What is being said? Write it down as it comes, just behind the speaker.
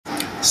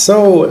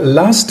So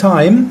last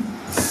time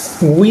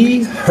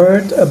we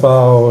heard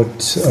about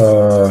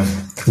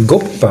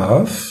Gop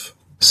bath,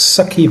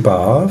 Saki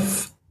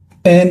bath,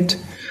 and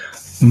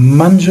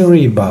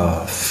Manjari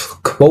bath,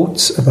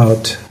 quotes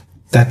about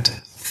that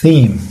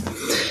theme.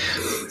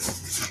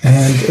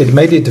 And it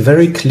made it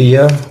very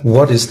clear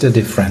what is the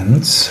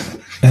difference.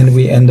 And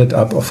we ended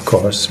up, of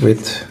course,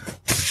 with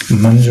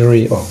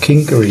Manjari or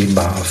Kinkari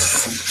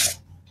bath.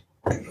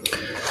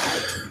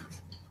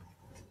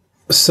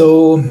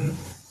 So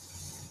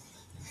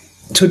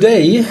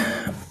today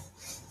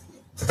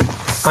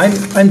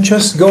I'm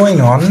just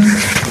going on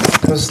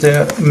because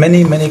there are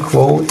many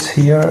quotes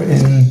here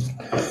in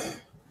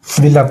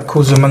Vilapa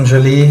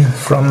Kusumanajali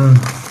from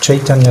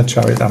Caitanya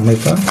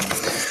Caritamrita.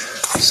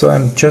 So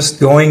I'm just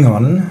going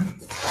on.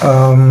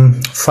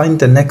 Find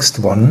the next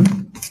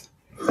one.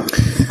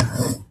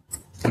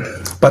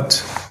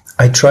 But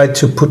I tried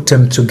to put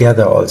them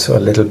together also a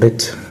little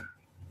bit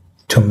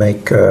to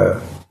make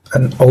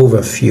an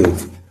overview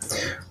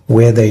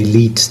where they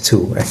lead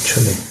to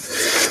actually.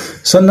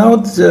 So now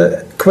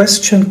the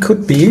question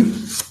could be,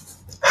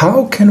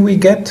 how can we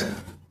get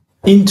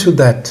into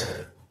that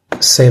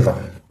Seva?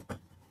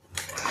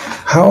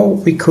 How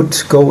we could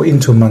go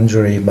into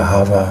Manjari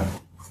Bhava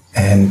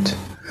and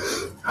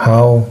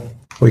how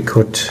we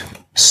could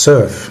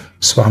serve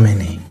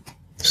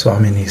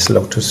Swamini's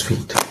lotus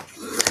feet.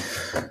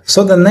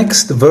 So the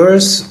next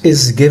verse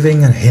is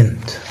giving a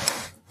hint.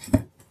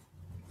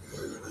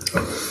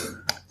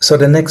 So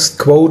the next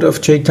quote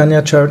of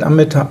Caitanya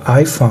Caritamrita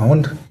I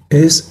found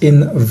is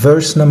in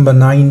verse number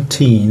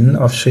 19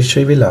 of Sri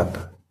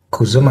Vilapa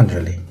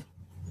Kusumanajali.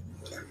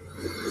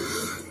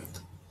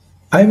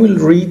 I will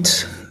read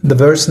the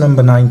verse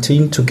number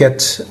 19 to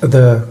get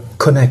the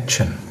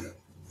connection.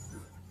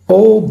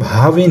 O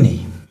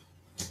Bhavini,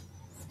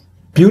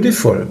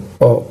 beautiful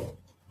or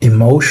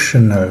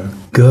emotional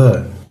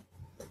girl,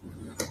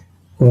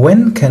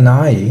 when can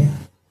I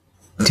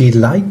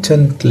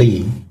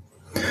delightedly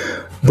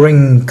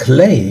bring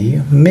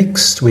clay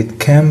mixed with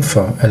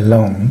camphor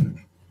along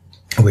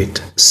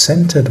with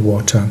scented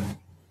water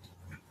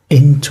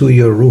into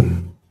your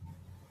room?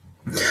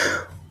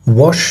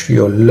 Wash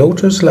your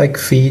lotus-like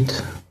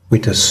feet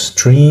with a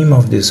stream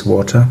of this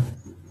water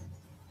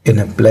in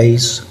a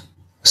place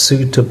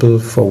suitable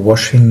for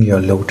washing your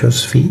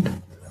lotus feet,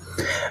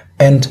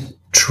 and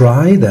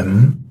dry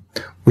them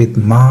with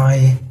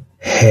my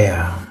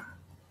hair.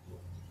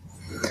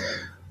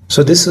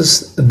 So this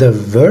is the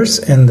verse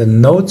and the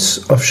notes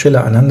of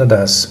Srila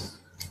Anandadas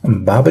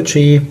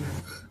Babaji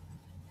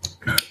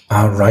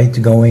are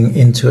right going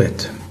into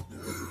it.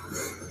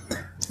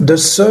 The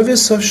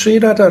service of Sri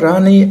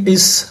Radharani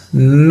is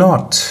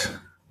not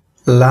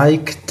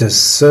like the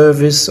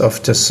service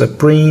of the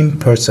Supreme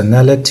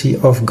Personality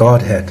of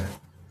Godhead.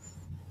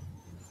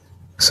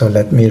 So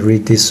let me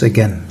read this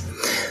again.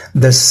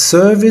 The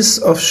service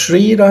of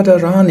Sri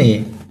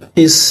Radharani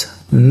is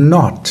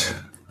not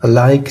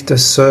like the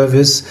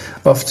service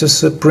of the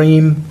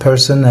Supreme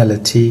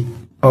Personality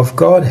of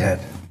Godhead.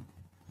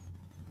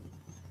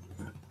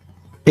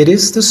 It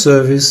is the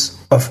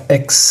service of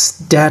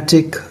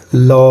ecstatic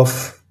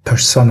love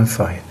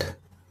personified.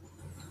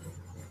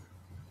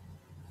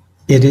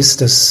 It is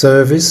the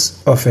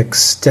service of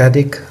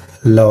ecstatic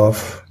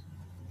love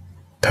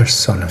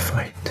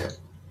personified.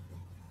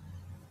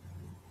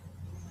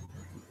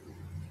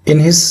 In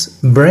his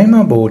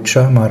Brahma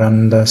Bocha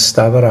Maranda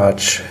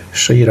Stavaraj,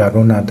 Sri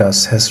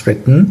Raghunadas has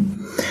written,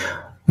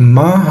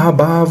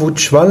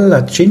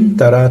 Mahabhavuchvala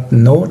Chintarat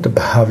Not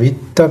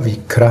Bhavita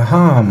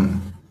Vikraham.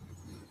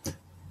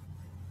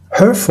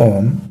 Her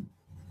form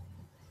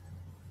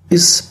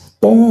is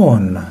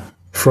born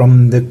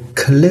from the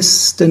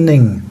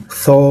glistening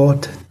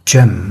thought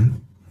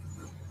gem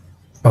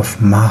of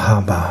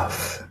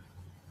Mahabhav.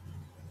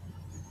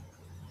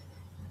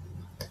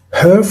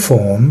 Her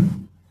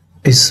form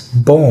is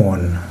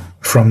born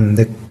from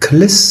the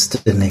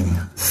glistening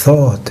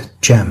thought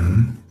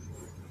gem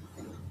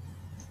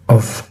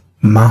of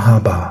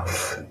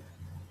Mahabhav.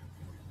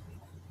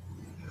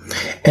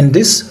 And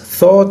this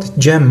thought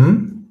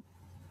gem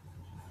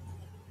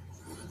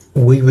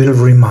we will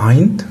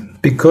remind,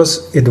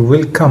 because it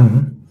will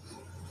come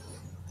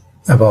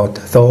about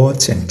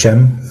thoughts and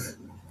gem,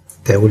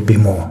 there will be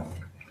more.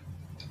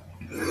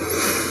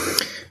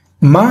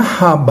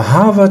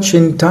 Mahabhava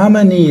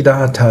Chintamani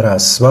Radhara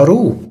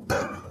Swarup.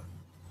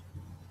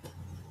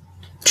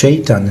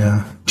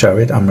 Caitanya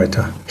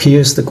Caritamrita.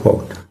 Here's the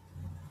quote.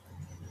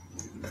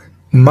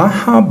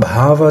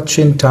 Mahabhava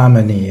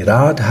Chintamani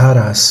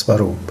Radhara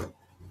Swarup.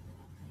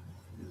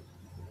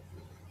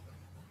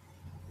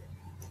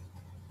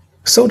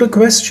 So the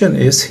question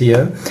is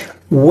here,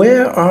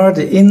 where are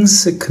the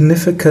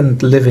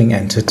insignificant living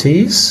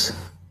entities?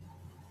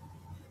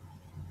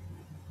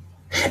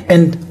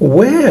 And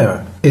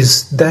where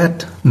is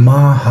that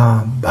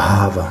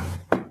Mahabhava?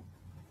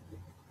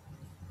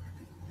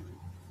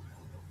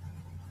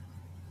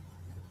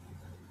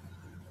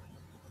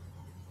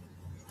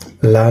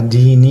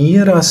 Ladini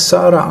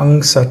Rasara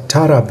Angsa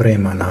Tara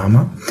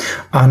Bremanama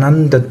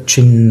Ananda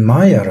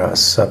Chinmaya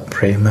Rasa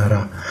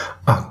Premara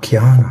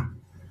Akyana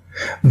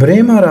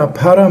Bremara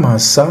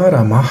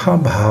Paramasara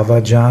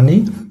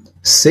Mahabhavajani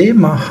Se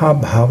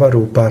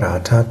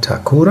Mahabhavaruparata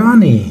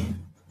Takurani.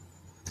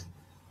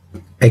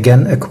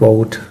 Again a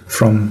quote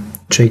from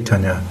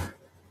Caitanya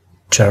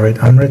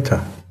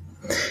Caritamrita.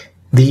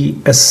 The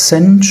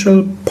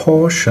essential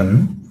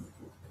portion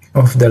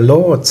of the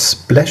Lord's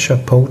pleasure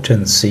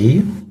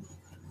potency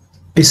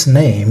is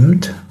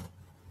named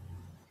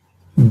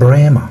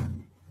Brahma,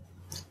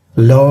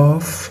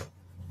 love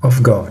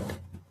of God.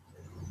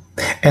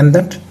 And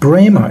that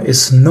Brahma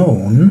is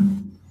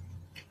known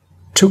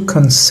to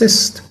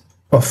consist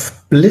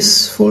of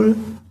blissful,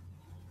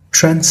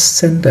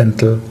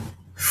 transcendental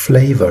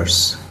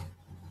flavors.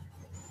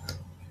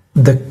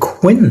 The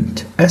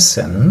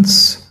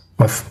quintessence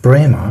of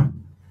Brahma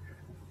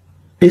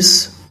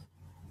is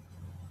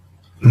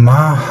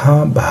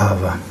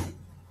Mahabhava.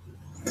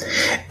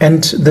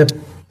 And the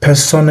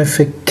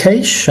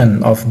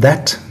personification of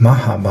that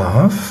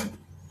Mahabhav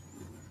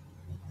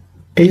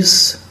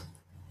is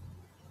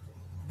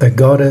the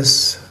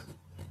goddess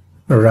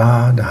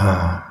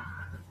Radha.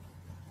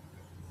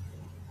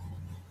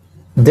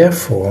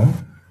 Therefore,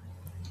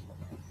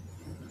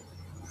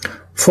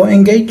 for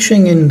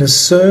engaging in the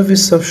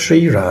service of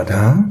Sri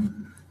Radha,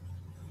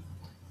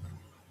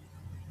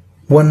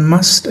 one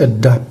must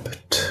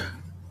adopt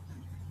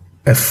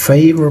a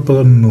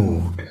favorable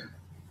mood.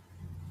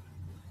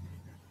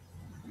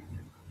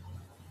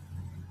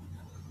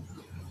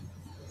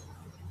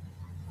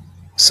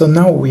 So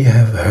now we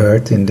have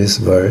heard in this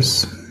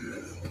verse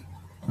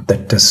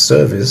that the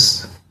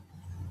service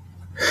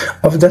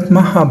of that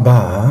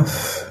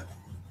Mahabhav,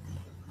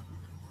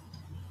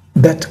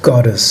 that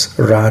goddess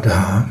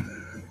Radha,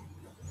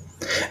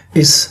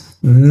 is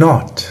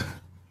not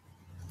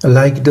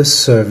like the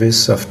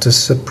service of the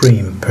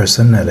Supreme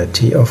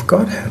Personality of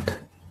Godhead.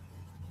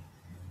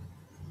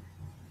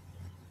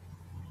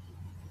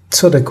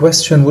 So the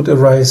question would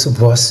arise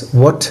was,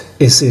 what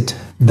is it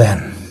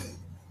then?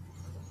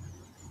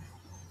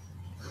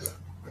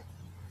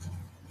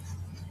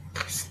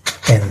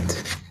 And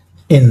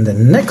in the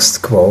next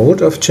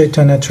quote of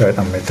Caitanya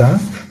Caritamrita,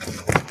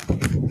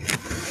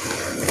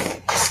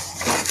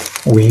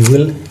 we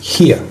will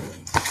hear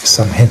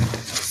some hint.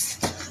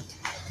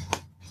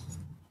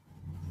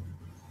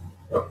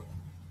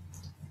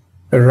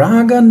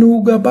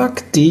 Raganuga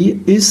Bhakti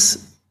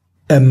is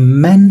a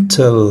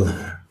mental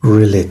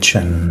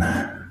religion.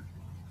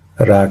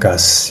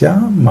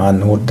 Ragasya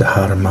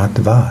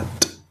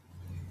manudharmadvat.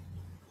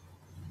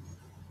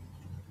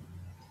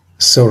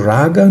 So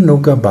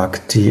Raganuga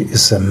Bhakti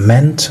is a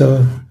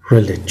mental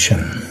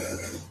religion.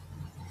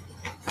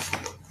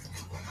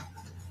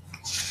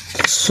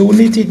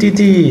 Suniti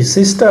Didi,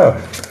 sister,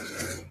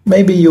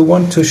 maybe you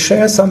want to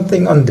share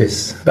something on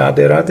this.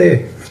 Radhe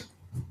Radhe.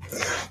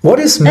 What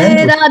is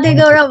mental? Radhe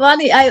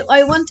Gauravani,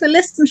 I want to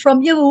listen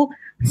from you,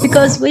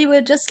 because we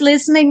were just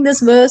listening this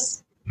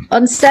verse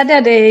on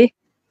Saturday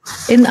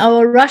in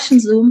our Russian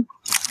Zoom.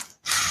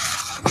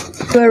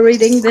 We were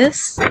reading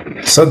this.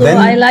 So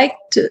then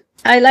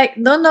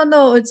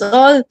no, it's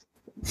all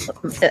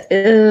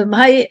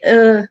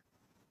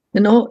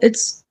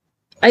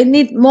I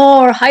need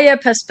more higher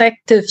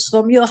perspectives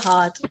from your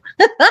heart.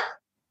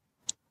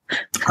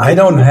 I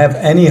don't have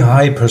any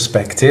high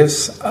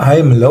perspectives.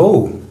 I'm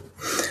low.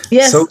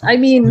 Yes, so, I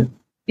mean,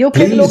 you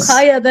can look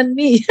higher than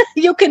me.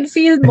 You can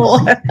feel more.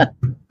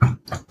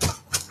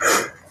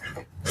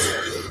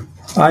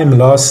 I'm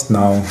lost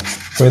now,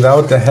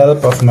 without the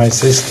help of my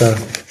sister.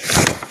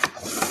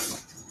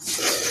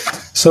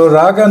 So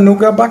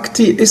Raganuga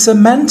Bhakti is a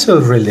mental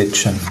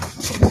religion.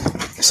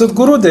 So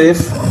Gurudev,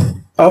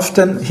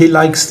 often he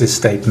likes this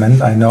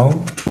statement, I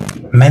know,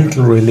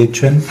 mental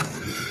religion.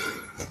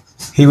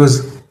 He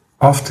was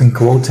often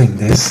quoting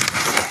this.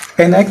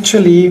 And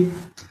actually,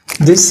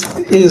 this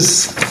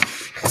is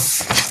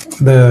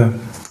the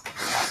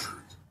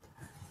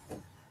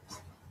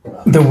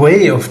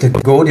way of the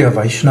Gaudiya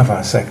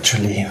Vaishnavas,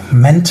 actually.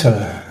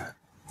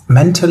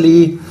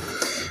 Mentally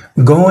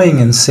going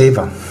in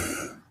Seva.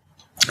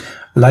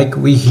 Like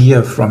we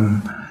hear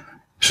from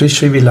Sri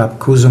Vilapa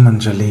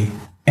Kusumanajali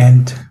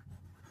and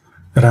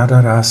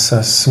Radha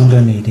Rasa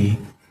Sudanidhi.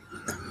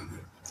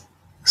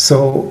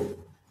 So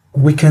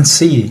we can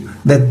see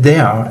that they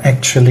are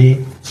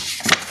actually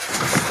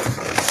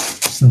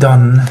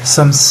done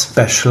some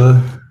special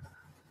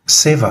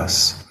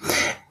sevas.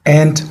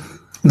 And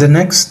the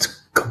next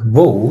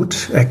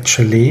quote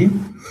actually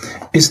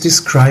is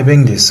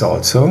describing this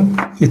also.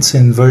 It's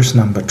in verse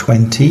number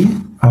 20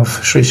 of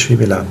Sri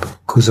Vilapa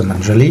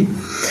Kusumanajali.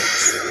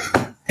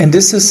 And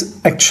this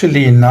is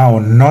actually now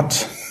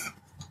not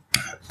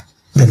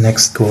the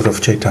next quote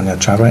of Caitanya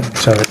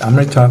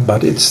Caritamrita,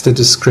 but it's the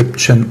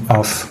description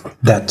of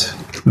that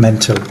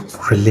mental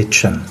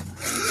religion.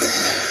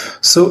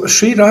 So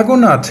Sri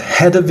Raghunath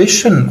had a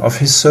vision of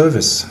his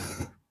service.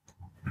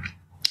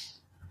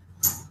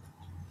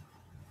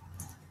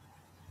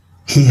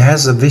 He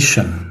has a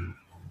vision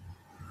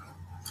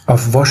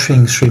of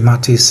washing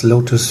Srimati's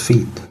lotus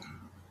feet.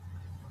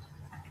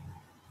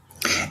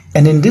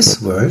 And in this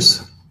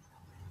verse,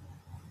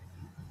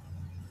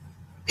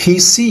 he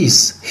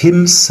sees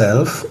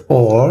himself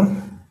or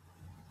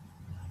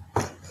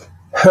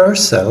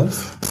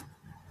herself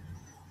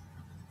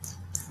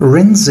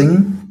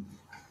rinsing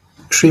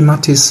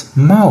Srimati's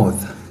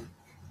mouth,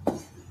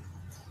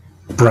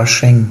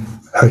 brushing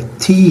her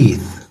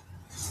teeth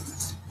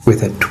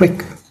with a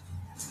twig,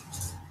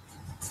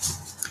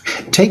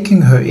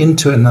 taking her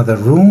into another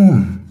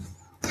room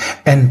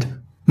and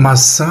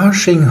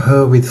massaging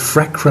her with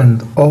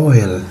fragrant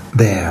oil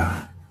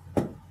there.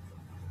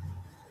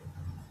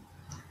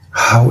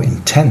 How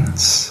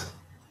intense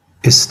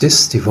is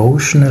this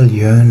devotional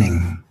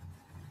yearning,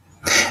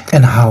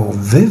 and how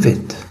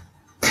vivid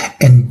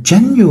and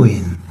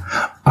genuine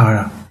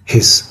are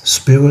his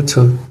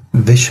spiritual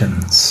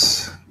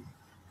visions.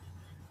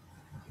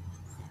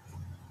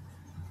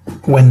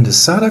 When the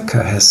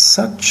sadhaka has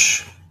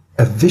such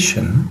a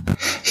vision,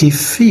 he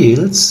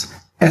feels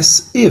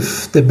as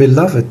if the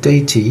beloved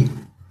deity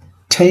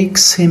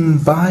takes him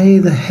by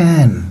the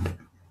hand.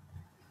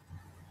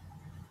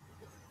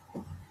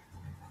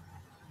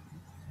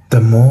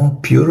 The more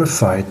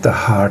purified the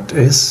heart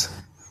is,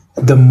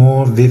 the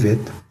more vivid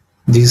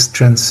these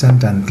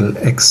transcendental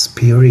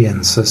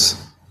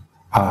experiences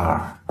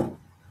are.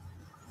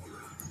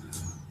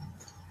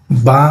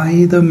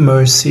 By the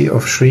mercy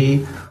of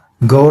Sri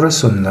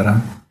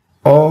Gaurasundara,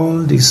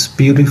 all these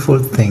beautiful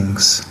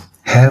things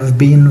have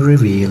been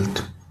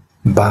revealed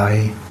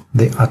by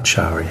the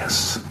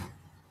Acharyas.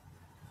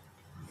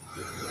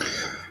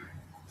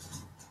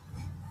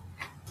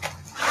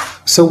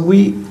 So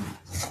we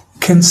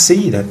can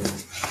see that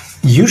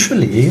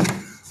usually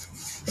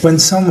when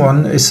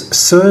someone is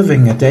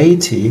serving a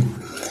deity,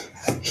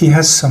 he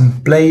has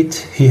some plate,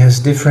 he has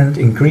different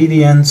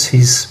ingredients,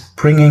 he's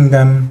bringing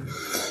them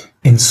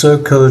in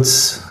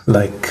circles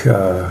like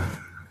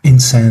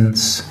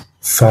incense,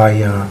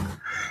 fire,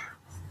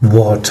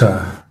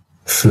 water,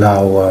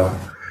 flour,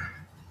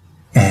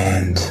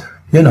 and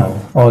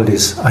all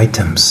these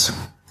items.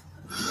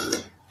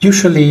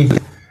 Usually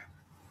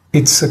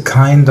it's a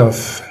kind of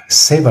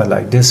seva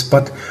like this,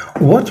 but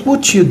what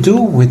would you do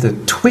with a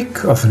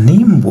twig of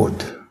neem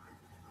wood?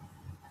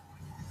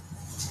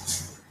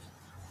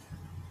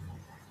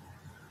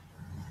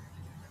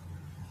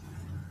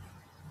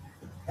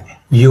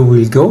 You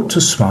will go to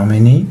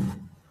Swamini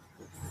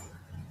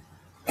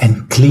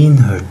and clean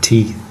her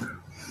teeth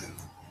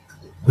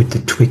with the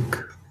twig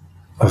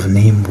of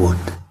neem wood,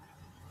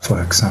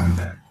 for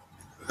example.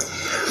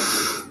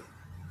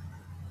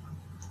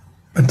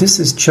 But this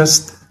is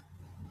just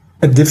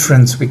a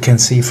difference we can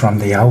see from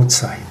the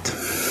outside.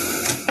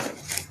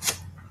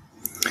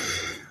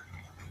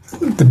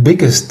 The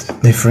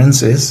biggest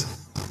difference is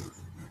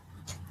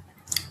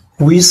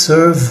we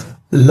serve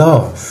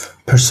love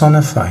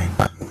personified.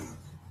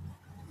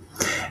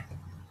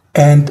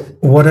 And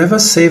whatever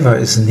seva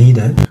is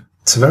needed,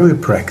 it's very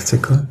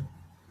practical,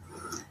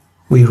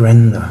 we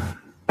render.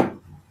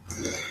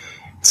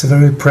 It's a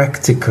very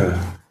practical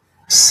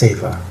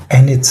seva,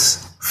 and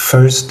it's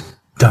first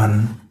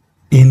done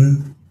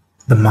in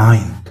the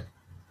mind.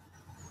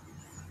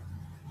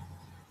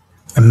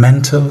 A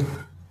mental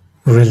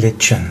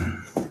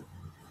religion.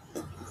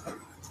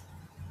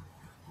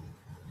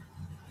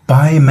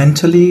 By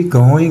mentally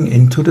going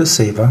into the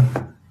seva,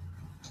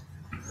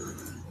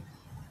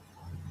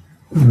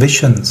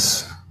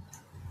 visions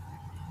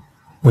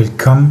will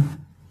come.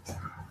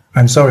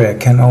 I'm sorry, I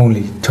can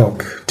only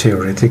talk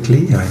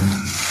theoretically.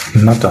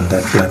 I'm not on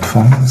that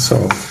platform,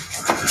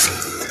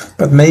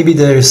 but maybe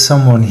there is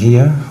someone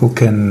here who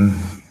can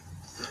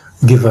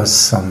give us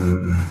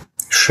some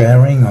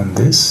sharing on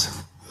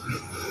this.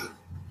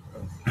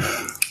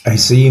 I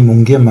see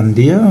Mungir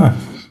Mandir.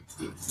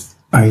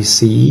 I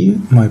see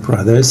my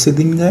brother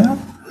sitting there.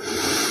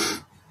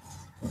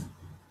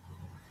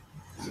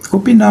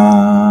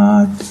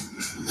 Gopinath.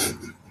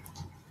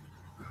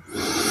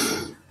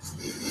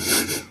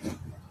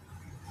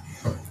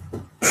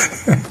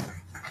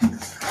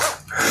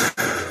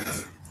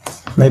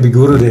 Maybe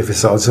Gurudev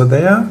is also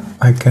there.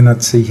 I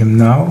cannot see him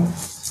now.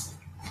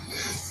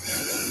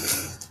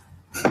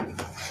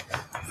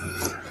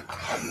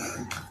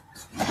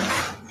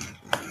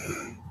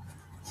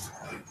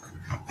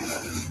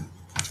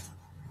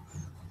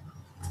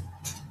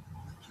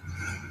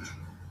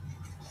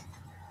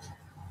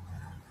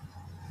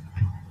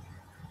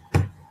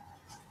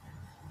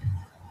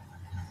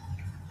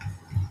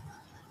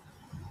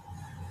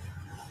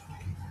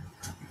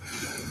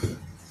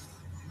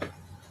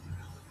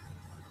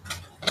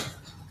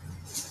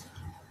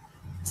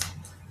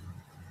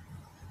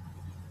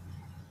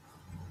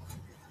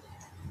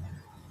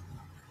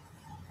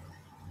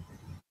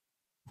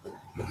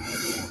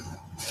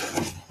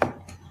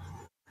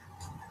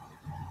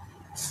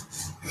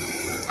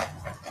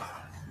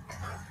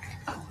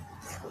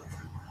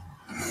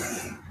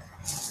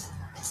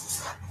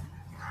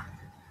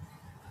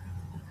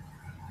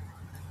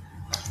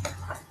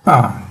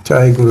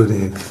 Jai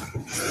Gurudev.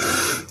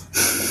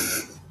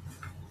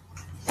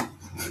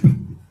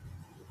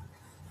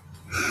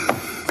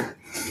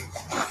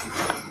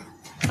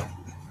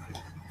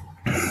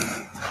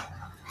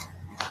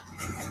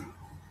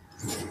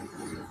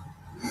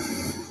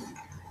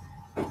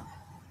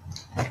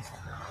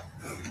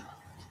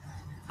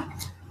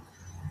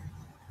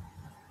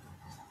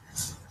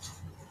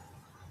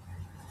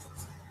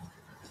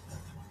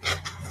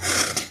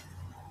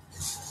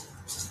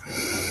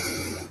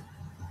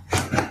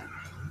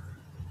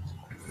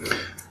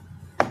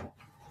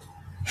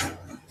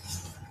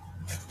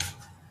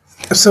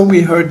 So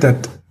we heard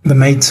that the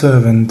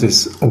maidservant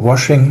is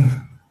washing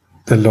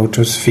the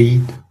lotus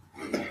feet,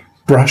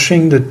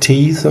 brushing the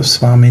teeth of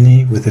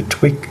Swamini with a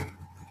twig,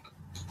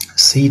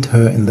 seat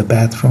her in the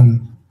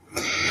bathroom,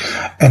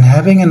 and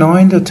having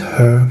anointed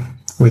her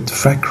with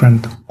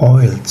fragrant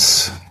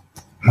oils,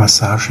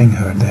 massaging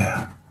her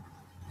there.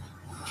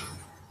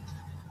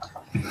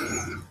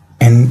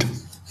 And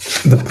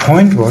the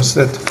point was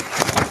that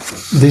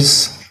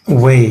this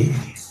way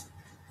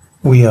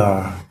we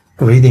are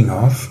reading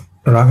of,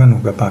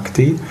 Raganuga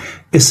Bhakti,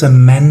 is a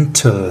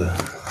mental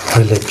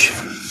religion.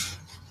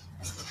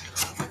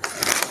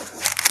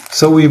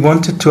 So we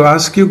wanted to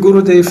ask you,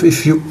 Gurudev,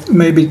 if you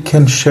maybe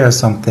can share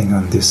something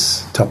on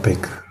this topic,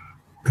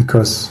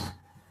 because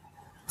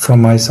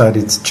from my side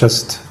it's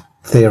just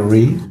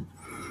theory.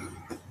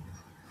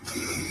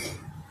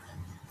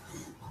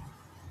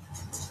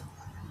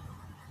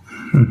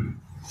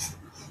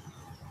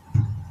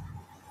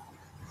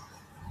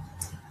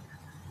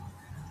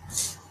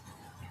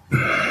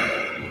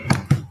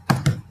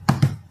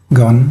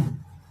 Gone.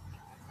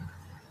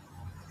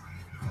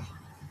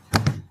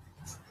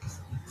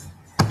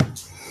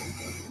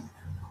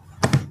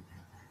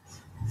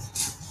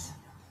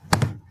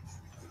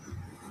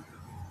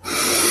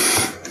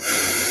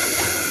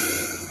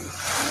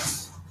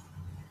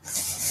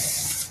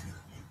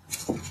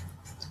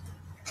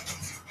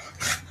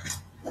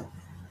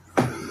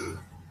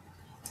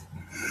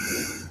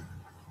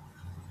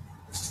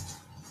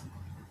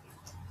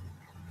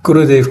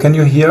 Gurudev, can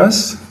you hear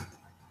us?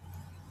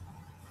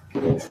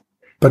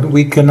 But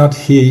we cannot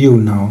hear you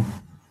now.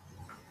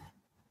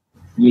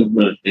 You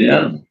will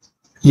hear?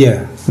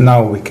 Yeah,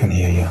 now we can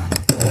hear you.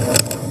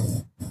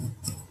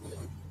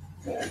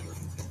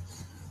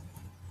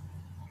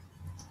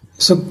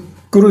 So,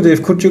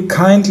 Gurudev, could you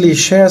kindly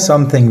share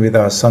something with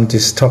us on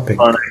this topic?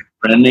 You are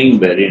explaining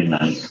very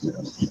nicely.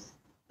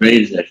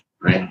 Please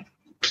explain.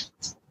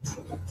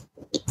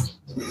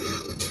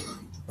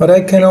 But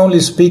I can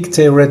only speak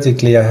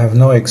theoretically. I have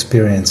no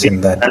experience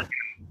in that.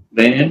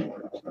 Explain,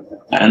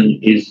 and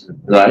is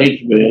right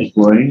way of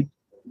going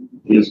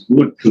is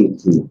good to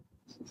do.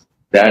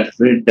 That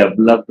will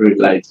develop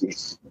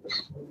realization.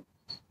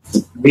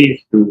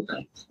 Please do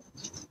that.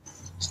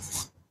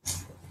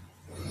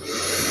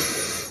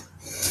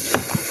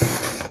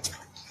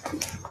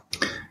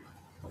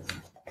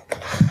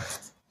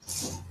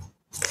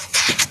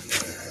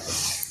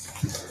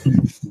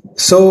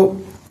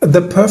 So,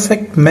 the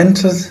perfect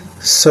mental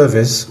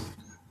service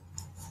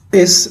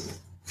is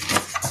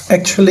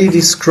actually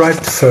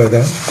described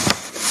further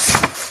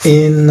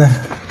in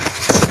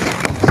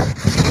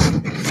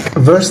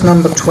verse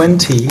number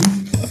 20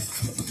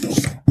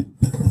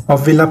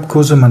 of Vilapa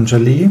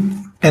Kusumanajali.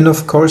 And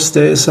of course,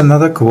 there is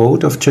another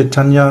quote of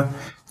Caitanya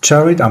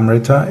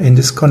Caritamrita in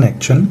this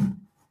connection.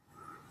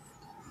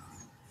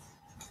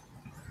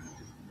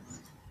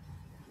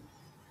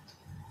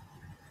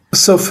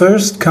 So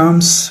first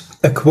comes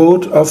a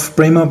quote of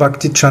Prema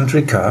Bhakti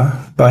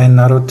Chandrika by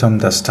Narottam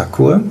Das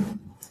Thakur,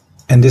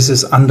 and this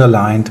is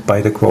underlined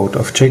by the quote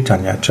of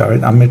Caitanya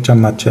Caritamrita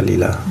Madhya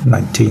Lila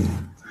 19.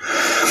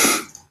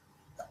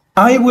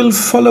 I will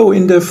follow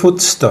in their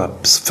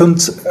footsteps.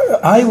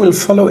 I will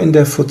follow in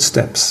their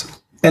footsteps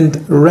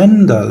and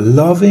render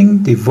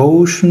loving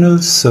devotional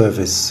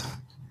service.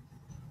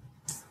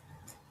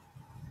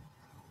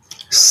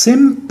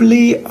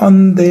 Simply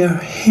on their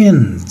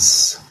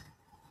hints,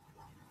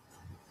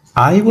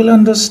 I will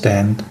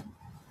understand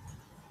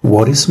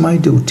what is my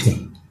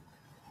duty.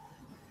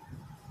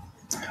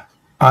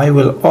 I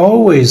will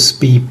always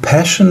be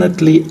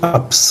passionately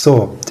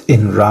absorbed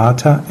in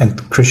Radha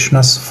and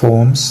Krishna's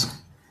forms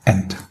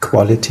and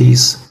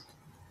qualities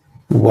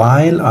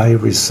while I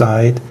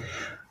reside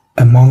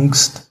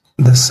amongst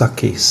the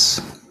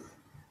Sakhis.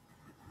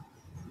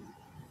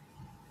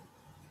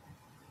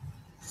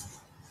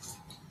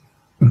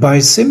 By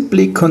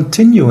simply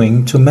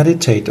continuing to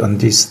meditate on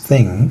these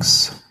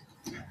things,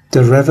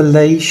 the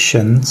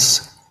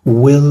revelations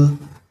will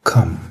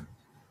come.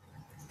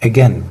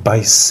 Again,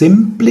 by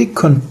simply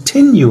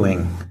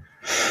continuing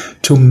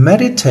to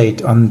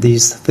meditate on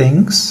these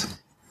things,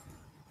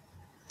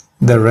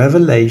 the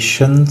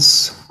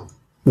revelations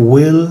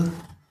will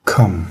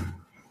come.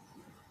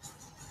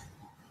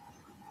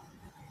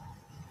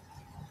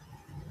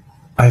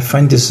 I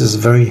find this is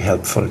very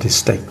helpful, this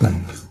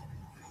statement.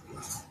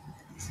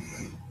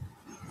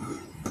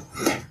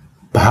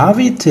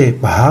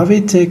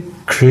 Bhavite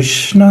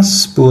Krishna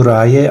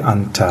spuraye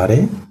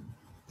antare,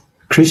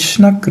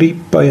 Krishna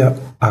kripaya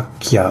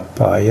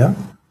akyapaya,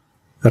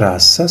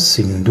 rasa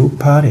sindhu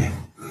pare.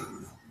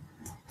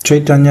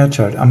 Caitanya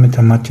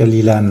Caritamrita Madhya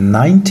Lila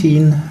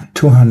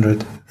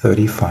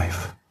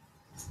 19:235.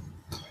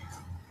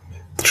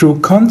 Through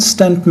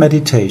constant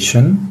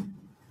meditation,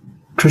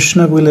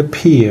 Krishna will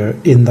appear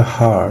in the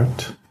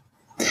heart,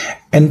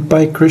 and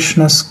by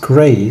Krishna's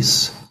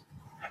grace,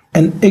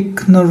 an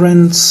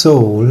ignorant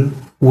soul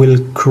will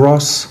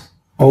cross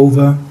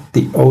over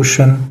the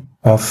ocean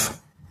of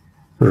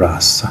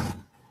rasa.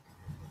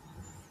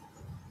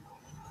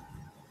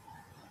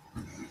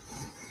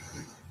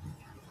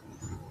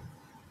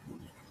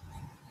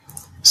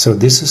 So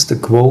this is the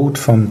quote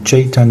from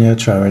Caitanya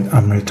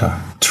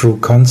Caritamrita. Through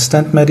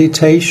constant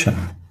meditation,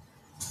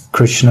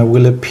 Krishna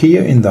will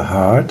appear in the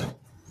heart,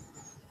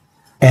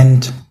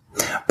 and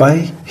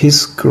by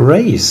his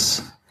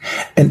grace,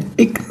 an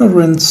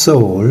ignorant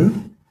soul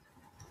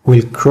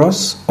will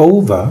cross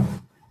over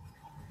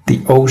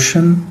the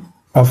ocean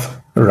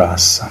of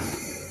rasa.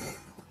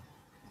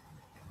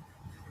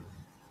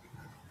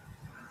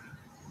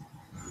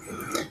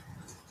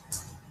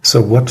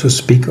 So what to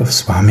speak of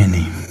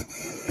Swamini?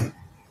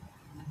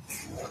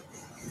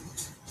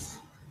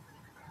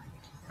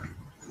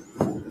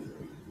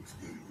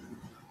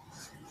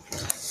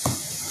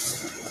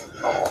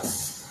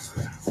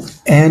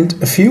 And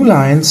a few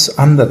lines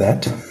under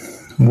that,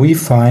 we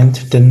find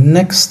the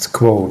next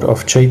quote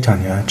of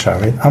Caitanya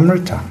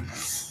Caritamrita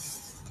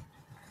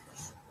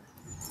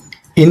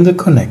in the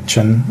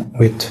connection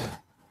with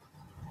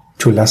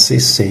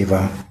Tulasi's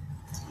Seva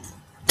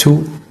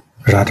to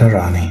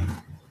Radharani.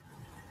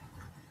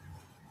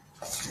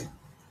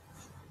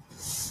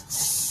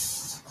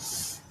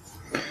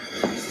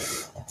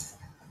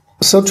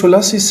 So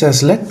Tulasi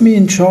says, "Let me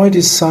enjoy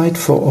this sight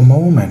for a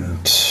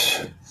moment.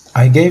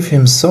 I gave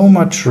him so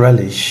much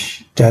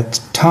relish that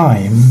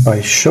time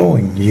by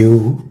showing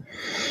you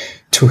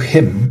to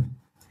him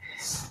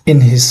in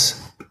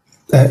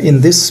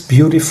this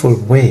beautiful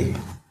way,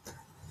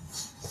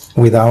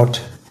 without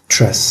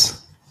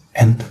dress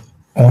and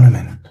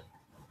ornament."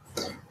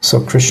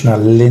 So Krishna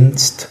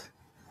linced,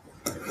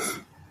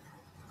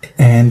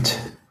 and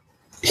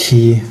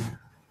he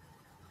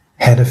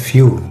had a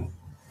view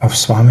of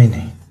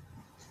Swamini.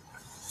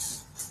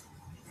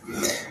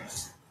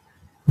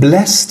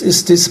 Blessed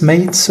is this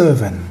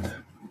maidservant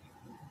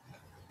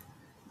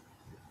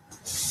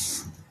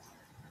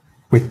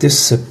with this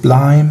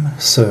sublime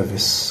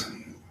service.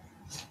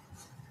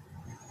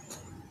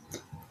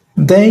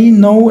 They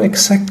know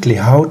exactly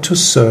how to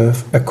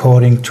serve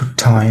according to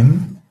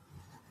time,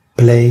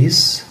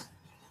 place,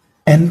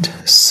 and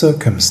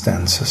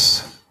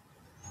circumstances,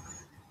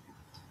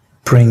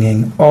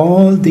 bringing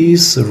all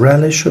these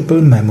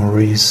relishable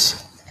memories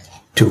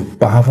to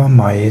Bhava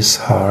Maya's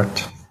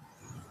heart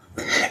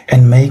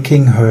and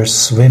making her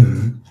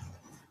swim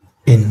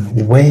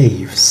in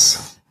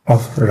waves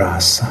of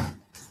rasa.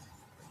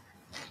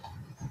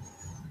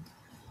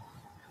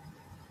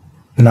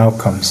 Now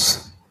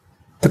comes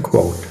the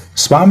quote.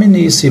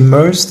 Swamini is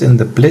immersed in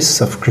the bliss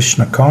of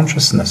Krishna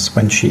consciousness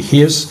when she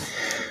hears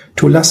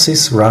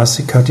Tulasi's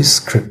Rasika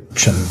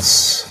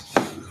descriptions.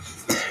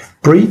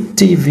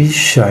 Priti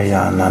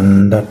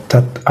Vishayananda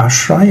Tat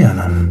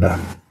Ashrayananda,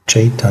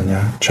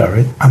 Caitanya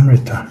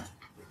Caritamrita.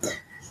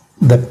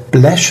 The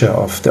pleasure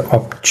of the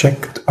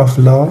object of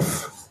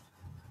love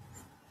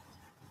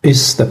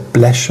is the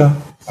pleasure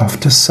of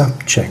the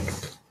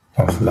subject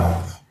of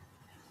love.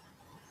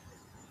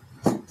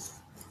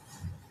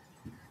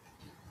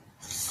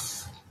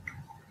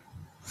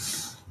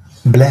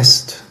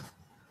 Blessed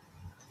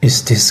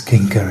is this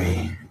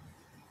Kinkari.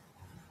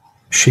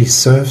 She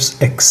serves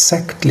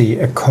exactly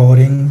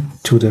according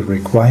to the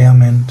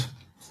requirement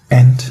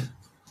and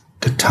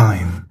the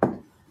time.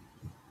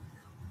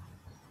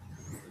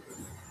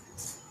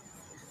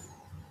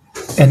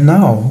 And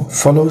now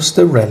follows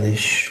the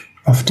relish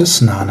of the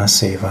Snana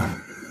Seva.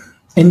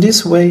 In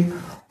this way,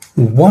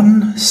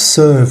 one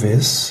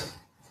service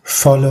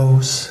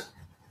follows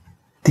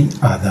the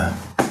other.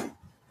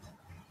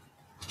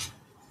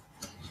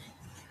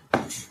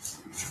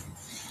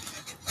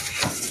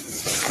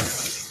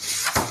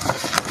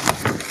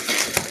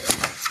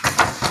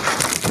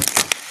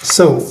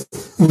 So,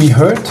 we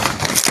heard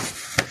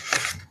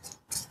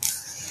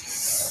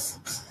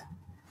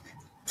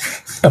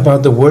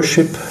about the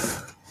worship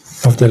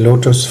of the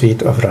lotus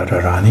feet of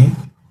Radharani,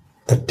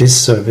 that this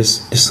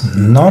service is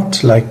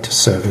not like the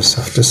service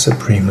of the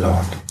Supreme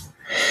Lord.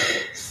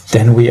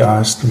 Then we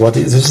asked, what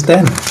is this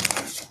then?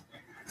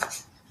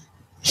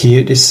 Here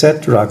it is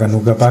said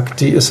Raganuga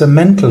Bhakti is a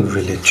mental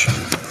religion.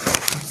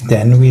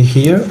 Then we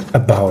hear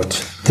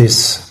about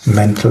this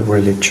mental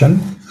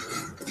religion,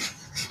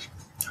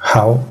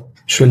 how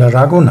Srila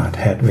Raghunath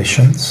had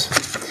visions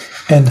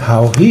and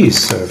how he is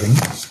serving.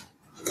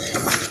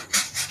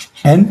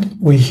 And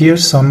we hear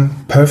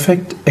some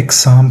perfect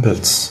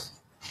examples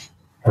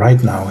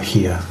right now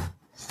here.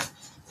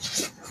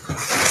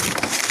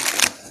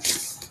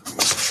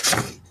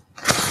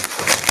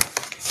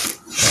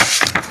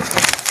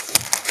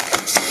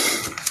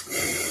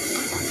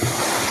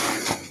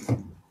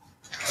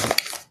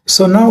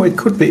 So now it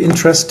could be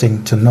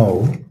interesting to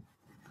know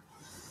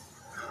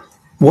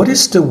what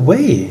is the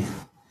way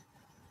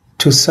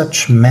to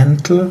such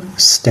mental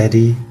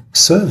steady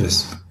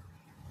service?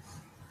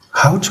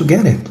 How to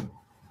get it?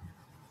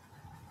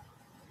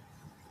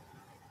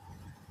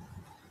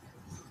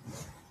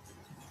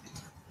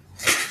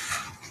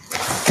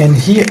 And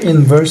here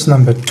in verse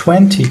number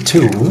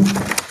 22,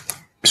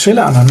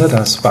 Srila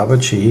Anandadas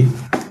Babaji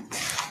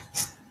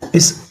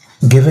is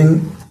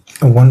giving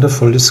a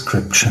wonderful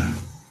description.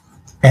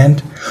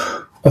 And,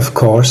 of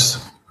course,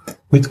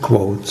 with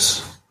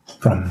quotes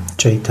from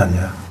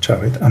Caitanya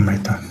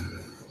Caritamrita.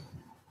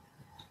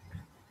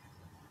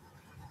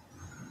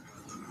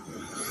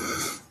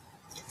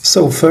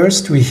 So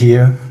first we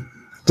hear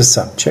the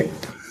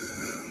subject.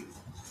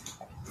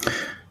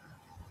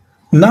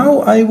 Now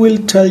I will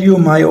tell you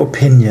my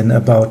opinion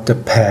about the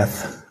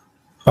path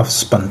of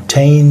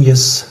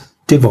spontaneous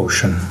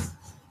devotion.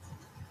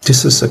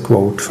 This is a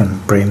quote from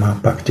Prema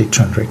Bhakti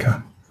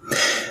Chandrika.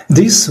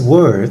 These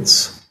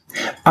words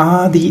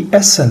are the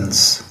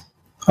essence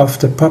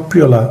of the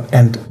popular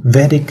and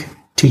Vedic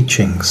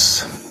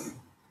teachings.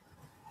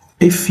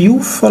 If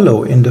you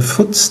follow in the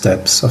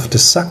footsteps of the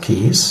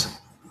Sakhis,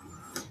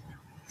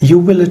 you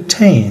will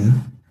attain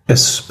a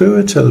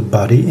spiritual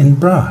body in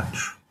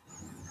Braj.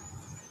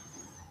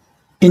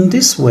 In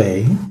this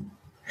way,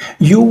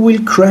 you will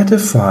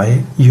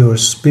gratify your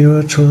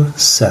spiritual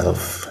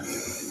self.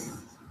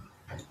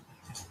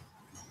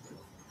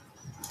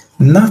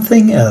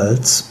 Nothing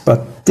else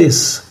but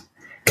this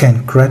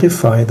can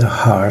gratify the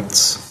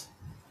hearts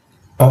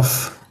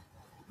of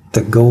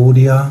the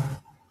Gaudiya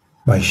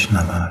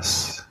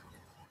Vaishnavas.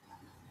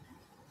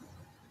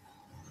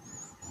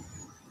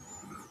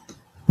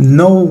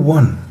 No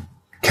one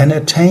can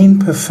attain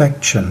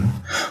perfection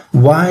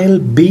while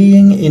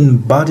being in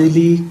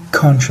bodily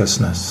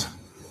consciousness.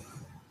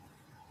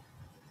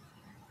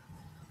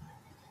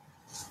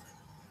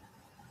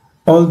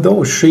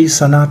 Although Sri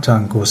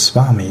Sanatana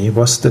Goswami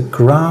was the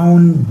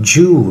crown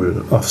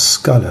jewel of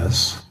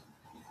scholars,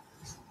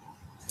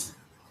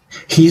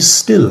 he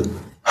still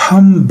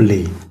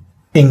humbly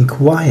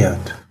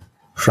inquired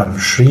from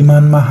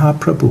Sriman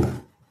Mahaprabhu,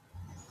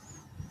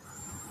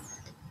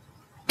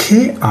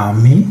 Ke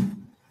ami,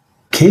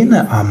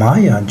 kena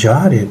amaya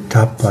jare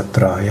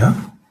tapatraya,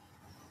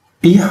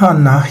 iha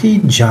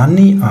nahi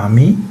jani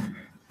ami,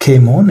 ke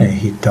mone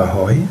hita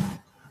hoy,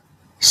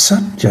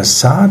 satya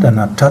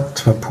sadhana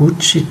tattva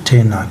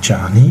puchite na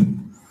jani,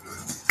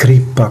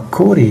 kripa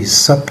kori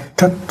sab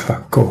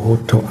tattva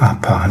kohoto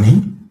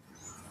apani.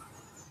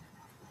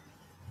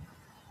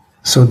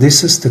 So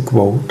this is the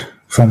quote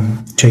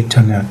from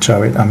Caitanya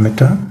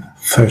Caritamrita,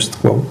 first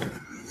quote.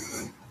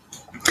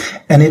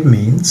 And it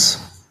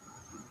means,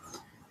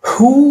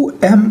 who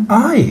am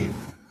I?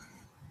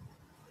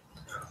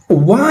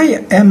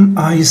 Why am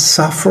I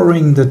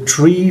suffering the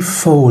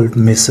threefold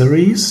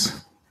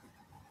miseries?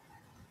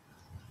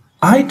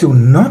 I do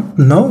not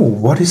know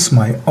what is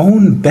my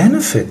own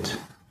benefit.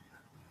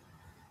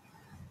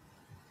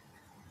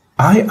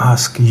 I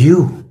ask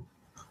you,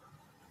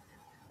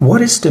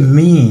 what is the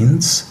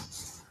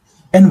means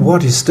and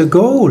what is the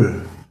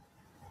goal?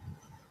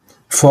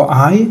 For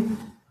I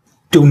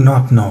do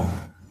not know.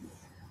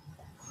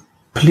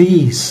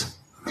 Please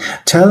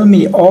tell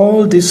me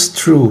all this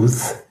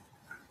truth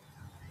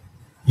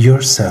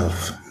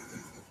yourself.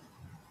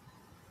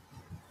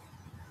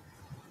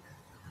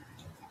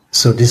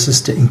 So this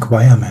is the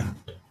inquirement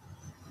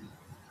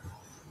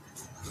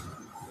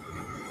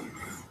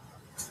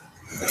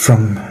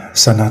from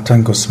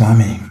Sanatana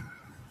Goswami.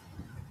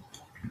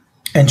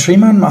 And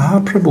Sriman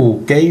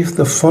Mahaprabhu gave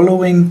the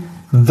following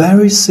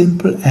very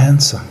simple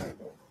answer.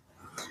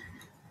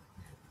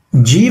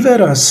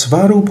 Jivara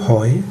Svarup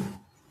hoy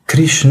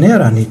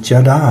Krishnera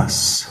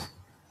Nityadas,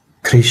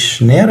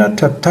 Krishnera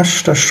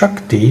Tatashta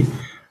Shakti,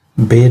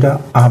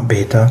 Beda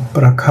Abeda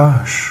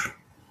Prakash.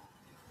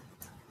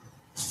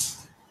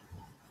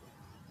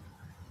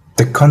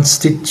 The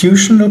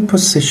constitutional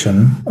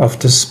position of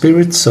the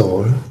spirit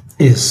soul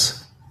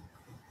is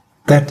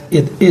that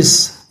it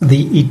is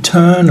the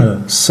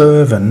eternal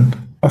servant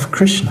of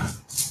Krishna.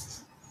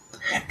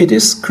 It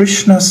is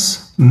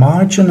Krishna's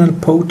marginal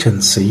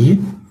potency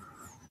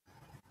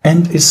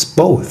and is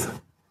both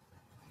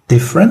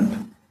different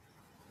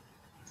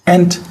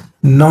and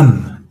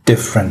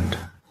non-different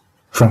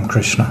from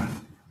Krishna.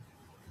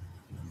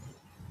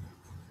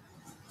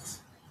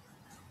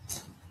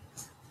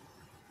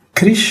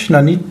 Krishna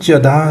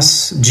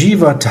Nityadas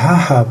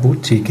Jivataha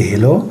Bhuti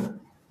Gelo.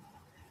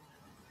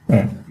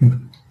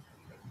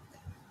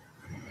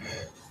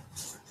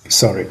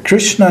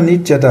 Krishna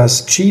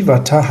Nityadas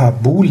Jivataha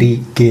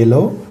Bhuli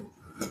Gelo.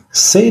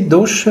 Se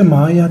doshe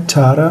maya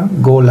tara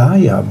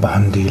golaya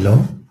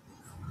bandilo.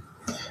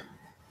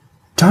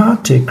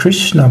 Tate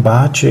Krishna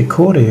bache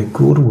kore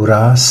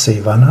gurura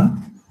sevana.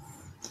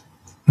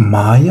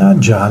 Maya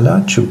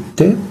jala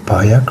chukte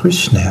paya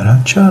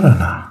Krishnera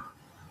charana.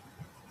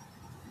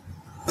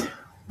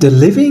 The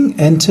living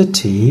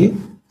entity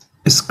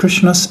is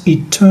Krishna's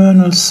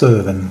eternal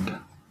servant,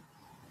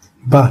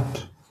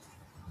 but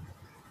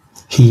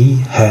he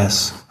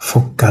has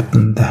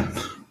forgotten that.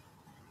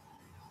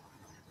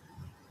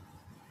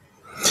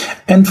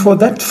 And for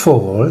that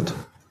fault,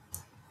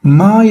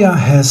 Maya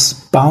has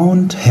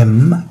bound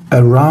him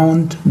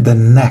around the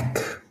neck.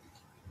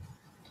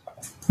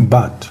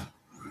 But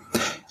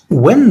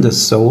when the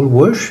soul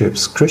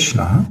worships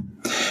Krishna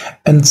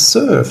and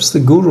serves the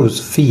Guru's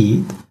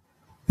feet,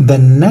 the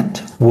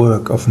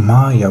network of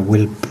Maya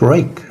will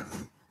break,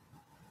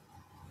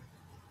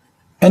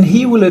 and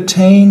he will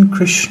attain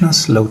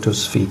Krishna's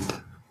lotus feet.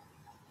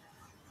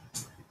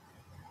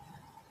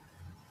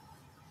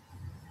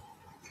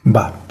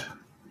 But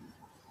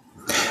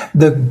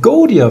the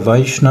Gaudiya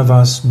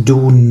Vaishnavas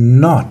do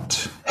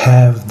not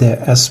have their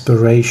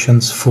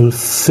aspirations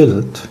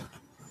fulfilled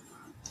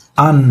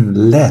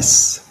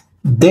unless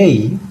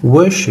they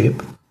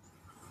worship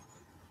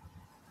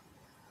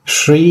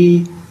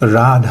Sri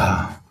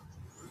Radha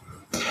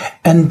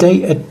and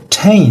they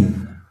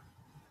attain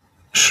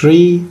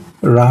Sri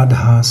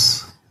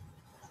Radha's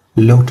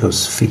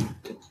lotus feet.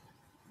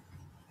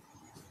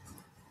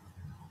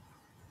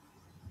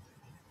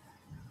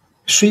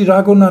 Sri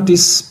Raghunath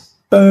is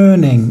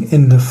burning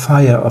in the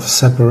fire of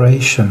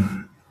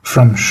separation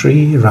from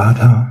Sri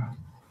Radha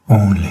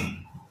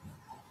only.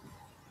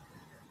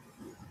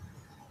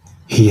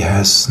 He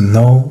has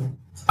no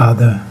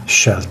other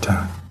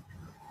shelter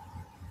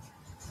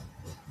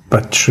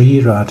but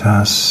Sri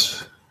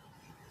Radha's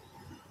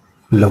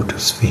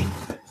lotus feet.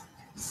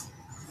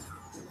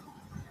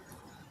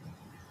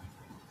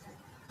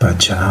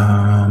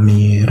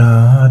 Bhajami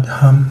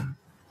Radham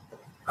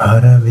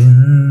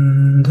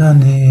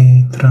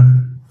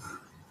Aravindanetram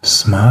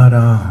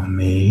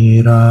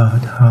Smarami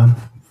Radham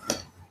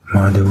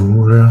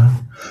Madhura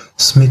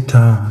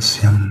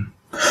Smitasyam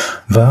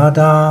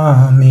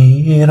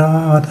Vadami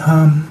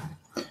Radham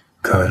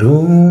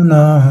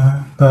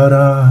Karuna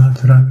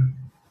Paradram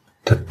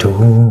Tato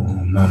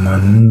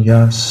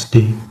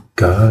Mamanyasti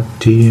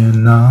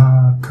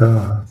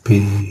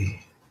Katirnakapi.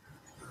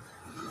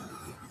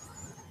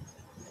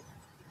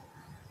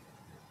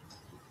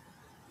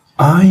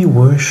 I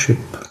worship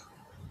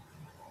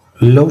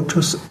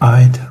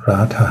lotus-eyed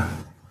Radha.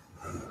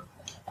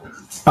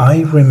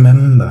 I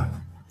remember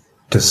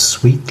the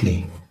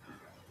sweetly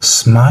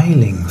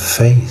smiling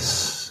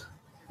face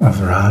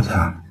of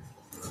Radha,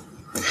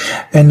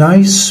 and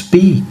I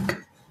speak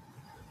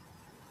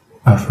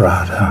of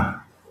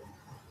Radha,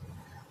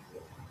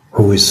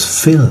 who is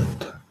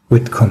filled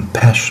with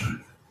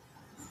compassion.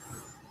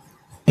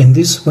 In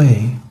this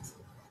way,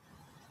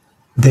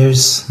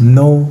 there's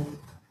no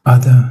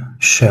other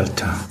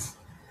shelter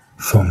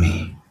for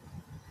me.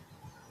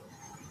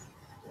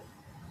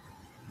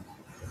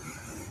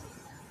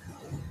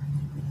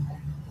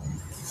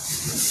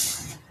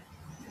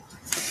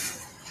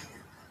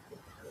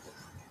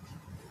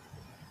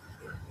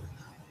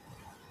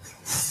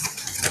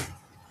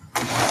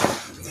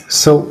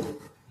 So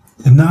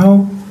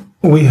now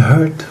we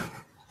heard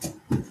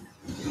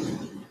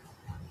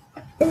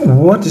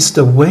what is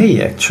the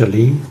way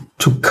actually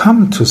to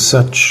come to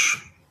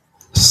such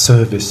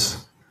service.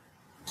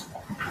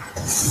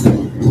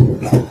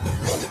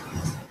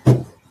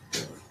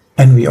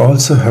 And we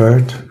also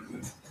heard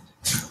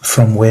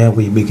from where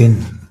we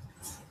begin.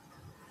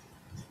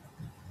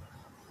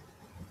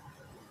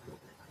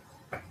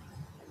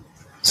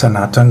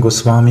 Sanatana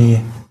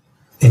Goswami,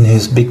 in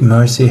his big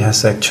mercy,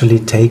 has actually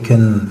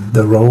taken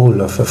the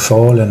role of a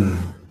fallen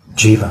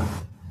jiva,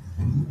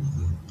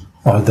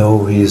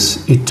 although he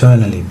is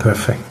eternally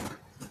perfect.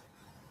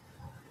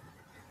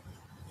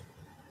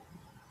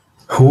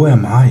 Who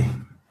am I?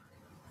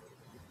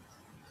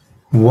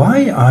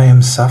 Why I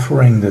am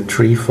suffering the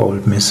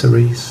threefold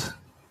miseries?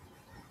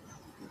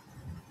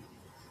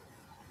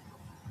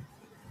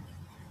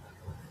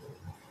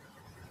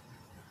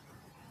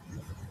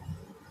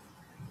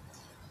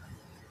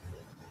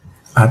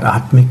 Ad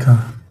atmika,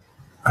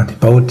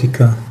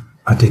 adibautika,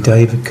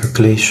 adidaivika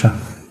klesha.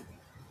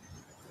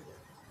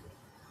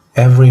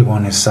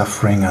 Everyone is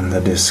suffering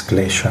under these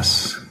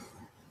kleshas.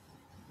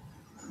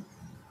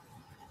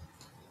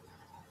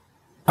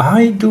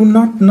 I do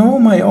not know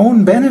my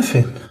own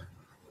benefit.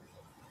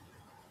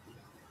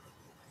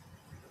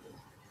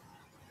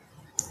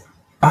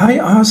 I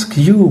ask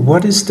you,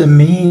 what is the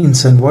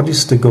means and what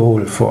is the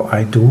goal? For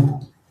I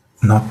do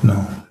not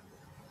know.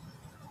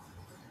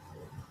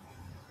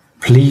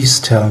 Please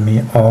tell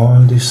me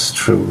all these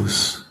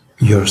truths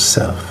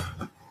yourself.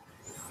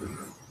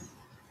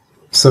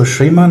 So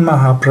Sriman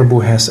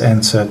Mahaprabhu has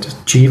answered,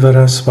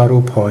 Jivara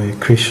Svaruphoy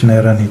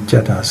Krishnera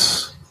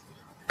Nityadas,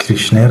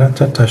 Krishnera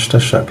Tatashta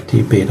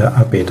Shakti Beda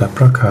Abeda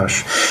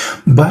Prakash.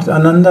 But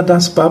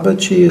Anandadas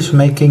Babaji is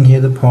making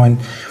here the point,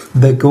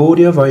 the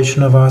Gaudiya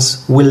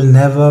Vaishnavas will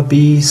never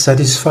be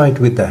satisfied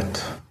with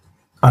that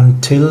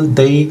until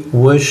they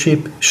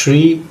worship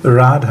Sri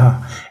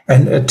Radha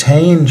and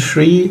attain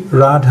Sri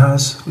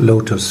Radha's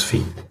lotus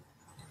feet.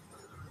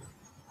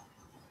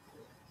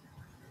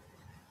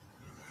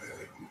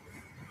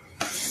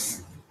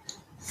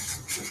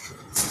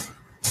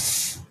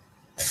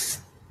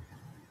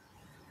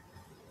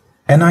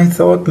 And I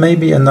thought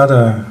maybe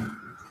another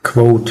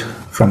quote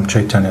from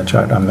Caitanya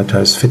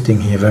Caritamrita is fitting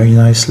here very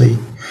nicely.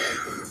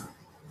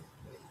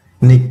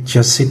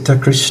 Nitya Sita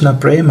Krishna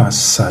Prema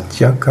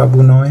Satya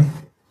Kabunoi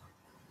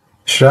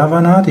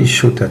Shravanadi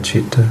Shuta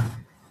Chitta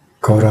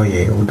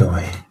Koroye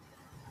Udoy.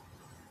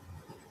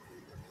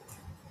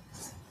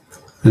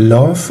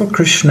 Love for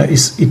Krishna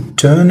is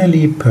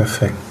eternally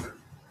perfect.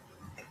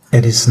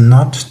 It is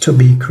not to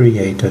be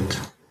created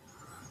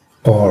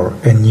or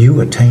a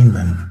new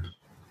attainment.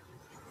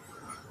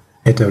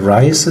 It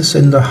arises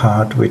in the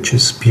heart which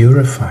is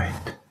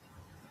purified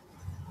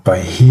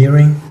by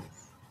hearing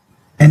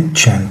and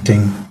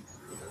chanting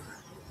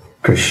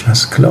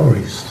Krishna's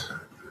glories.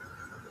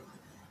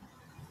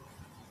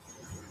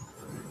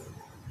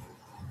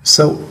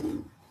 So,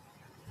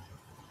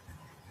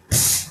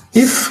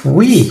 if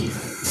we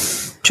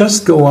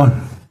just go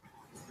on,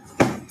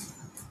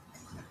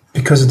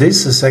 because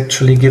this is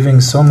actually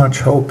giving so much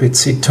hope,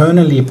 it's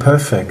eternally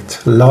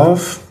perfect.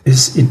 Love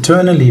is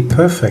eternally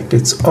perfect.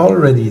 It's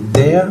already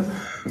there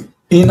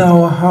in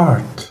our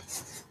heart.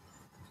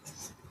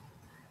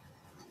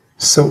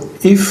 So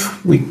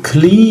if we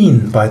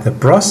clean by the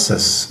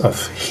process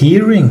of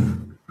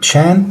hearing,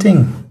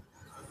 chanting,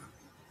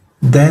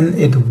 then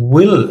it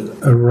will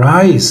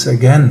arise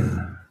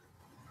again.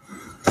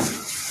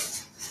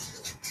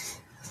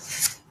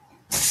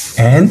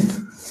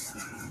 And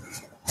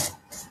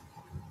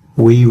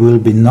we will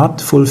be not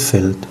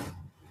fulfilled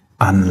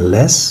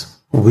unless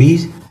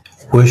we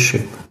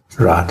worship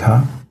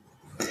Radha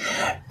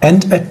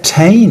and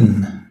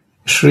attain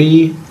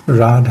Sri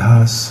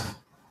Radha's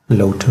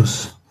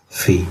lotus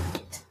feet.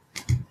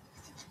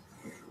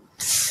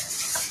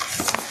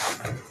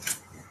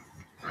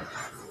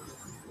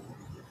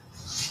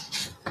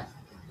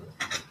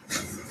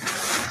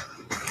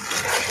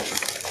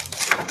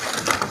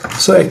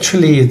 So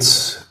actually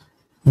it's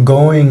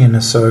going in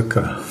a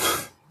circle.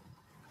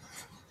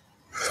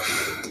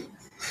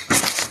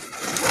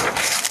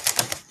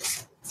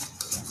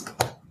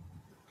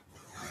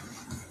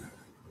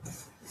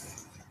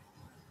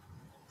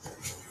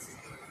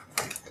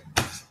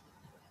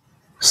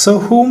 So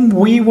whom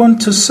we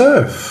want to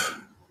serve?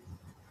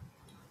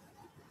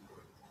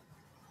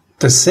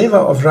 The Seva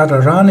of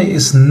Radharani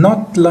is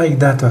not like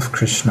that of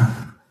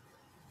Krishna.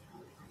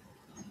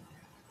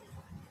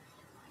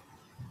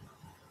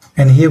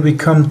 And here we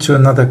come to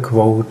another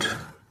quote.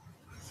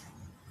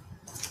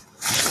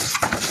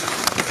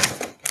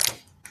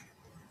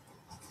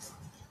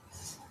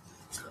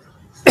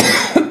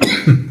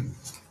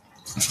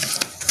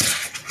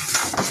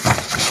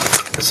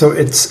 So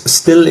it's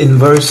still in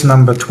verse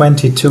number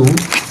 22.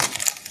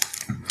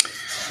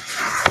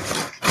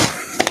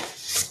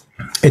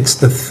 It's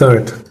the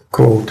third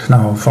quote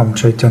now from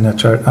Caitanya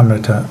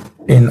Caritamrita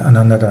in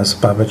Anandadas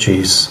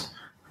Babaji's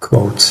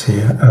quotes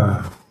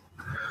here,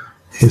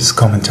 his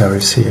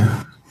commentaries here.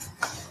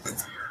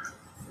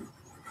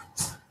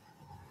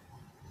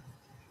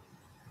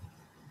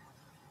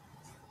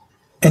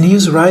 And he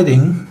is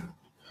writing,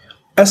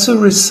 as a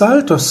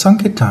result of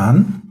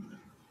Sankirtan,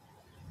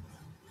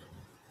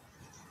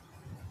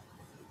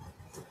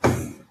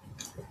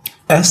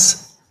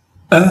 as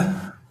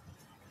a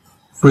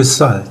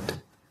result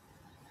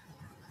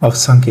of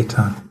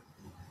Sankirtan,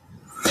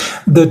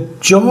 the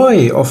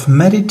joy of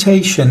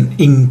meditation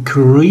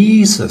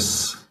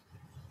increases,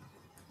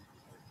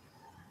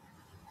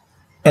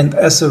 and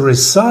as a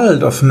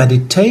result of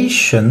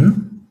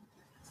meditation,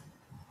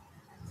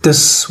 the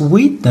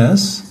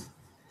sweetness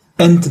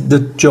and the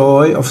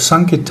joy of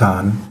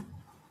Sankirtan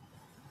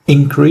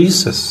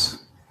increases.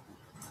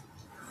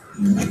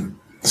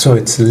 So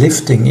it's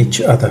lifting each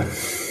other.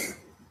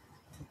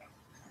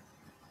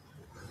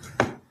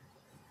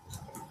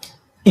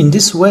 In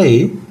this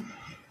way,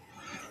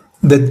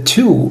 the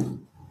two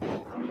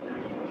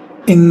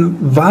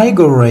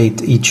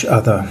invigorate each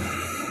other,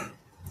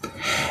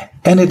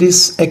 and it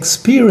is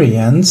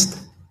experienced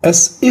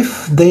as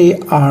if they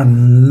are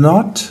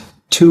not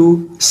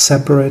two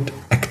separate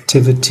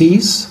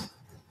activities,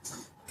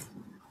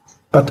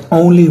 but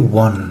only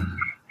one.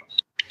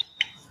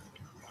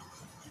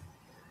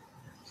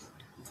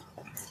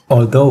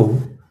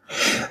 Although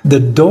the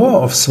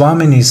door of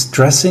Swamini's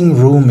dressing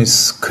room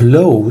is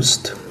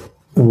closed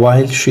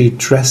while she's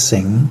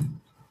dressing,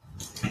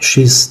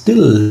 she still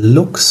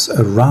looks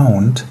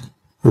around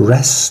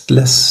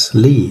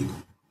restlessly,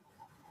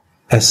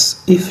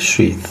 as if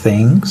she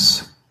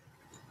thinks,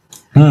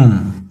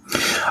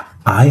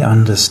 I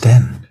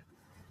understand.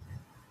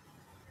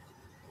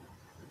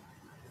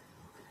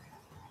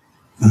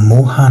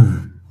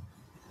 Mohan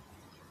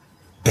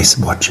is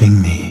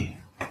watching me.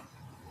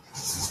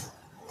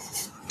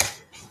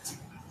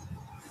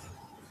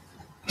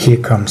 Here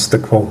comes the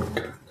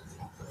quote.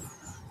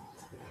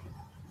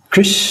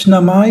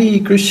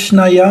 Krishnamai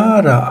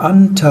Krishnayara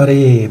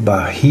antare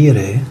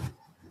bahire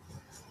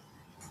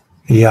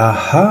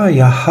yaha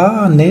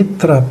yaha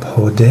netra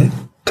phode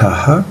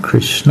taha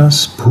Krishna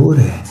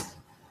spure.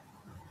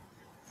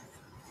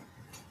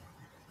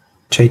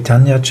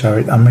 Caitanya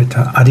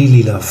Caritamrita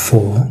Adilila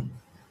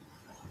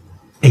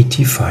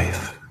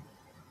 4:85.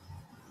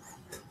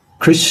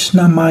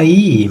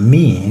 Krishnamai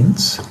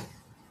means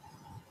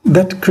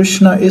that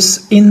Krishna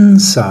is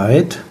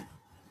inside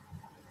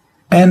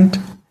and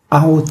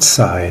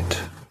outside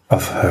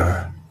of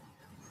her.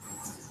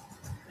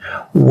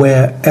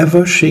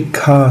 Wherever she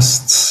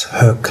casts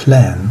her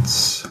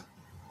glance,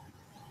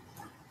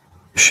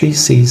 she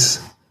sees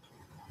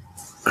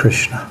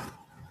Krishna.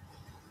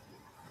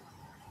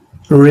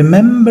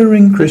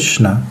 Remembering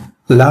Krishna,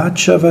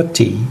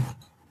 Lachavati,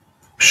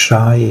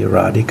 shy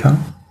Radhika,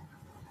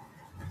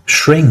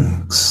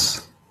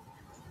 shrinks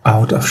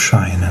out of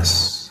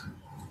shyness.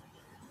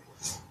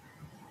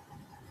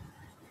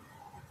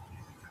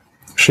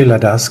 Srila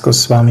Das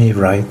Goswami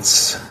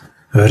writes,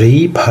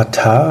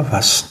 Ribhata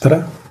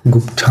Vastra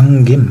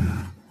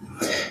Guptangim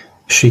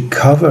She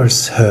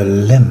covers her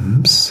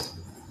limbs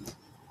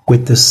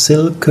with the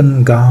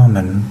silken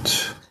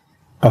garment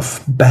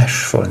of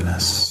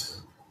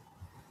bashfulness.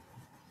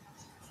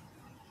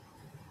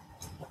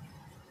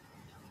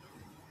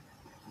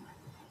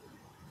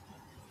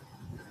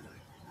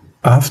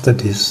 After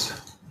this,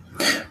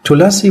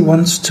 Tulasi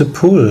wants to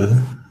pull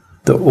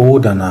the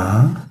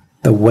Odana,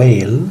 the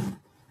veil,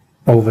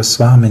 over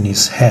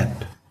Swamini's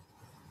head.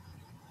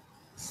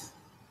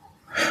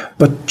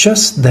 But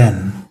just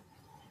then,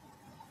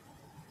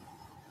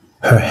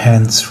 her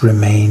hands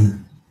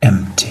remain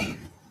empty.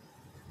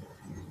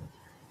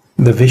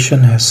 The vision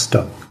has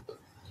stopped,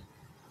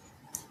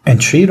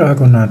 and Sri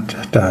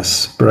Raghunath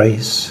does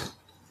prays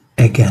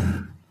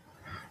again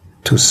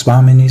to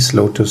Swamini's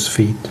lotus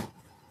feet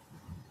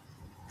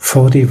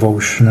for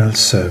devotional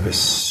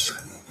service.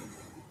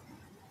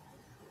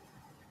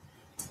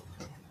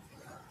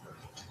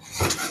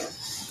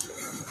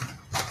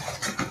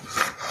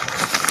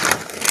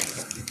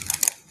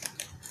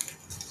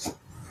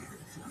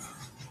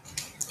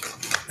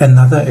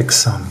 Another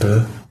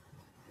example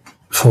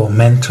for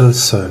mental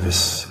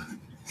service.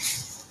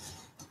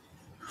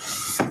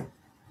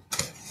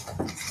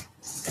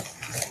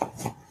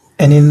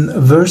 And in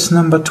verse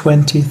number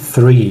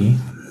 23,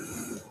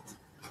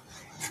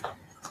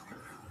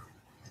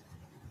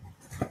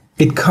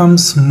 it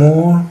comes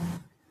more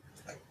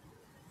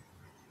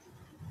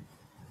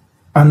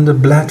on the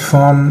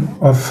platform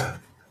of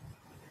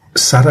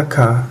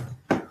sadhaka,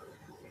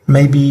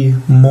 maybe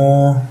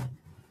more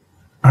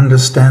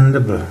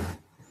understandable.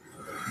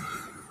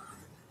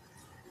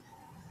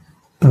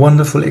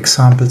 Wonderful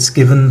examples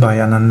given by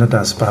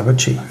Anandadas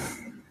Babaji.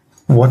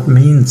 What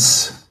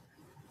means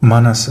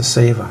Manasa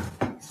Seva?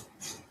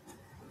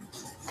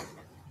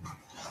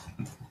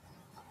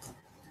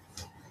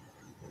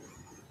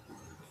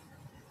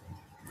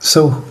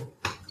 So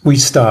we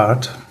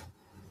start.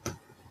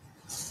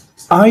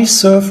 I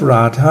serve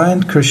Radha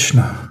and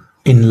Krishna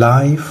in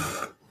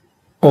life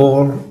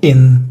or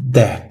in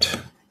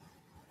death.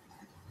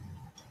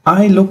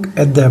 I look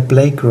at their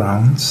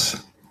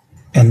playgrounds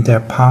and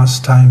their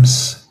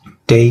pastimes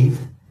day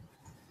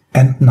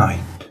and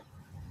night.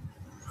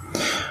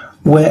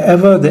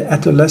 Wherever the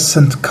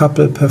adolescent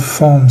couple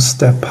performs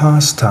their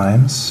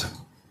pastimes,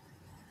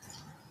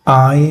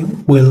 I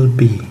will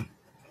be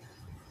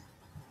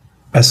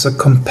as a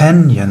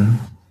companion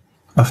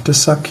of the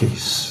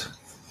Sakhis.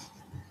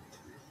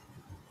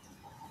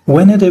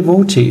 When a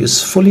devotee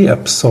is fully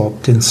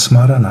absorbed in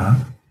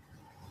smarana,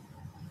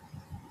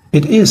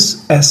 it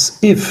is as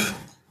if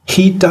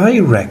he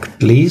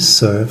directly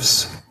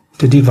serves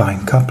the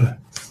divine couple.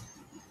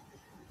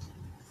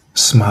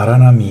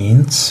 Smarana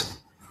means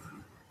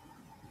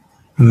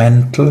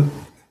mental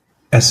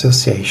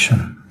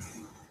association.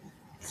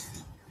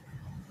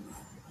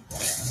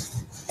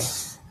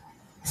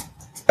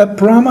 A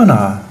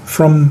brahmana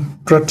from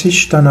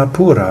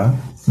Pratishthanapura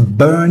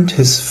burned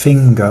his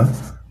finger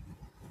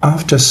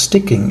after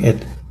sticking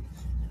it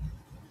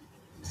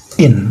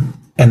in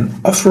an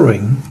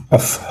offering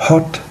of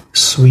hot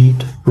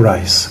sweet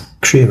rice,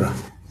 kshira,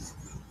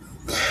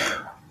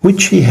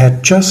 which he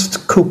had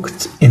just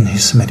cooked in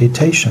his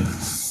meditation.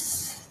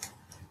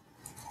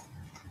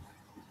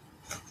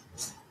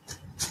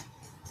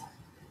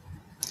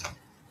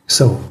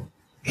 So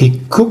he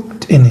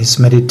cooked in his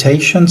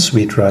meditation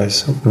sweet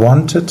rice,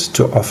 wanted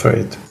to offer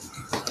it,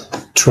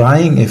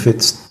 trying if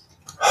it's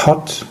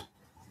hot,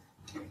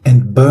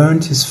 and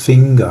burned his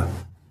finger,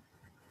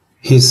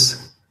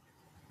 his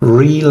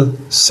real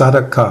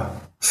sadhaka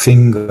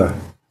finger.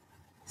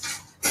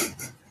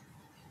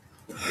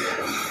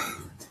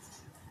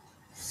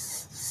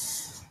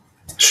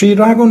 Sri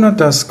Raghunath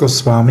Das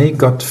Goswami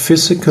got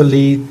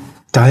physically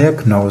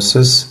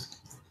diagnosis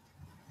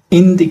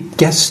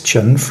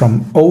indigestion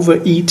from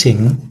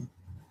overeating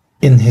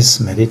in his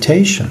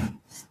meditation.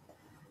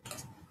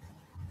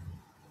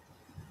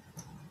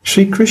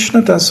 Sri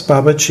Krishna Das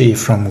Babaji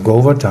from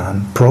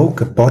Govardhan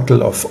broke a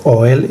bottle of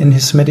oil in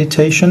his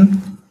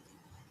meditation,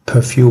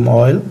 perfume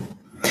oil,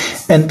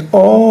 and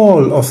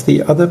all of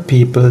the other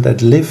people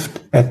that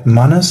lived at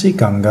Manasi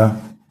Ganga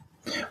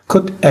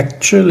could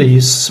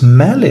actually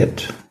smell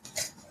it.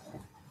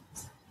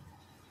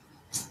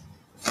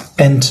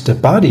 And the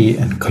body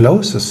and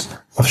clothes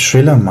of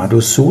Srila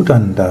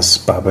Madhusudan Das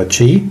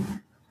Babaji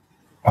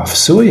of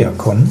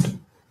Suryakund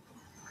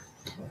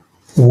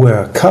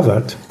were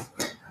covered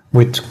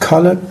with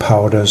colored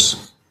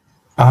powders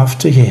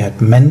after he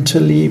had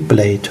mentally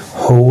played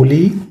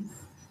holy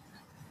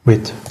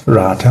with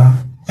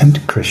Radha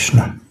and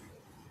Krishna.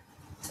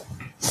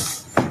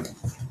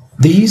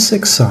 These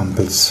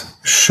examples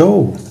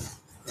show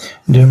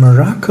the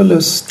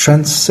miraculous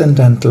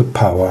transcendental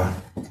power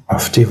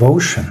of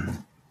devotion.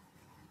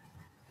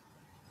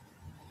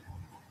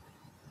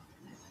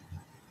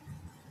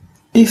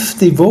 If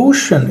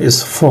devotion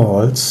is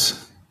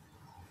false,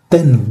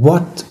 then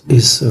what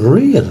is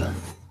real?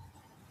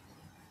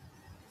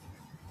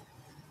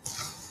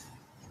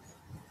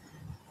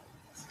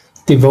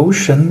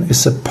 Devotion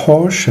is a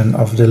portion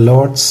of the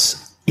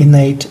Lord's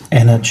innate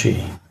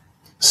energy,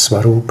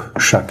 Swarup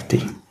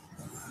Shakti.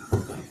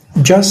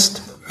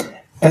 Just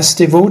as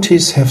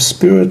devotees have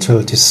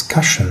spiritual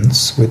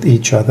discussions with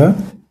each other,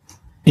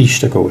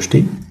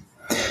 Ishtagoshti,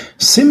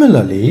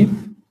 similarly,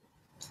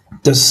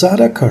 the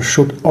sadhaka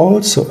should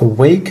also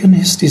awaken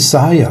his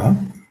desire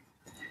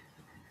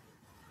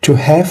to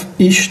have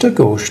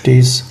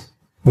Ishtagoshtis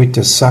with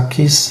the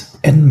Sakis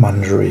and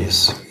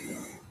Manjaris.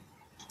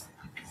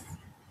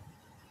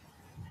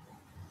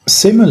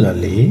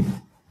 Similarly,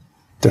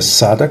 the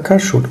sadhaka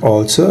should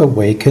also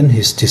awaken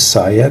his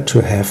desire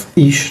to have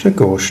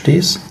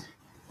Ishtagoshtis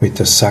with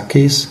the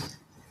Sakis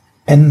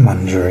and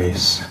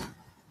Manjaris.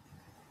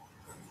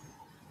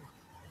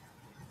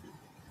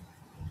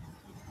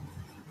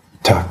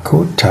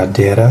 Tako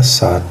tadera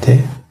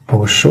sate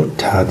posho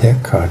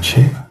tade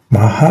kache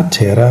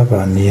mahatera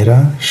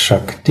vanira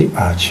shakti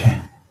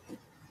ache.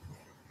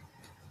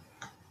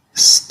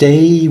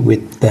 Stay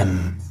with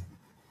them.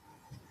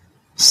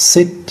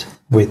 Sit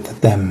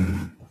with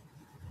them.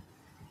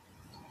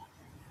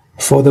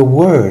 For the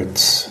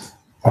words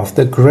of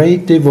the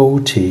great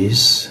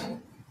devotees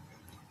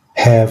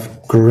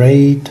have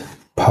great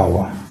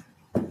power.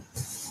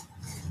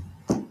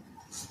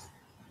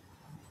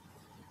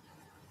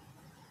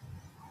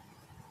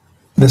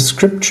 The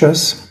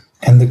scriptures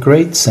and the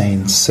great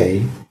saints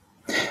say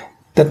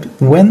that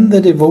when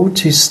the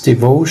devotee's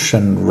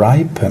devotion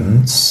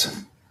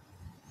ripens,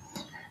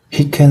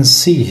 he can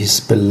see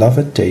his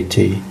beloved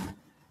deity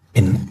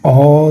in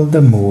all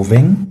the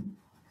moving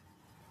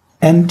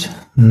and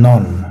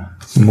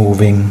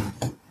non-moving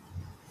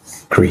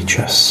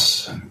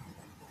creatures.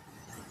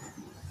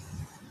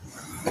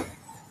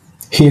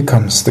 Here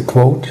comes the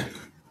quote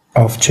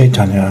of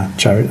Caitanya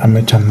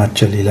Caritamrita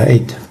Madhya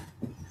 8.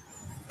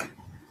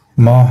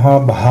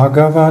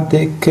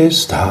 Mahabhagavadeke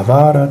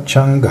sthavara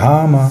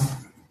changama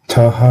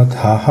taha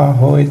taha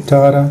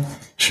hoitara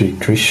Shri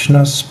Krishna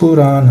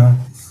Spurana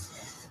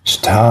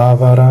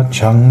sthavara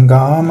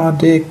changama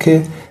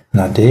deke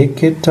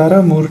nadeke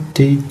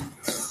taramurti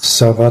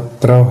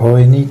savatra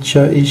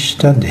hoinicha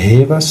ishta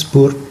deva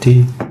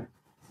spurti.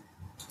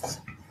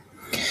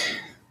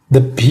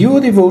 The pure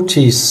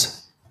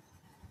devotees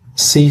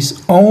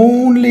sees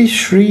only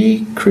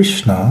Shri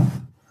Krishna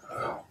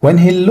when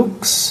he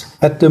looks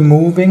at the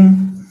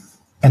moving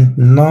and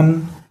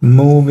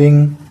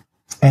non-moving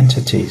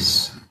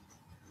entities.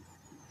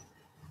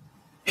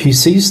 He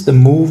sees the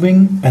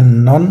moving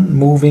and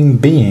non-moving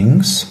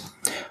beings,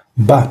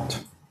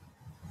 but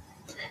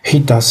he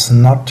does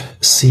not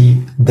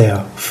see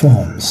their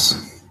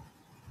forms.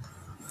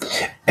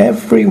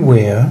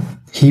 Everywhere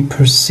he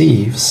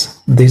perceives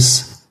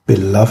this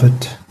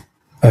beloved,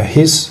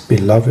 his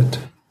beloved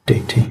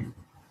deity.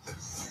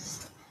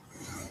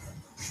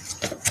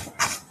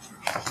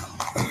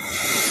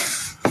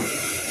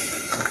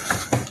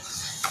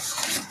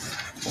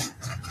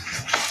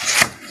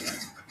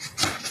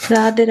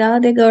 Radhe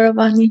Radhe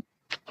Gauravani.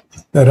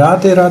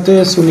 Radhe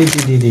Radhe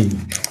Suniti Didi.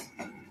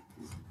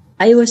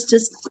 I was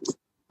just,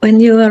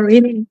 when you were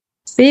reading,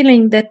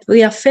 feeling that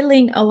we are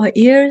filling our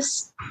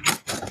ears,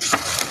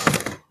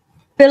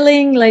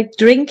 filling like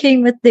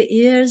drinking with the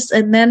ears,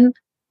 and then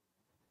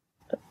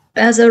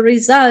as a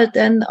result,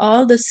 and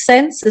all the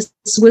senses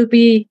will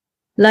be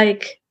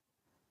like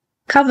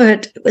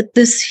covered with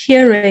this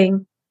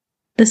hearing.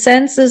 The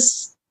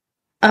senses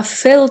are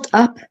filled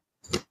up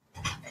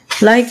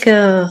like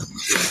a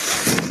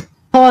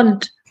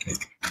pond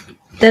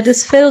that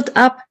is filled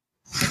up,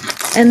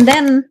 and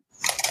then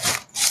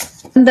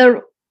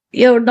the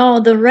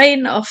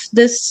rain of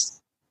this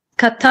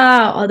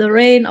kata, or the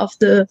rain of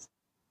the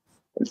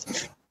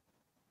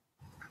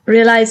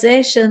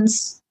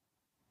realizations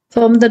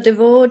from the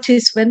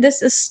devotees, when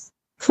this is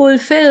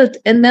fulfilled,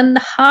 and then the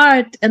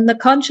heart and the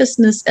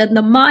consciousness and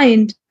the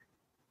mind,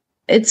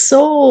 it's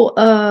so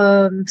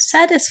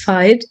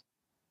satisfied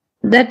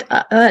that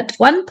at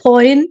one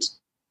point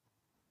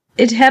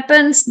it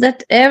happens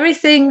that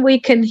everything we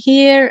can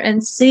hear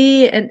and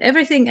see and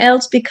everything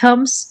else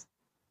becomes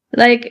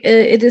like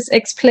it is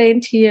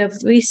explained here.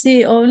 We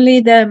see only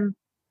them.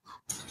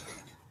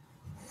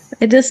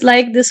 It is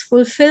like this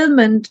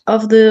fulfillment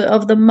of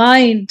the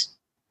mind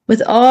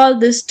with all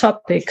these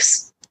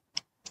topics.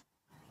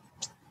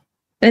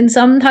 And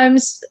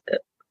sometimes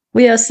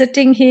we are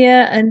sitting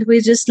here and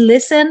we just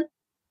listen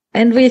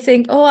and we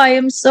think, oh, I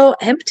am so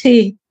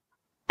empty.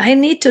 I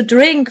need to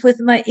drink with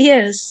my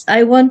ears.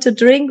 I want to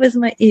drink with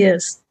my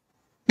ears.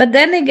 But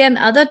then again,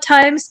 other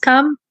times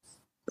come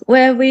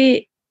where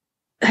we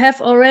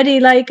have already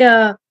like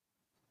a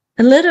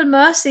little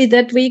mercy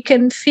that we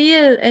can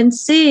feel and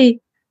see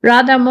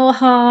Radha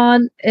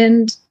Mohan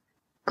and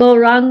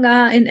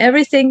Gauranga in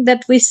everything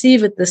that we see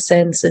with the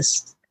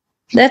senses.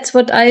 That's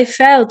what I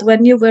felt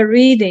when you were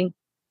reading.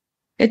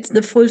 It's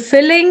the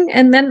fulfilling,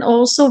 and then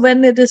also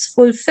when it is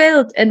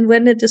fulfilled and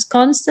when it is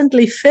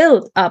constantly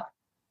filled up,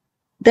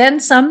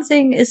 then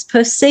something is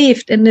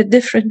perceived in a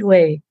different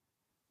way.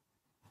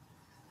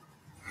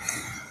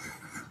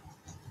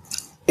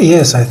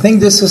 Yes, I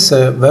think this is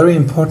a very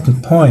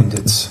important point.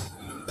 It's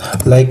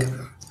like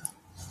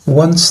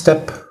one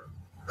step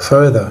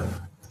further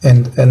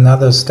and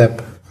another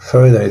step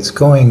further. It's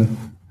going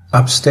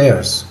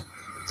upstairs.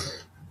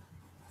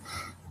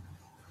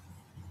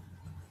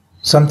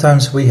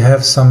 Sometimes we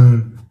have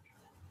some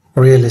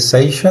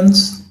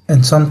realizations,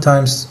 and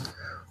sometimes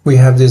we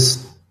have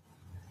this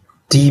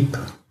deep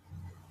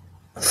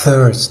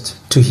thirst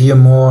to hear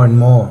more and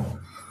more,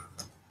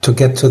 to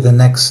get to the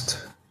next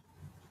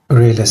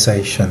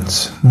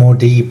realizations, more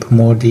deep,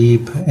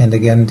 and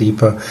again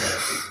deeper.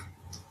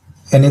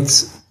 And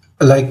it's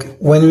like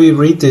when we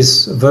read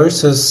these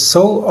verses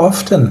so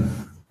often,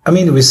 I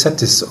mean, we said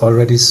this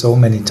already so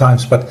many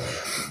times, but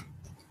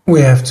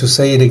we have to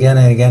say it again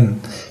and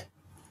again.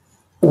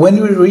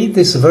 When we read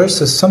these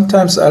verses,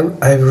 sometimes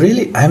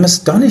I'm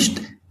astonished.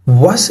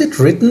 Was it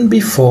written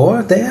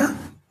before there?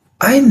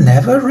 I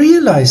never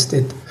realized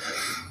it.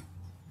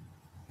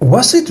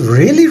 Was it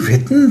really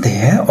written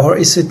there, or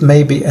is it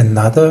maybe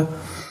another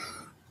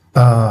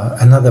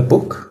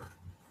book?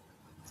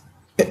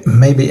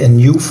 Maybe a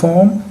new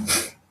form?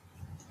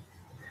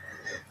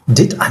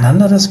 Did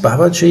Anandadas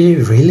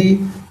Babaji really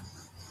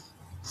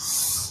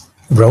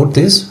wrote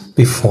this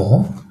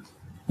before,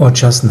 or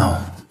just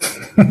now?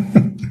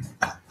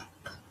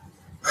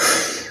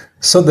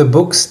 So the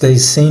books, they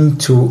seem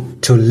to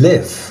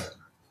live.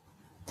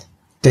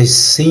 They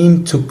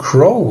seem to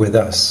grow with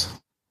us.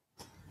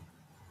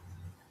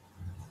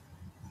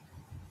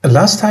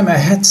 Last time I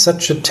had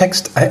such a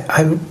text,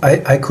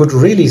 I could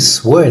really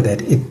swear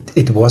that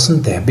it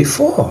wasn't there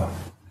before.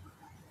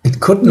 It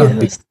could not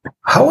be.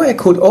 How I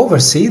could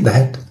oversee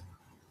that?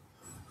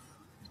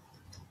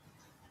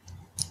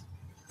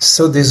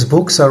 So these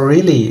books are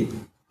really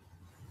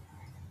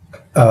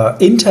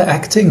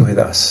interacting with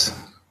us.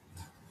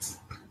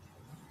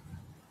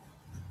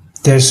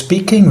 They're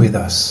speaking with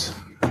us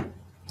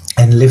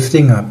and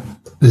lifting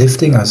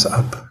us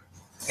up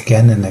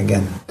again and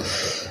again.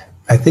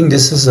 I think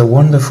this is a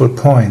wonderful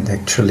point,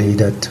 actually,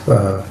 that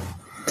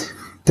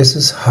this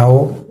is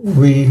how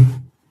we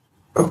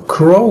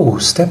grow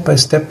step by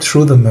step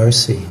through the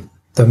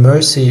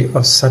mercy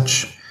of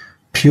such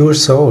pure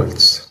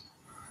souls.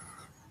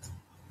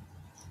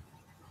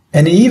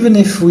 And even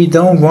if we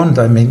don't want,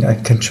 I mean, I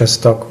can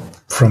just talk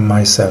from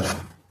myself.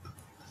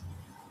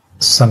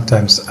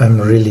 Sometimes I'm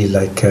really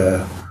like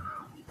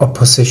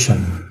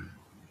opposition.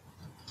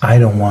 I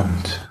don't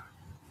want.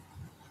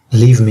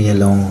 Leave me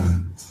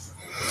alone.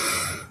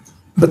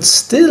 But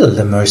still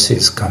the mercy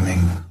is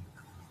coming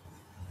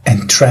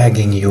and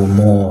dragging you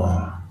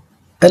more,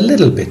 a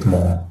little bit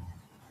more.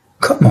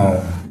 Come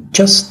on,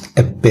 just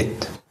a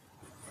bit.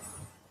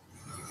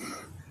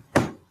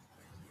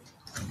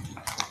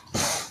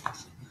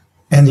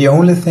 And the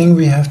only thing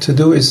we have to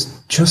do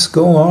is just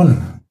go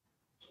on,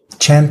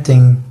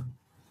 chanting,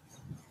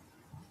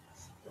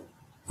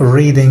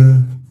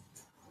 reading,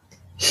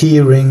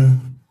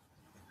 hearing,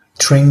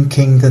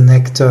 drinking the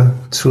nectar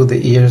through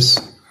the ears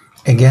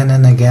again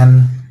and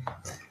again.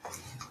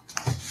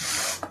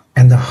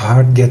 And the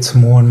heart gets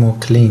more and more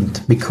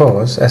cleaned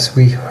because, as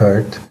we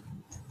heard,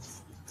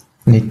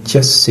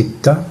 Nitya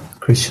Siddha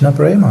Krishna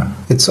Prema,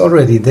 it's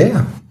already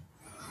there.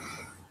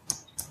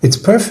 It's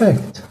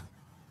perfect.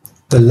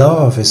 The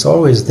love is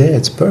always there,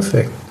 it's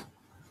perfect.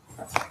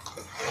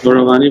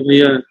 Gauravani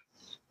Bhaiya,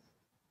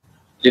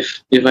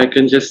 if I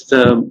can just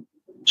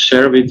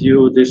share with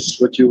you this,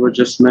 what you were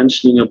just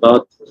mentioning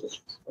about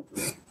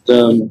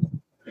the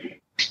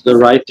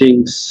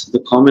writings, the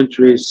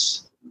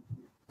commentaries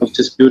of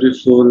these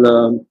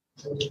beautiful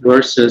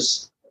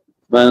verses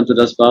by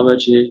Anandadas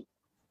Babaji,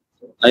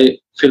 I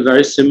feel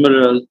very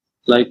similar.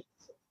 Like,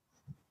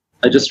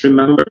 I just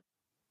remember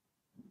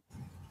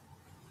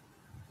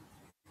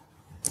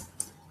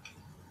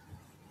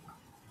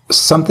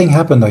something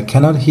happened. I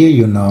cannot hear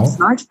you now.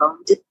 Smartphone.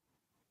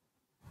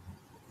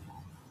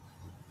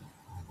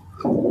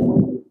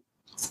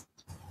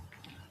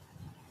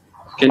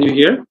 Can you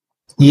hear?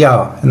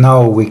 Yeah,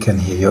 now we can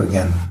hear you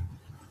again.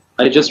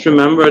 I just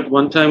remembered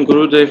one time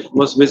Gurudev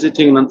was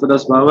visiting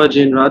Anandadas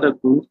Babaji in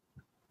Radhakund,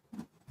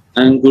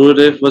 and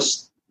Gurudev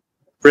was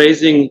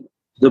praising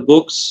the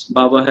books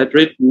Baba had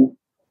written.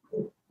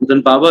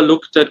 Then Baba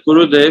looked at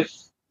Gurudev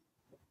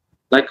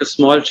like a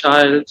small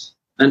child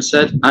and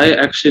said, I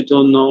actually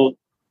don't know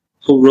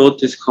who wrote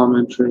these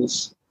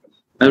commentaries.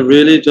 I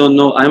really don't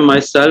know. I'm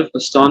myself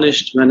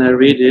astonished when I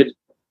read it,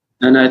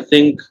 and I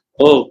think,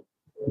 oh,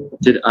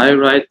 did I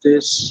write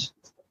this?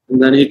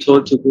 And then he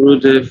told to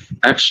Gurudev,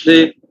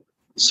 actually,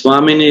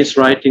 Swamini is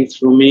writing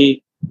through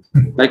me.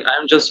 Like,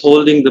 I'm just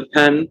holding the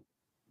pen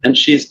and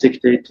she's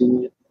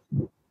dictating it.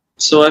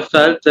 So I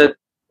felt that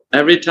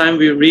every time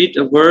we read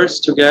a verse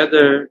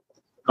together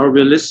or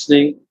we're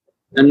listening,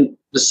 and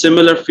the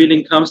similar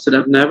feeling comes that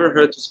I've never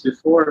heard this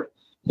before.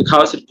 Like,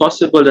 how is it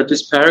possible that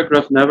this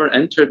paragraph never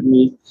entered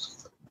me?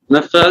 And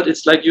I felt,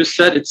 it's like you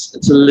said,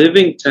 it's a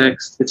living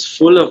text. It's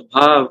full of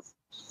bhav.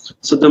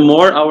 So the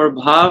more our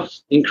bhav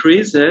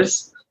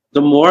increases,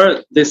 the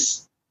more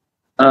these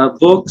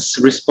books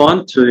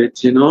respond to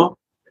it, you know.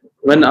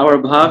 When our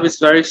bhav is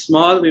very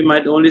small, we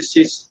might only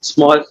see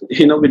small,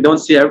 you know, we don't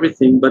see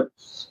everything. But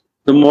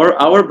the more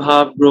our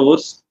bhav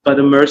grows by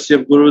the mercy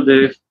of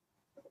Gurudev,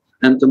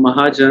 and the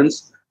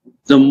Mahajans,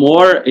 the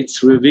more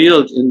it's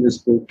revealed in this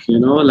book, you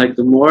know, like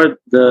the more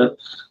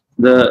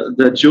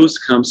the juice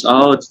comes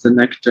out, the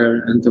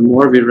nectar, and the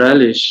more we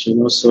relish, you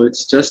know. So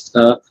it's just,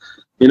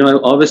 you know, I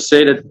always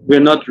say that we're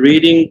not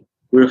reading,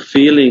 we're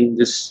feeling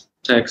this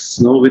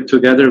text, no, with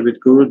together with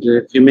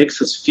Gurudev. He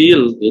makes us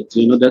feel it,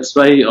 you know. That's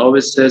why he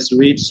always says,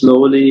 read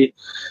slowly,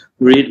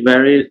 read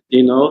very,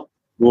 you know,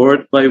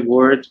 word by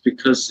word,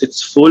 because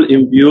it's full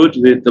imbued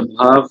with the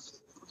bhav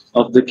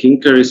of the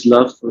Kinkari's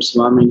love for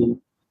Swamini.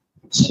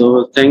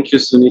 So thank you,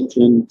 Sunit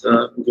and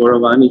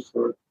Gauravani,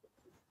 for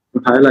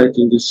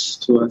highlighting this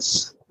to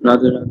us.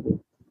 Radha.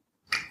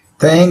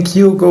 Thank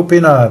you,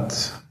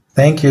 Gopinath.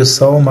 Thank you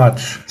so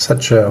much.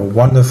 Such a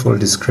wonderful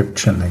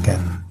description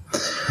again.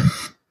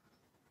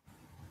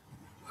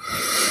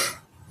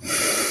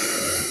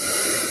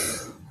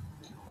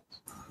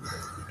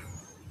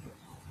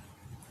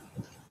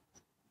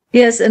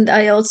 Yes, and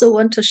I also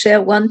want to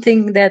share one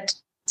thing, that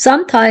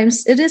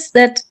sometimes it is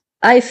that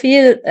I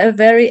feel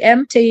very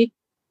empty,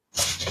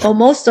 or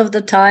most of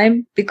the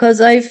time,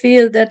 because I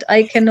feel that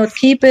I cannot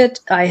keep it.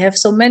 I have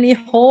so many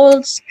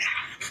holes,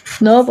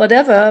 no,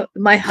 whatever.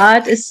 My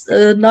heart is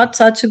not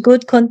such a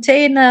good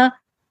container.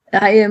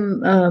 I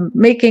am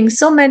making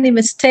so many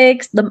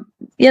mistakes.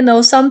 You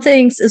know, some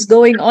things is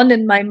going on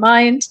in my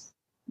mind.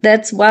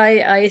 That's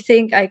why I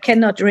think I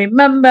cannot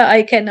remember.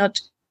 I cannot,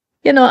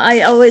 you know,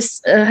 I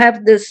always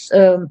have this,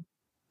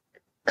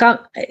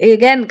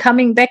 again,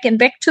 coming back and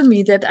back to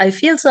me, that I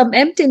feel some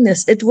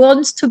emptiness. It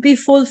wants to be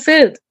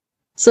fulfilled.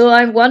 So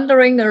I'm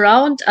wandering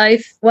around.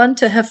 I want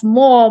to have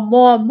more,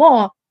 more,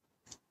 more.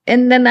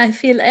 And then I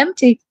feel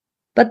empty.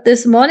 But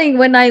this morning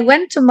when I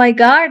went to my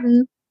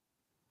garden,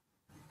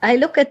 I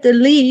look at the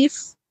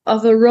leaf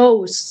of a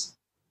rose.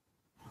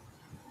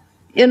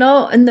 You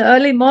know, in the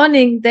early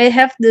morning, they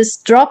have these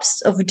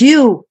drops of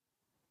dew.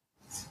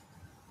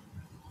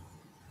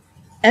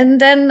 And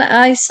then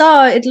I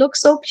saw, it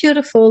looks so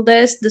beautiful.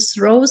 There's this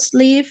rose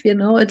leaf, you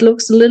know, it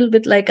looks a little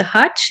bit like a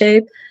heart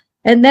shape.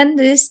 And then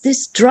there's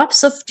these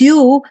drops of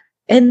dew,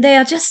 and they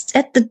are just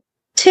at the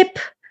tip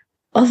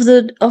of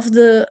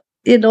the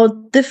you know,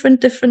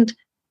 different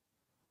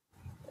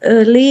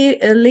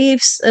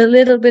leaves, a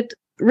little bit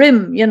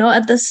rim, you know,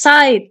 at the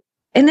side.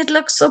 And it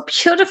looks so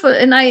beautiful.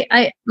 And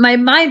my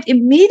mind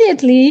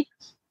immediately,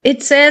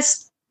 it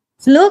says,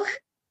 look,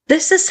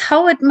 this is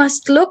how it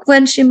must look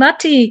when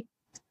Shrimati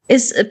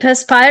is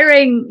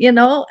perspiring, you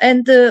know,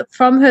 and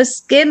from her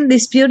skin,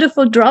 these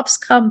beautiful drops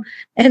come,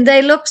 and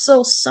they look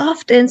so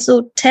soft and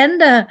so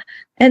tender,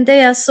 and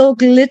they are so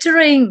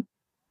glittering.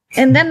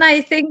 And then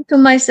I think to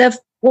myself,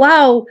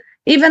 wow,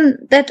 even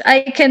that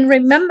I can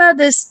remember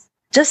this,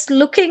 just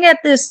looking at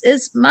this,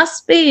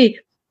 must be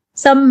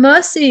some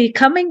mercy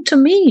coming to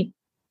me,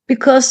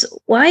 because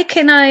why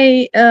can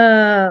I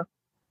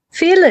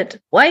feel it?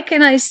 Why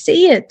can I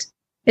see it?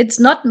 It's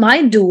not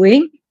my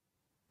doing.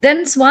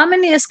 Then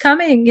Swamini is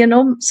coming, you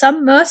know,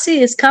 some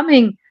mercy is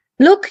coming.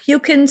 Look, you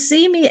can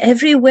see me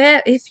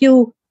everywhere if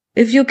you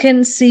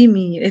can see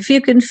me, if you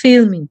can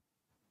feel me.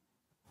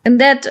 And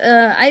that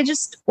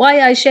why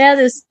I share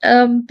this,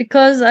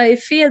 because I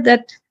feel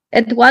that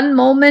at one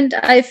moment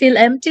I feel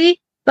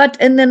empty, but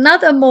in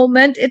another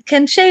moment it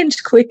can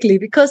change quickly,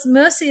 because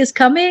mercy is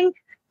coming,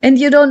 and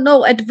you don't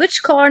know at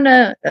which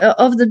corner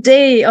of the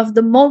day, of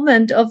the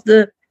moment, of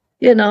the,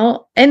 you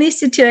know, any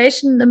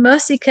situation, the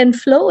mercy can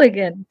flow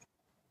again.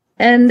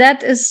 And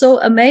that is so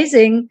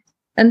amazing.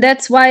 And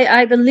that's why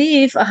I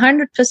believe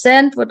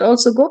 100% what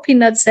also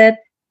Gopinath said,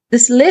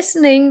 this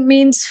listening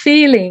means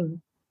feeling.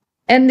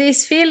 And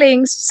these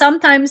feelings,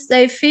 sometimes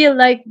they feel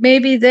like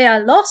maybe they are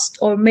lost,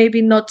 or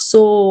maybe not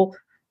so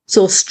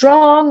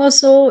strong or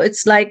so.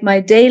 It's like my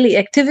daily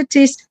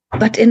activities.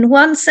 But in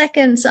 1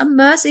 second, some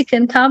mercy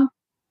can come.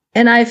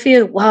 And I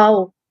feel,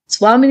 wow,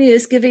 Swamini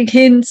is giving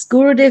hints.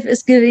 Gurudev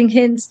is giving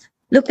hints.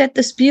 Look at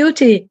this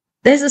beauty.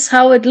 This is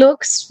how it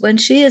looks when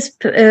she is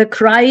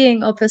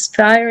crying or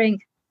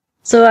perspiring.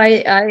 So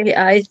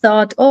I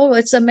thought, oh,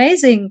 it's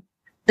amazing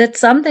that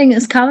something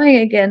is coming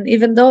again,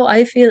 even though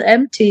I feel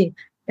empty.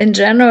 In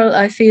general,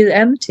 I feel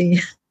empty.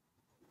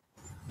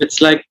 It's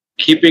like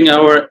keeping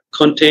our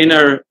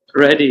container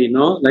ready,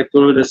 no? Like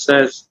Gurudev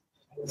says,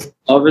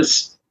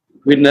 always,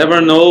 we never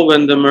know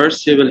when the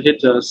mercy will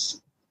hit us.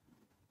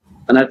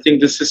 And I think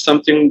this is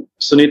something,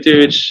 Suniti,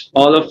 which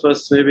all of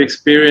us maybe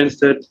experience,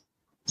 that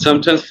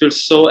sometimes feel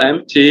so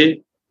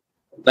empty,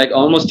 like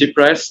almost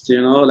depressed,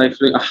 you know, like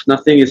feeling,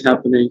 nothing is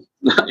happening,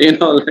 you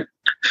know, like,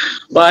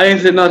 why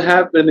is it not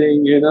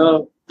happening, you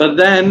know? But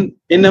then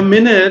in a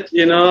minute,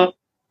 you know,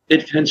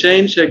 it can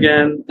change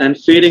again, and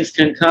feelings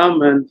can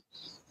come. And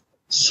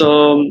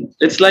so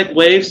it's like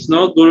waves,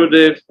 no?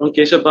 Gurudev and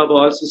Keshav Baba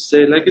also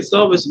say, like, it's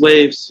always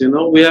waves, you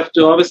know, we have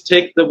to always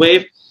take the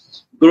wave.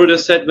 Gurudev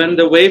said, when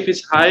the wave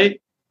is high,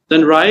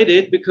 then ride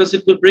it, because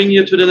it will bring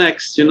you to the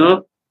next, you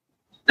know.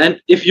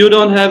 And if you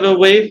don't have a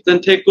wave, then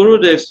take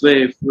Gurudev's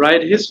wave,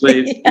 ride his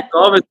wave. Yeah. It's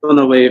always on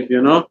a wave,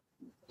 you know.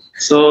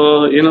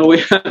 So, you know, we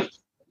have,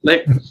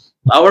 like,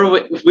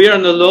 if we are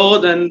on the low,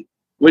 then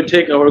we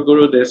take our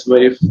Gurudev's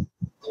wave.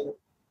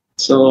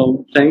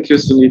 So thank you,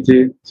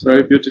 Suniti. It's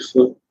very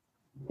beautiful.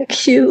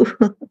 Thank you.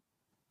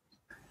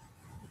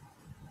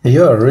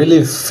 You are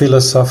really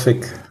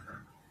philosophic.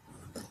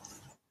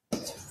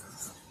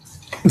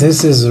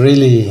 This is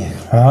really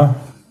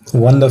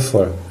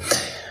wonderful.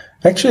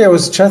 Actually, I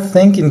was just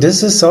thinking,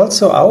 this is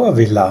also our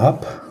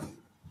Vilapa.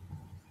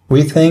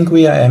 We think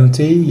we are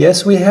empty.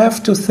 Yes, we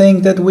have to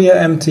think that we are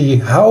empty.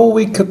 How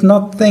we could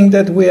not think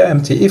that we are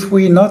empty? If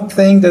we not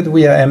think that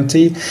we are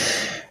empty,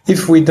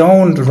 if we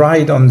don't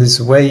ride on this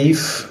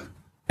wave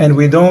and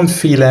we don't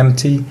feel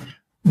empty,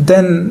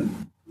 then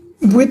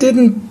we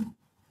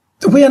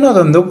are not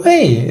on the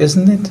way,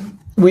 isn't it?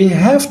 We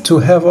have to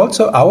have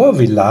also our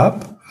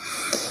Vilapa.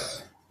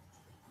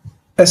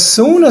 As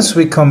soon as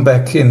we come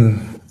back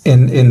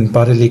in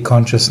bodily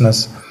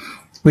consciousness,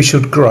 we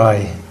should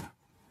cry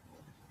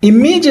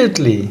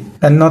immediately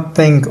and not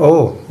think,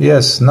 oh,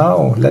 yes,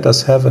 now let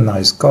us have a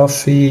nice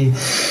coffee.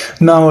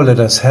 Now let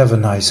us have a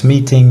nice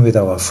meeting with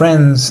our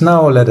friends.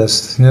 Now let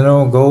us,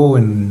 go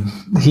in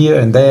here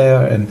and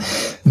there. And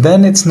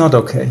then it's not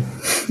okay.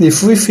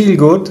 If we feel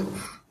good,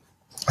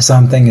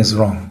 something is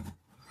wrong.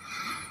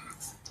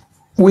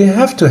 We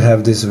have to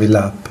have this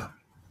Vilapa.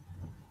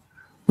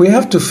 We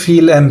have to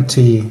feel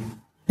empty.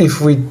 If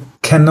we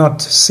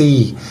cannot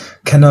see,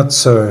 cannot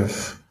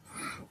serve,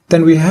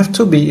 then we have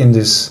to be in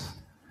this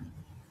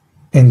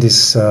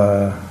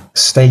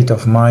state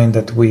of mind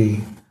that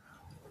we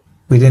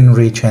didn't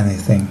reach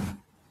anything.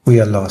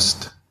 We are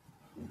lost.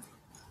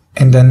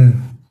 And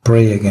then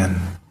pray again.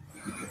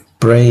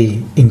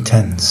 Pray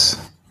intense.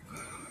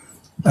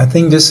 I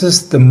think this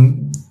is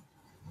the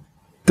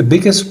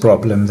biggest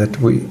problem, that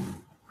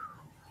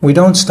we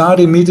don't start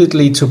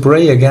immediately to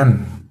pray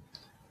again.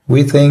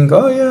 We think,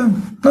 oh yeah,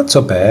 not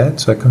so bad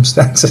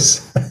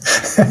circumstances.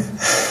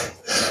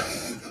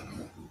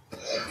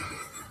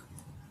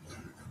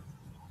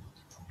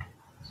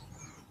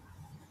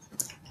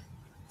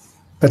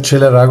 But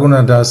Srila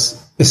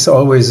Raghunadas is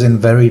always in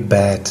very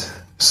bad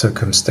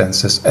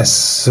circumstances. As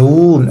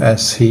soon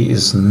as he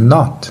is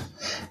not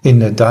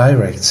in a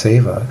direct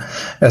seva,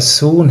 as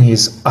soon he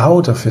is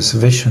out of his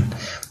vision,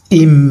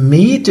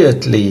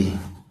 immediately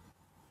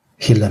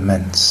he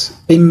laments.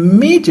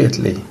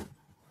 Immediately.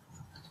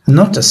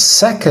 Not a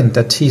second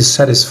that he is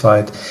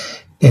satisfied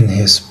in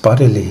his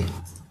bodily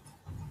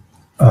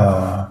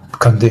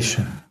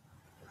condition.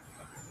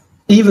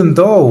 Even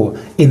though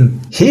in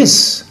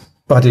his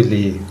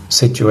bodily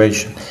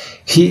situation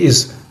he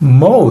is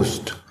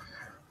most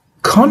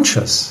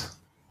conscious,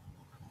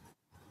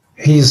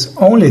 he is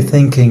only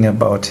thinking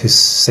about his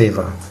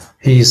seva.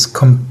 He is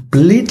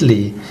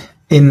completely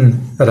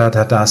in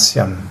Radha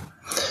Dasyam.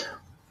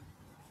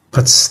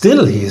 But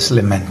still he is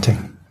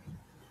lamenting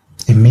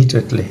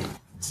immediately.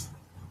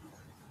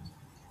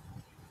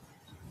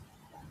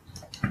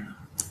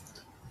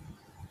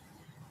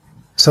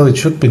 So it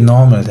should be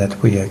normal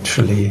that we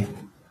actually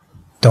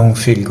don't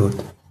feel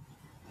good.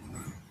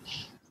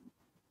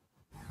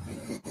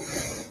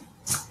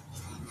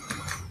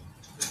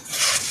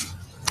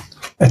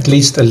 At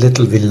least a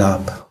little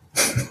Vilapa.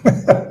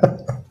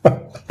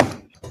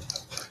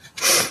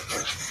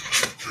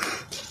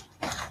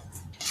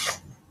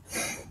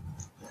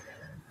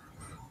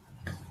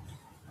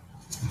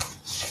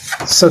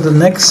 So the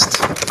next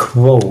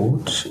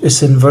quote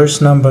is in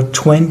verse number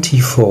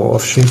 24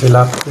 of Sri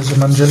Vilapa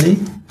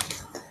Kusumanajali.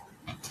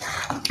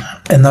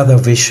 Another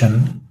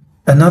vision,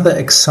 another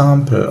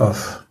example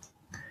of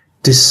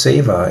this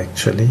seva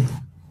actually.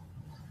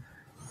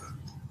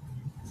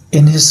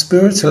 In his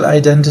spiritual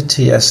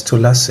identity as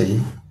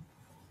Tulasi,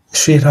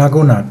 Sri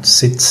Raghunath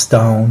sits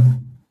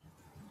down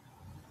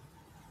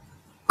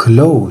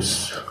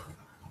close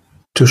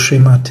to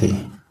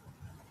Srimati.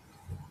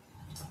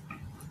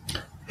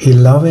 He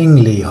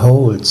lovingly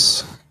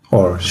holds,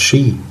 or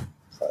she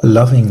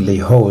lovingly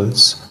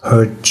holds,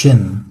 her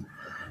chin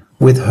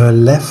with her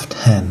left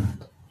hand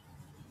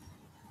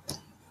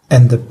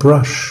and the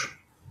brush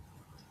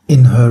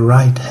in her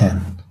right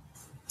hand,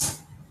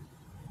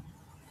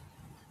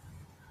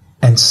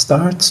 and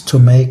starts to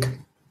make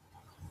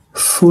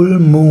full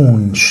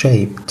moon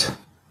shaped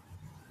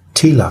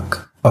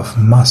tilak of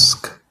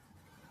musk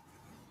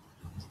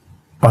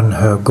on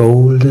her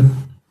golden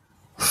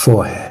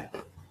forehead.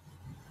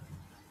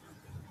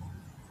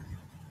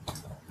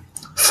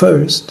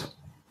 First,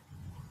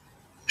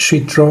 she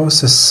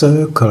draws a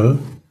circle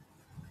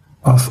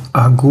of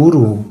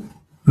aguru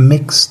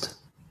mixed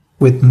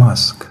with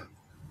musk.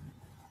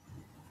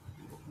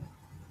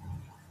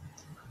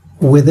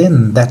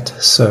 Within that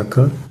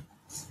circle,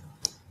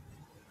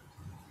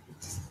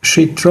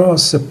 she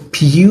draws a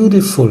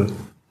beautiful,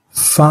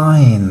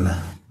 fine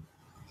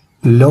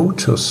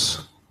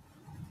lotus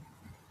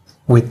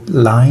with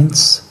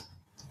lines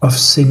of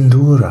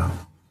sindura.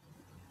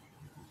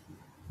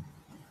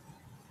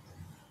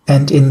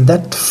 And in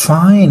that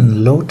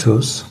fine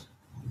lotus,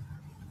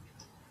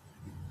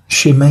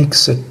 she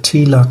makes a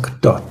tilak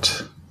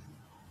dot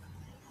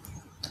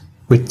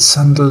with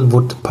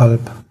sandalwood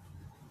pulp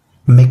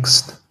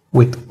mixed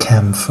with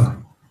camphor.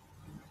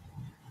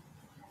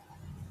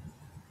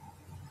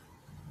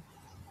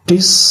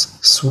 This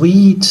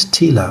sweet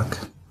tilak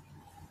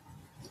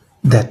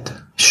that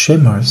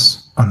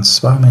shimmers on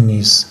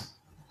Swamini's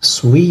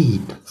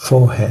sweet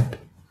forehead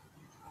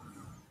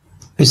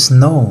is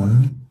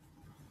known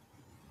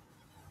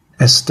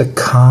as the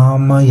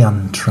Kama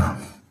Yantra,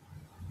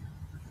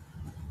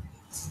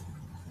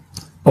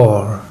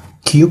 or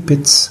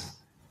Cupid's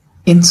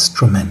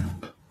instrument.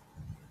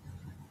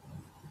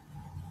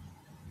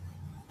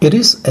 It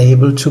is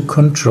able to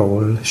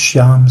control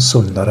Shyam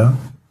Sundara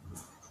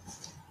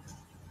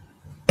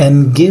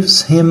and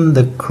gives him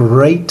the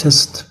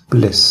greatest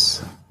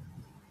bliss.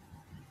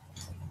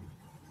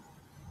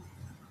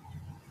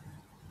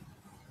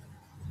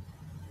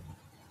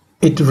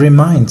 It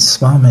reminds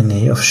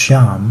Swamini of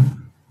Shyam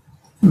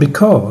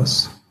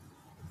because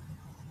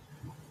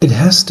it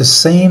has the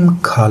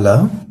same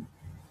color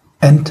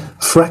and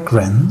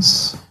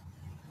fragrance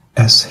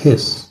as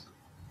his.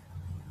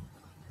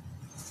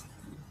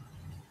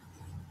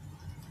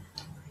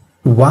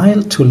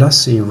 While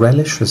Tulasi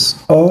relishes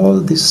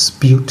all this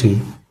beauty,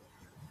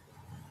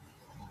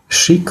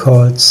 she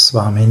called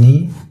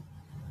Swamini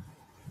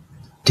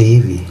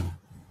Devi.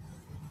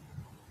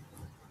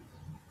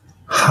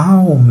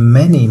 How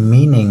many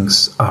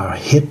meanings are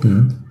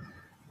hidden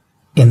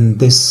in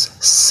this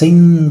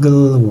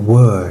single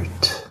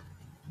word,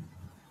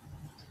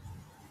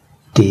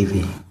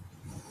 Devi?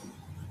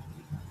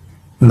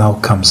 Now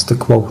comes the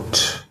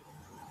quote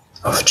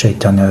of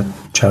Caitanya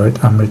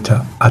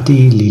Caritamrita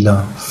Adi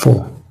Lila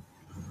 4.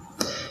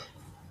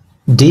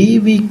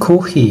 Devi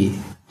kohi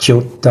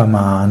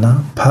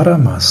Jyotamana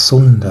Parama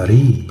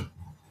Sundari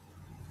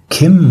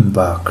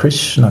Kimva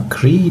Krishna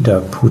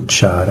Krida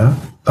Puchara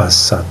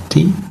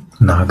Basati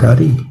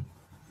Nagari.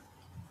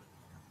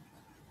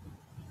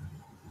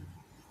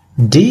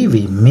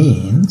 Devi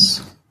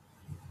means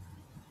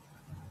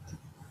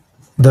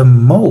the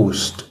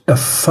most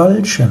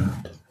effulgent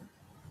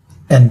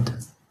and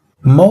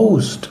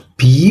most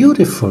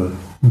beautiful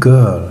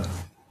girl,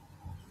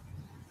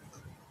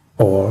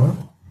 or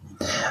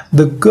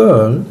the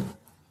girl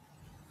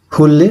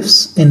who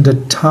lives in the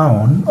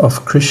town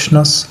of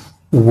Krishna's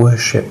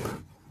worship.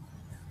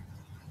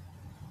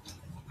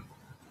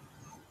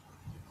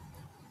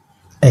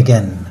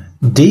 Again,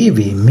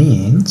 Devi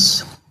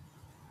means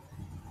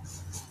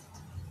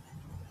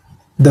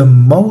the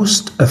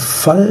most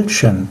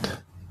effulgent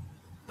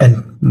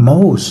and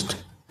most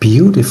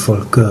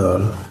beautiful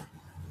girl,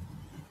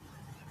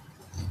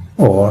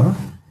 or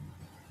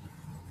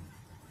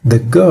the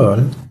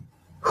girl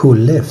who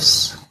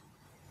lives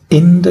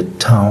in the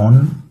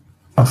town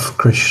of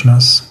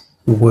Krishna's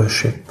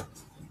worship.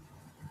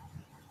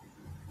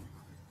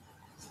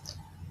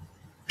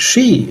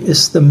 She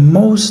is the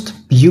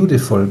most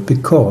beautiful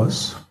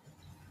because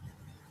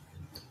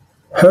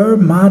her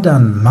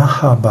Madan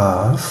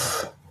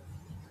Mahabhav,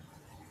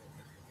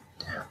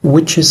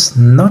 which is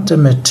not a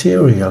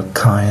material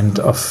kind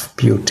of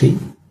beauty,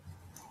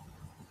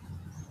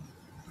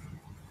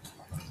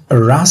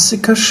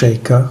 Rasika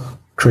Shekhar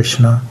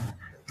Krishna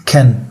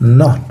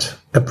cannot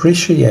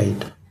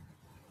appreciate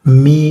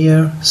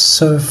mere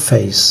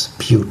surface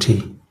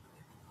beauty,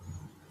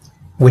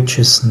 which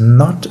is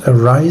not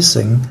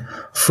arising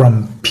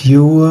from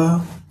pure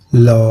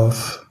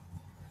love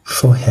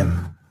for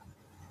him.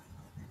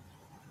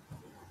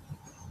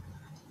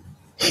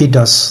 He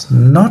does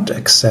not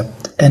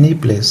accept any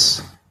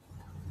bliss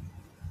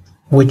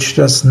which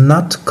does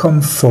not come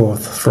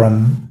forth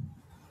from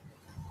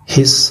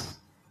his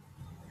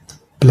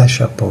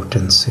pleasure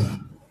potency.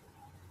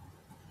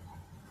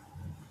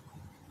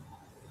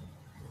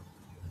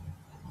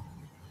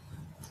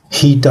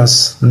 He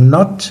does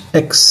not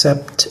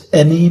accept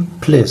any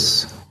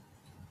bliss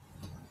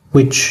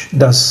which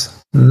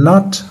does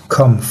not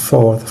come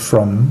forth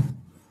from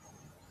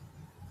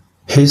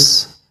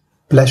his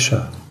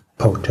pleasure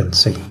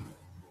potency.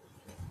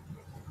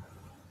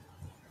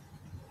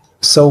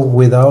 So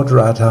without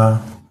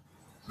Radha,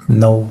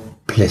 no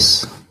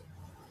bliss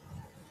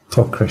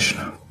for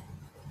Krishna.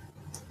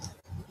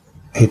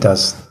 He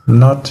does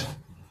not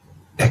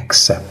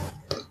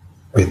accept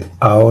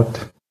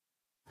without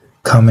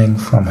coming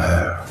from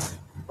her.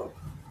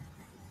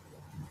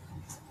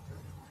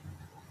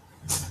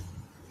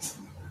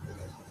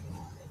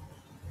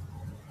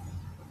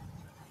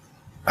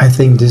 I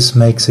think this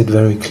makes it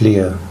very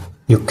clear.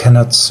 You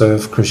cannot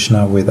serve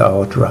Krishna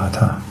without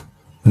Radha.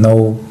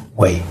 No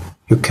way.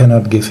 You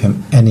cannot give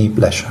him any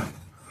pleasure.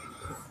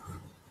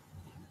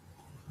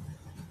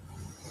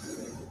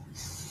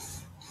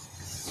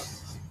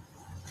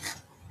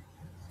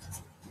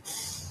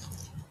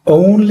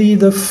 Only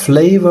the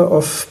flavor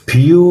of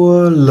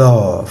pure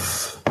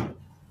love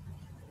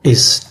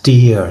is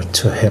dear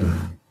to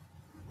him.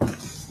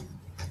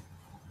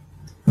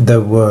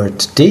 The word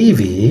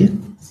Devi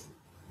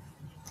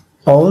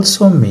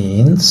also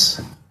means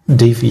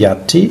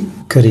Divyati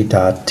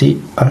Kridati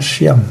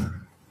Ashyam.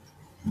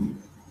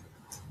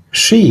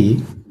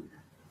 She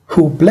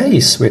who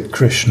plays with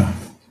Krishna,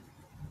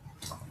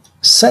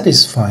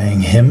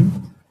 satisfying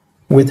him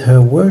with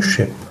her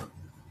worship.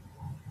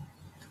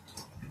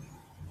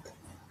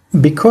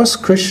 because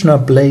Krishna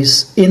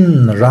plays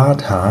in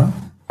Radha,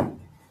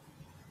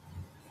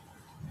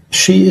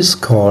 she is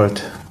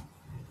called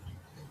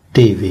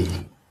Devi.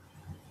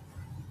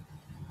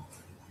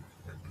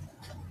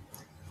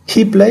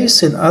 He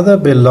plays in other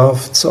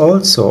beloveds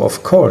also,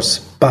 of course,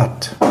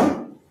 but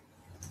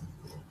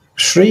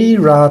Sri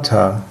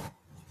Radha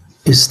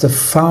is the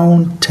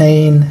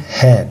fountain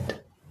head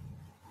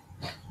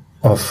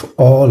of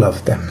all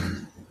of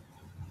them.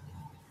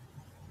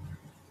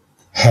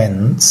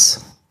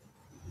 Hence,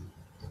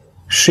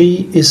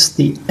 she is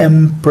the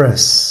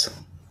empress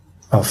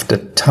of the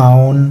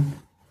town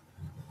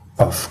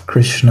of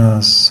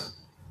Krishna's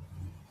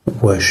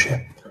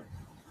worship.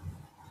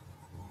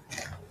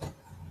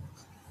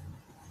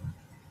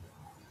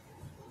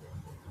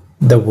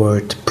 The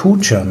word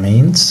puja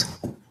means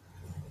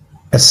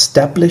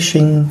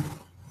establishing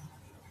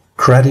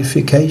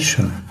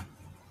gratification.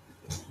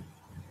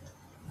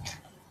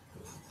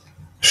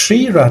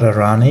 Sri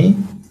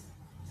Radharani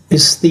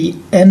is the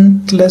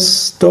endless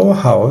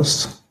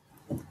storehouse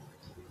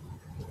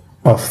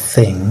of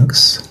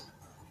things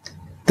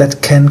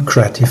that can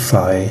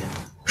gratify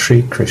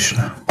Sri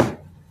Krishna.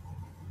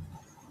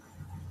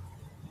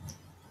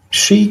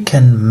 She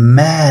can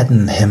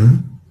madden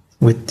him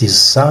with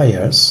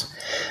desires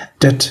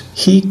that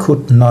he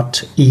could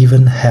not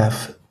even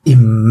have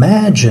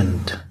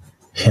imagined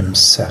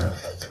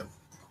himself.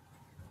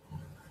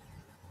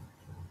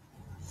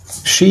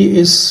 She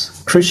is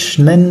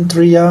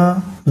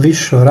Krishnendriya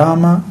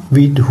Vishrama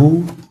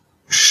Vidhu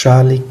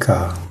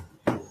Shalika,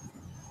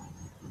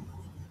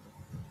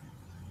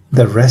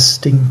 the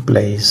resting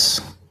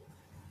place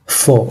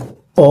for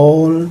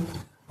all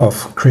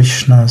of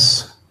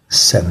Krishna's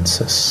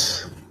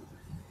senses.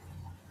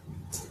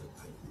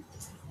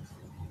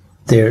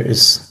 There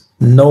is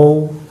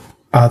no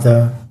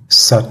other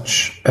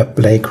such a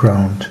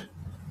playground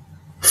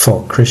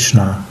for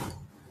Krishna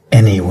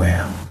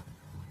anywhere.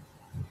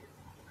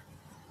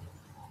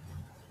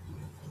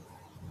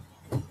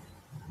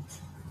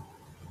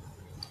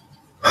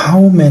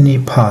 How many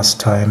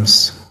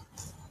pastimes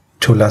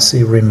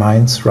Tulasi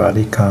reminds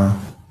Radhika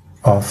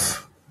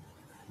of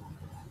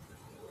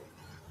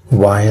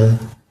while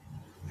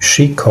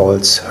she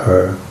calls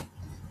her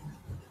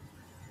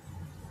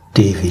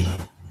Devi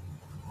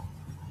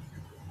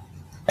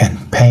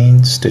and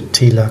paints the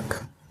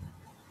tilak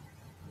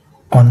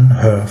on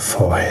her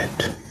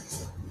forehead.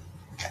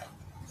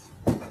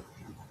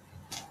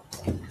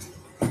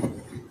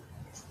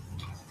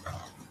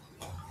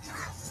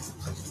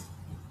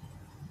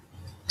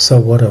 So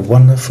what a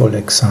wonderful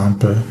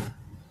example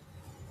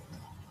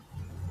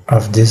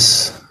of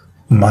this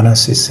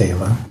Manasi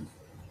Seva.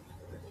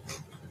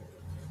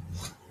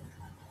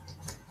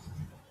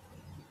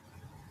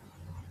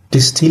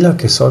 This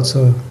tilak is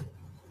also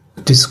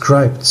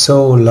described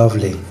so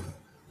lovely,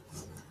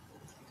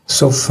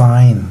 so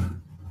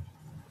fine,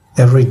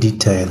 every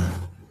detail.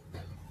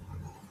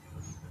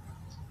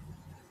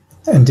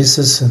 And this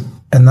is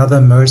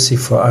another mercy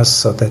for us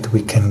so that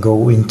we can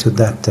go into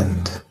that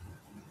and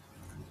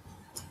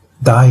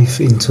dive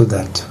into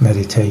that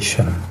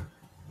meditation.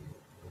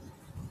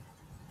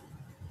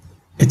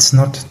 It's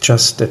not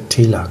just a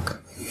tilak.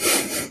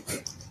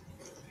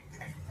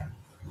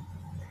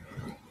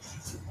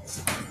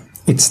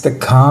 It's the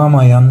Kama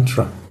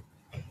Yantra.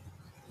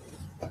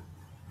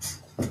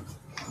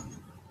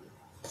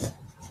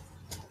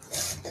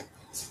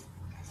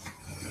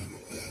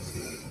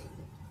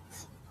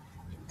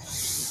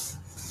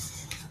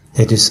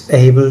 It is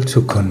able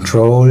to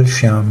control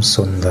Shyam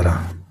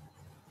Sundara.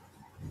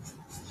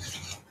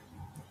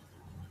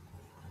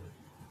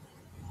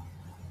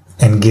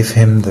 And give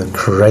him the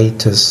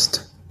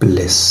greatest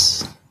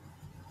bliss.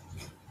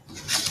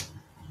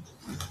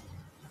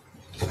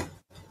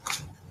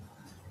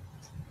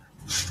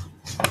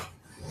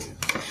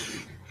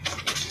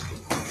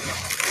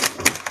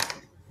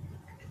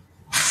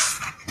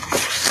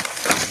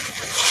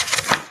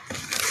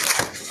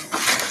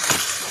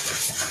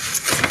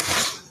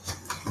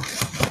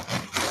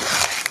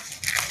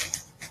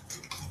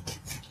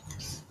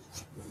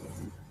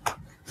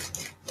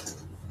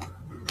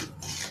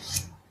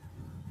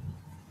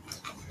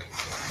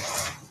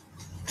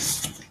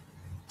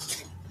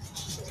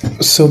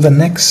 So the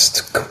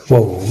next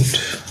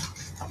quote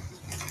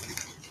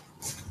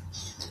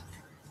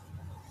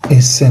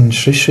is in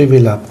Sri Sri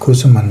Vilapa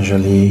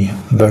Kusumanajali,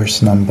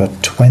 verse number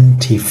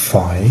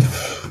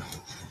 25.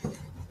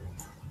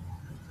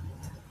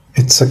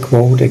 It's a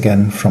quote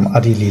again from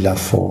Adi Lila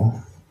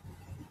 4.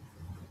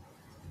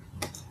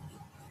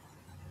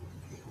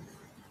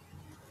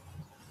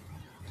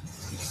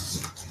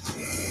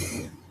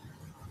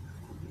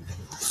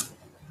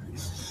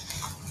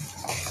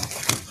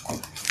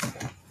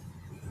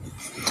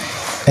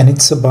 And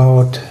it's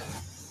about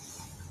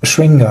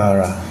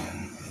Sringara.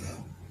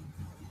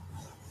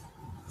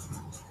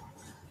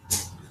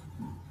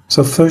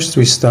 So first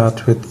we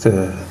start with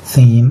the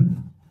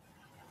theme.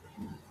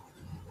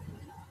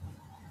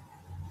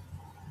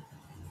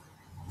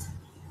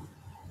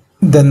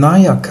 The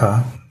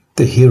Nayaka,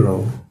 the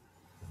hero,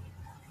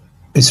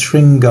 is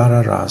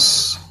Sringara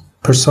Ras,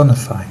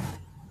 personify.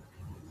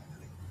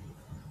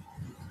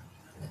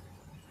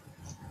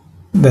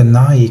 The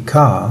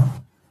Nayika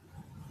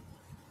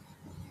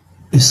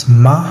is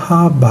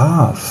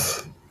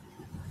Mahabhav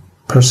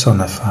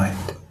personified.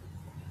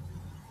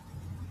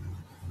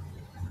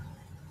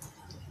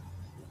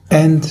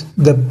 And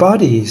the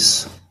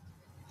bodies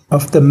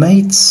of the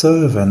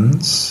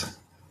maidservants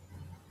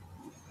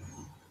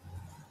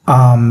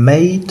are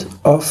made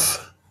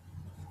of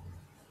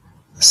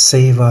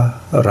Seva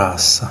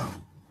rasa,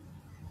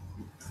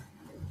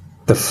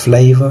 the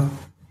flavor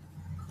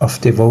of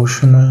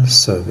devotional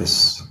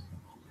service.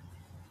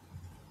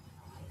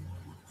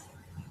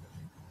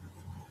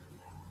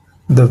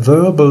 The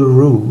verbal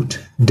root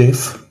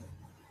div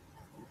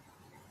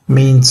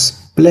means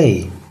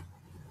play.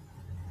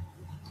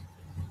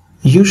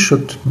 You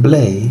should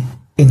play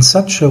in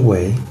such a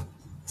way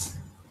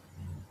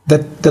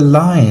that the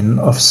line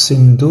of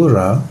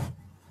sindura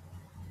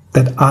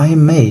that I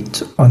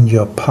made on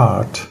your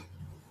part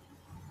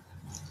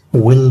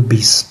will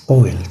be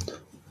spoiled.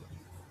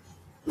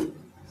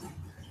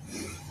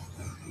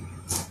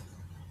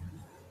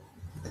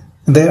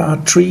 There are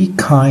three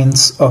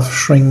kinds of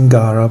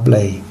Shringara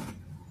play.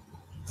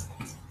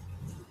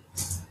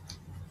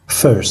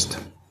 First,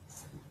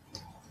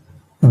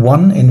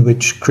 one in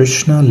which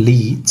Krishna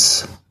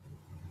leads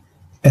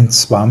and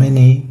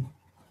Swamini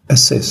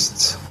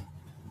assists.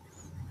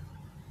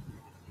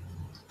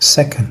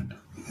 Second,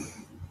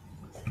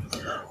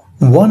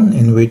 one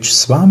in which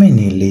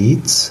Swamini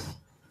leads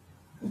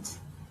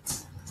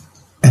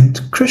and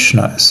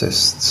Krishna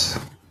assists.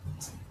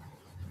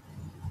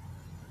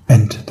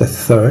 And the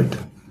third,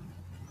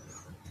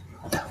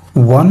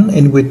 one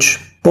in which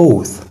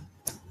both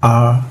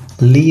are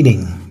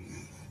leading.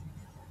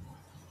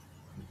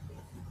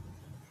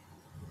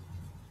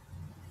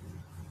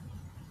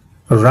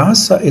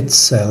 Rasa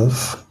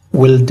itself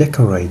will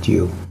decorate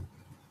you.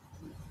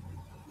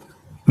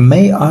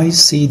 May I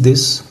see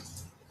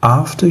this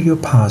after your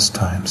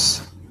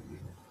pastimes.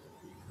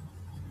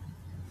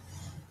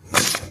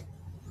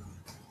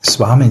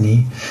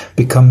 Swamini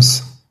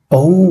becomes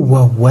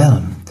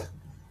overwhelmed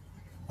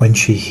when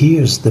she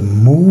hears the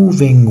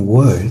moving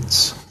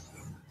words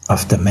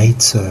of the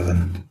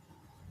maidservant.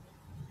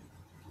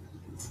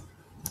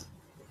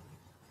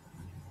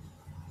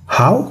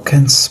 How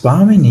can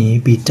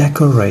Swamini be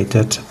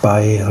decorated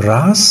by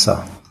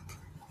rasa?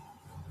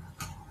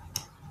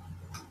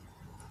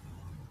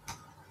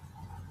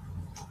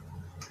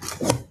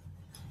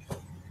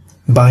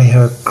 By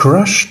her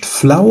crushed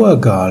flower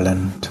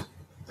garland,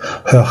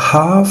 her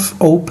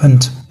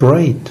half-opened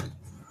braid,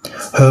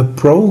 her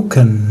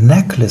broken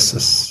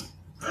necklaces,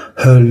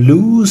 her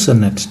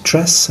loosened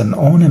dress and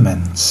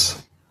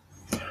ornaments,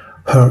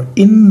 her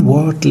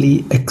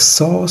inwardly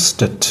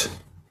exhausted,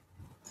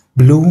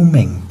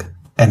 blooming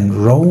and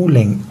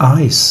rolling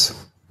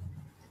eyes,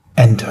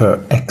 and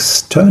her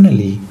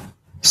externally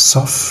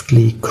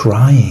softly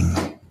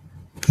crying,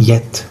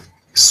 yet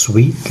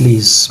sweetly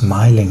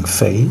smiling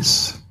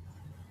face?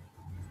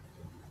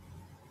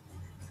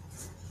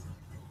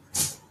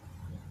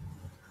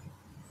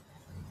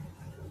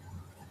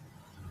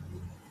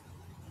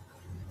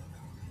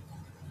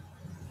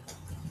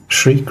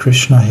 Sri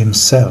Krishna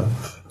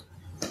himself,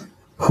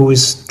 who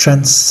is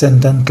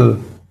transcendental,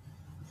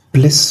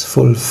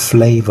 blissful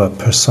flavor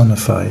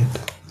personified,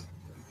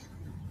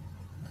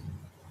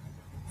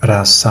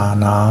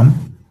 Rasanam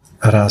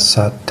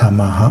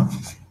Rasatamaha,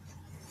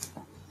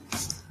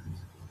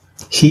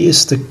 he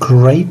is the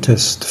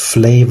greatest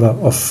flavor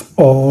of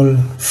all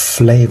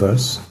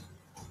flavors.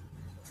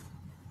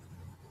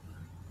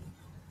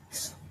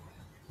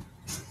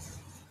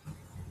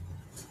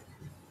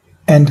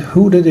 And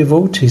who the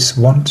devotees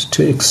want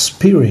to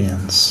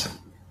experience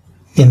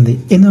in the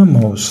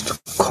innermost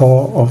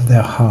core of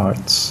their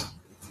hearts,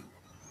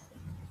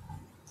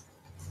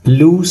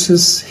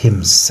 loses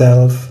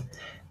himself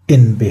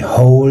in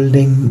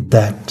beholding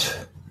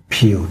that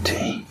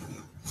beauty.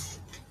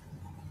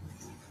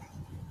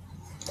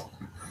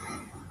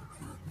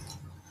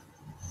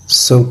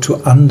 So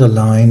to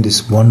underline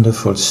this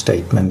wonderful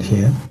statement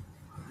here,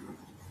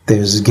 there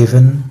is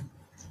given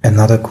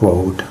another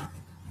quote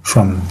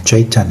from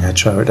Caitanya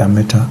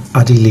Caritamrita,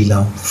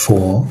 Adilila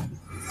 4,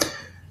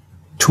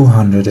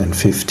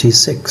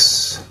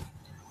 256.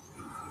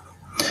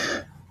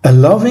 A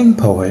loving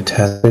poet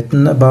has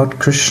written about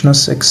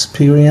Krishna's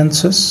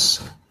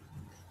experiences.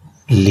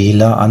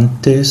 Lila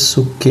ante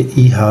sukhe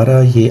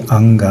ihara ye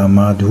anga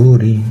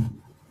madhuri,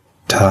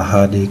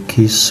 tahade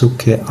ki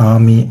sukhe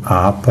ami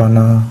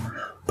apana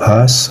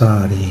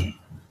pasari.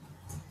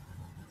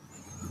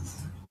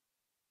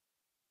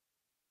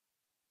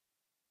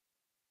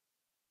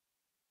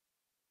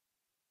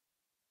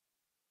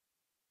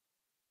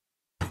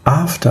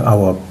 After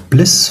our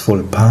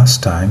blissful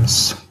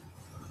pastimes,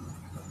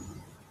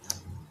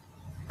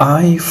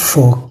 I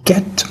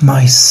forget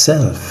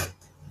myself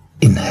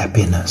in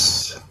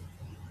happiness.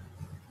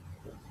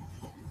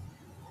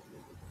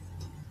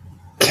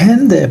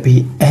 Can there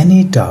be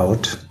any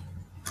doubt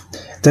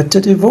that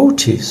the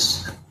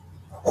devotees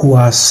who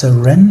are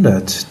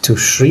surrendered to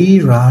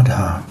Sri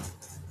Radha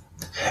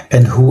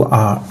and who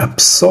are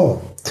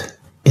absorbed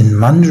in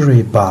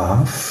Manjari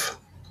bath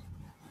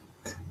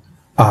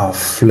are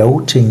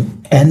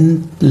floating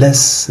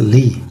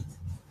endlessly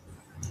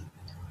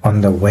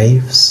on the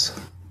waves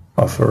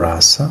of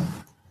rasa.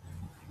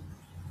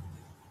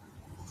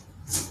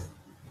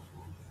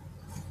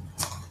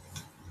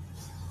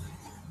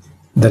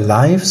 The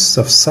lives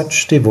of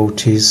such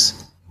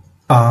devotees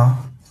are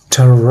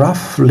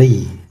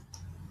thoroughly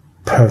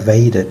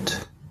pervaded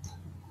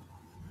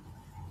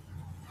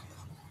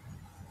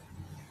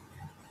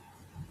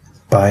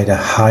by the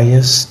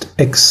highest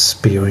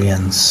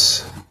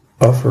experience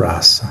of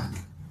rasa.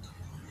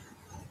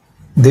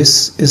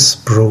 This is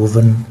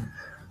proven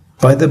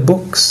by the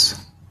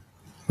books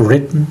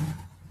written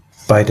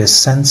by the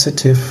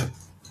sensitive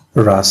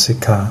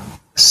Rasika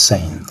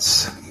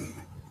saints.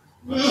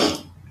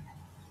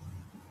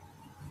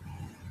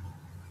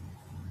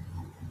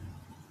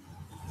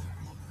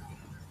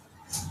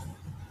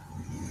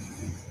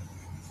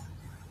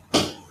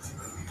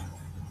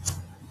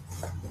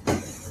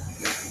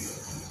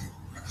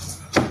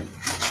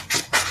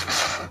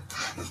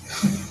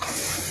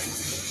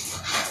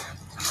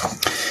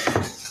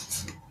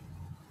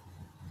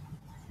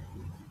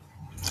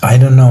 I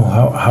don't know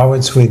how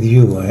it's with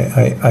you.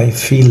 I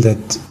feel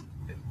that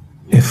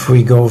if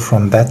we go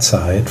from that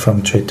side,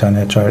 from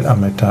Caitanya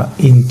Caritamrita,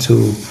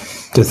 into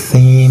the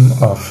theme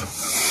of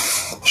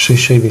Sri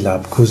Sri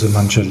Vilapa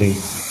Kusumanajali,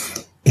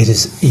 it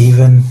is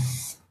even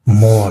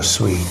more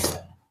sweet.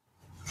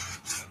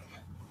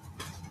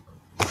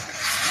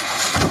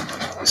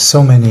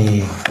 So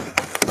many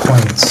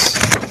points,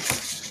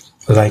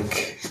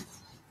 like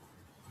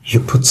you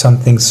put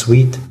something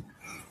sweet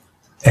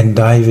and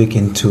diving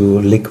into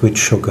liquid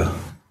sugar.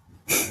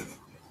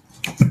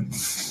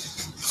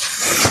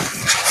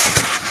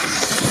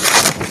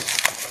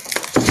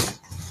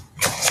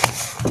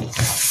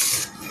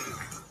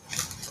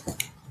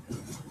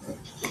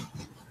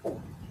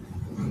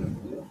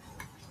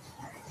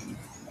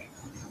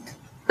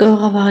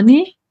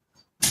 Gauravani?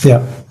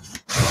 Yeah.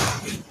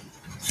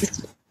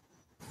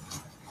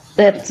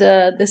 That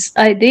this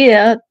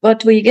idea,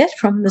 what we get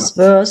from this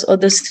verse or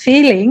this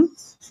feeling,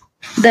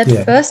 that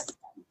first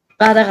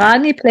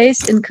Radharani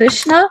plays in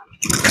Krishna,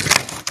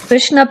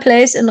 Krishna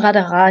plays in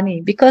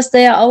Radharani, because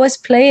they are always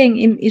playing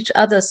in each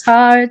other's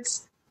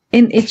hearts,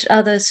 in each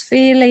other's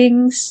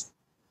feelings,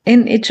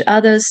 in each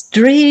other's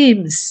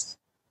dreams.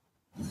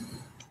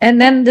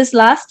 And then this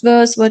last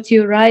verse, what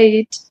you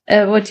write,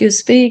 what you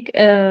speak,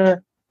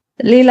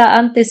 Lila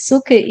ante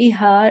suke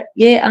ihar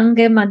ye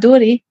ange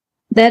madhuri,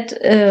 that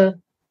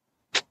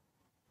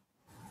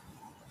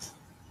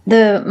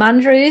the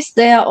Manjaris,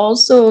 they are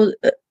also,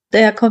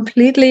 they are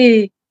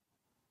completely,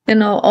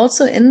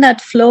 also in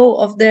that flow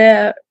of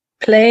their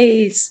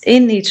plays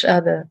in each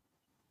other.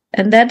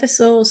 And that is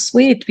so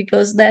sweet,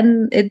 because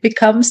then it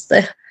becomes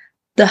the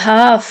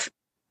half,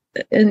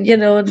 and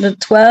the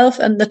 12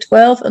 and the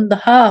 12 and the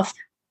half,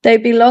 they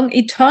belong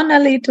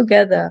eternally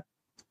together.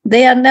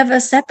 They are never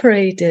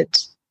separated.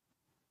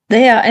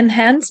 They are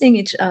enhancing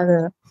each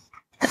other.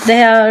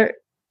 They are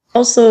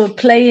also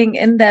playing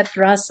in that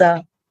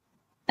rasa.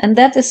 And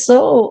that is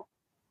so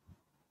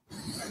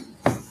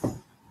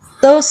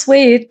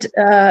sweet,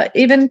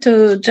 even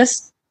to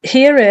just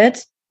hear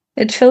it.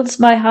 It fills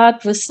my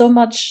heart with so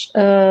much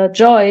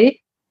joy,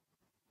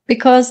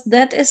 because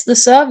that is the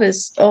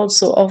service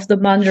also of the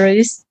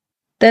Manjaris,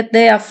 that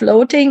they are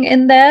floating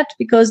in that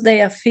because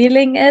they are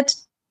feeling it,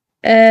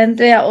 and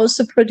they are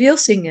also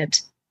producing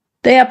it.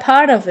 They are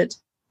part of it.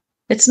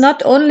 It's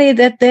not only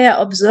that they are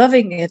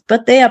observing it,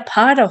 but they are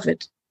part of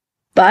it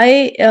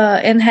by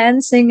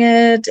enhancing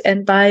it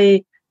and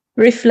by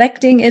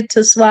reflecting it to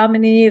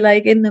Swamini,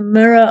 like in the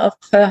mirror of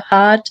her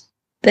heart.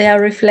 They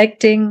are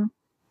reflecting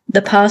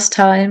the past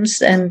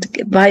times, and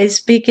by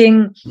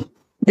speaking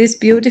these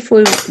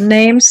beautiful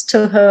names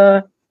to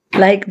her,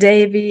 like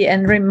Devi,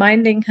 and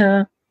reminding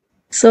her.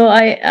 So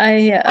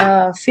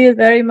I feel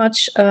very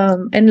much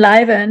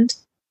enlivened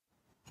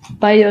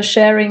by your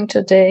sharing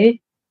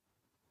today,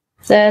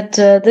 that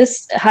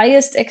this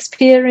highest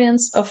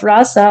experience of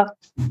rasa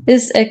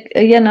is,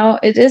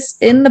 it is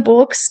in the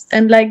books.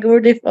 And like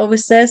Gurudev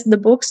always says, the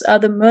books are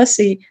the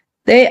mercy.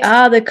 They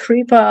are the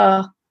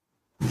kripa.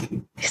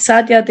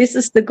 Sadhya, this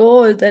is the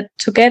goal, that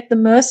to get the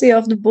mercy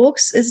of the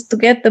books is to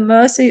get the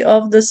mercy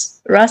of the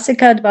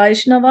Rasika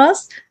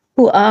Vaishnavas,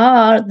 who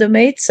are the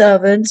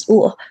maidservants,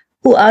 who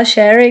are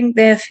sharing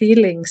their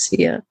feelings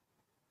here.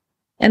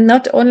 And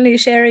not only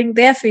sharing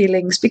their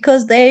feelings,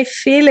 because their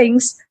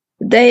feelings,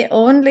 they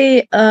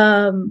only,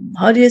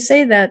 how do you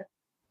say that?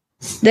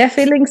 Their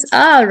feelings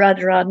are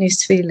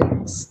Radharani's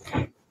feelings.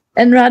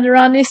 And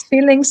Radharani's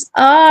feelings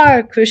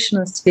are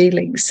Krishna's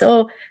feelings.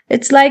 So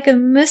it's like a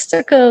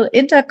mystical,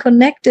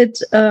 interconnected,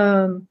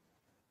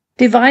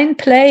 divine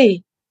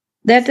play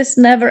that is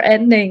never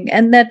ending,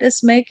 and that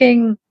is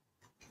making,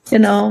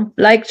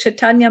 like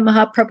Caitanya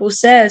Mahaprabhu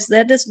says,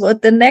 that is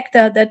what the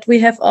nectar that we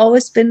have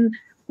always been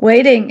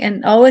waiting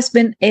and always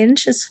been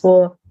anxious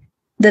for.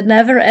 the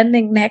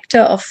never-ending nectar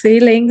of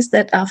feelings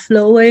that are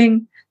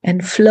flowing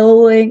and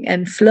flowing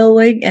and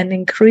flowing and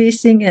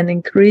increasing and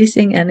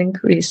increasing and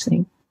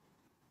increasing.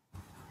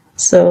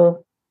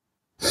 So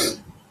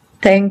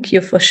thank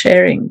you for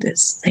sharing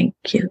this. Thank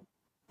you.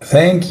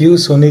 Thank you,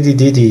 Suniti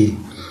Didi.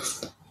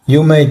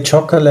 You made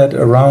chocolate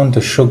around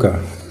the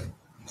sugar.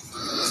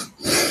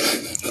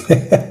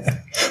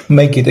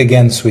 Make it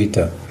again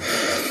sweeter.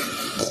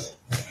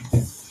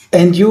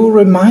 And you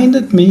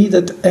reminded me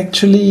that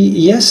actually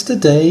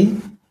yesterday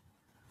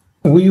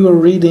we were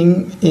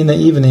reading in the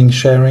evening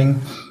sharing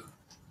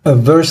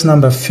verse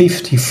number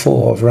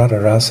 54 of Radha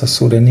Rasa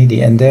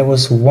Sudanidhi, and there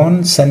was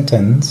one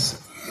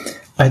sentence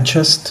I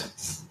just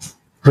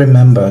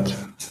remembered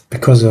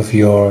because of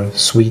your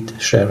sweet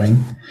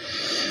sharing.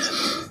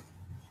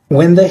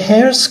 When the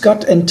hairs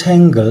got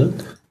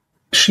entangled,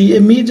 she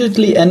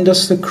immediately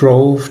enters the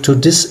grove to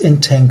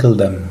disentangle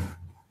them.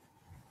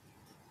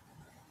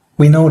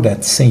 We know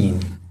that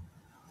scene.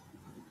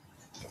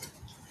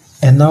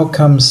 And now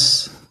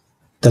comes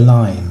the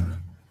line.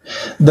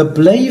 The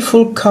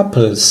playful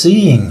couple,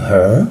 seeing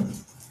her,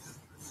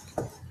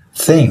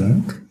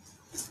 think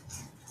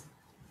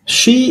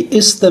she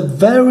is the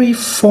very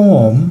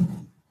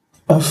form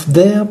of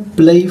their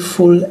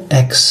playful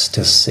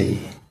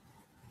ecstasy.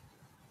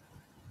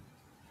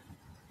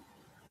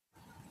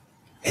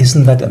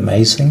 Isn't that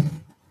amazing?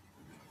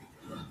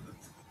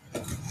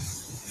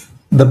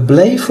 The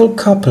playful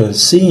couple,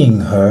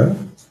 seeing her,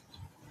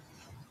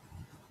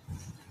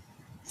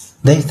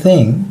 they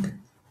think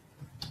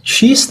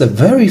she's the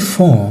very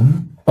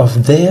form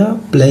of their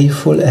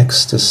playful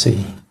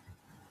ecstasy.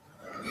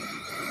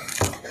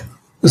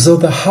 So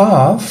the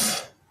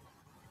half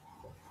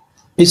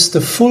is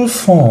the full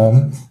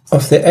form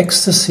of the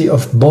ecstasy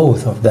of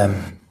both of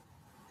them.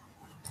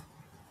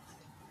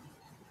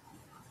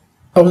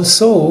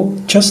 Also,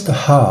 just a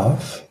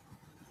half,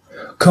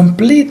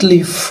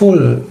 completely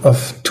full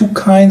of two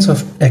kinds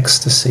of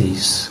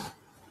ecstasies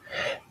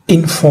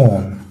in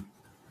form.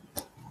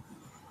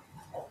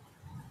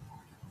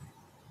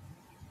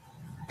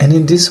 And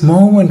in this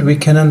moment we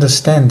can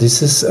understand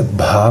this is a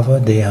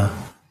bhava there.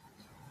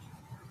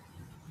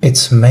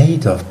 It's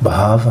made of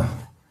bhava.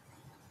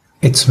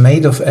 It's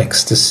made of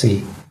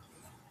ecstasy.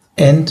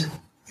 And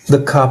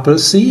the couple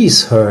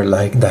sees her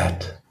like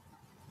that.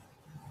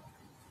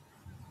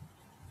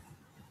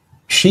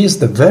 She is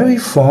the very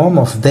form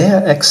of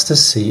their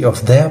ecstasy,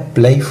 of their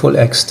playful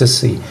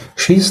ecstasy.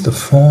 She is the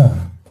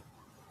form.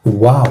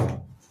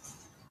 Wow.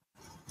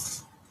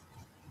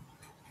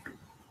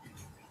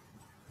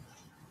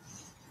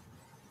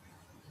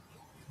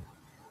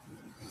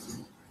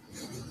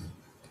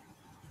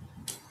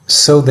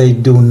 So they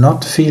do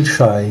not feel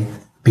shy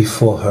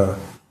before her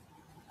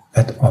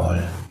at all.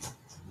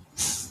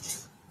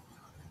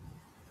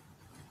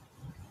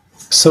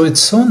 So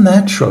it's so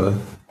natural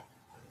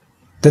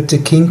that the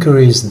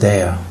kinkari is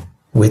there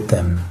with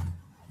them.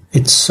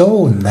 It's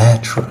so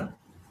natural.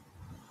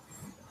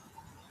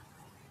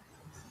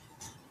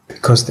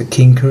 Because the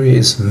kinkari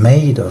is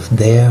made of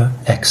their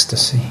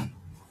ecstasy.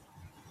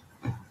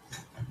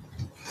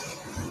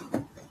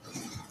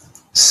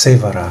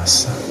 Seva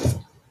rasa.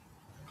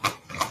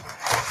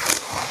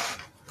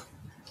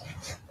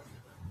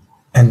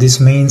 And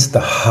this means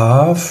the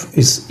half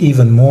is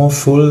even more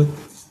full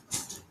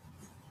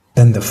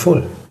than the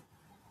full.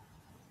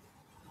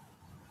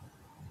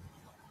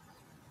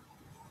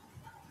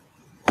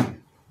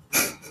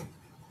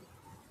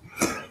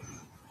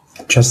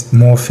 Just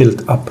more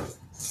filled up.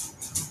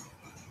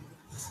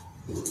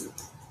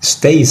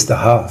 Stays the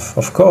half,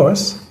 of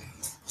course,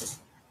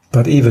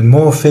 but even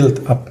more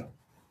filled up.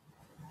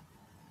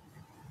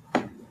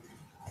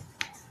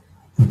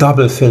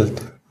 Double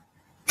filled.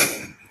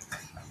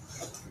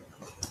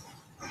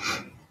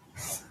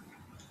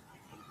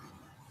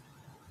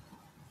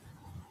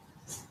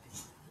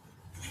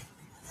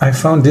 I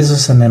found this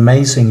is an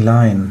amazing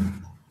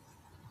line.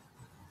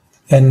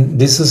 And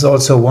this is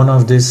also one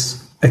of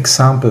these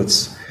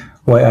examples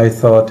where I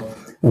thought,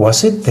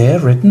 was it there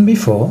written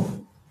before?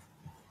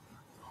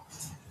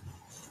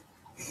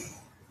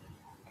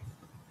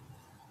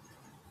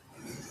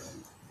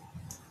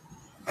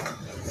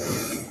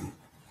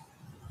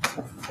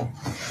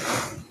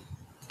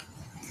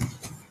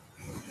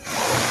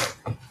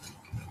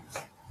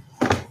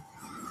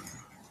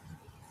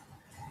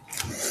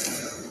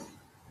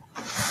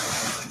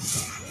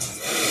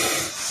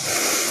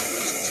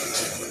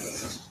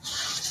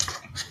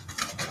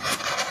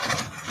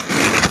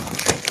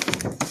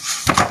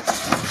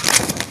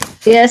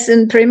 Yes,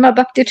 in Prema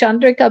Bhakti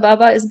Chandrika,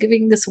 Baba is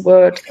giving this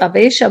word,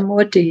 Avesha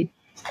Murti.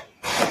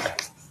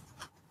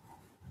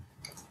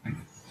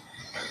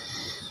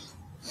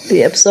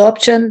 The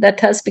absorption that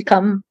has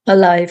become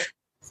alive.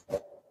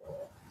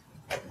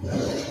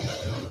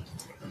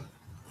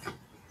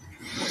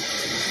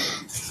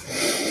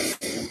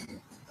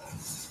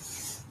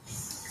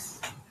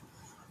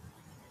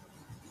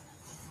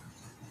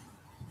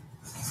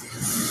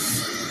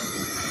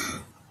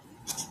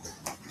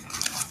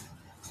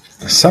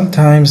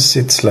 Sometimes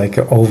it's like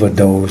an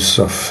overdose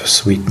of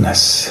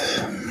sweetness.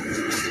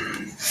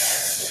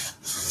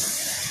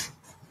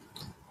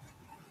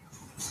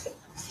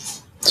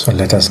 So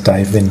let us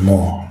dive in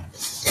more.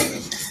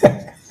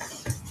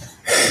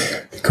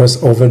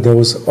 Because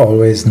overdose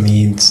always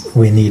means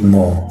we need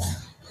more.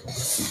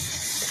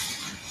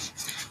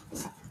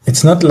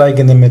 It's not like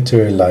in the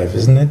material life,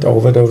 isn't it?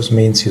 Overdose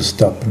means you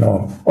stop.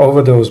 No,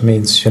 overdose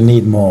means you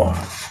need more.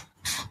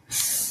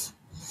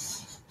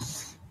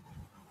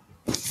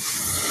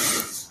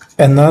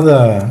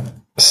 Another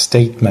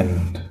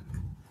statement,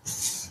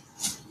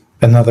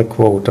 another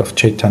quote of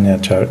Caitanya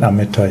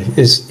Caritamrita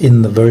is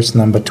in the verse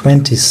number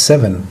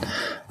 27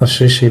 of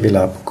Sri Sri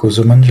Vilapa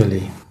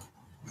Kusumanajali.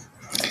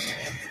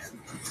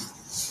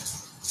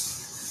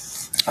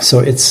 So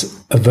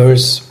it's a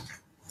verse,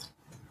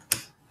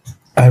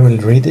 I will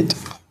read it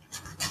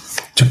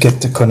to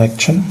get the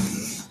connection,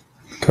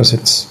 because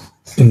it's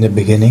in the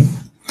beginning.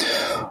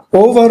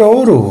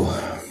 Overoru,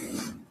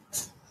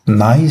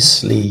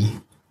 nicely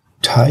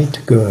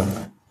tight girl,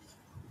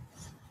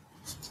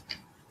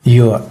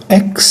 your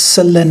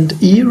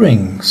excellent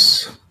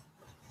earrings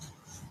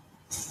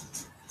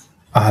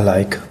are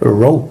like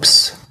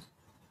ropes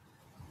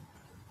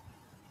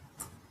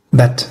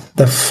that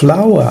the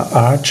flower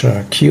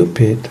archer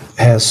Cupid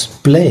has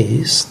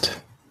placed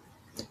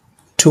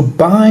to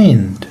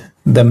bind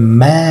the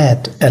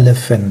mad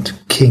elephant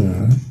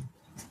king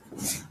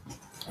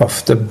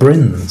of the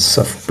prince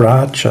of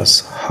Braja's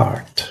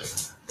heart.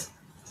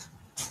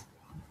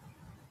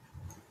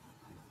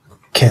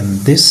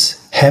 Can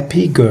this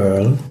happy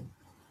girl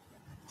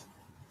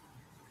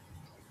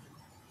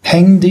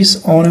hang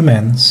these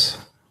ornaments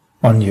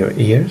on your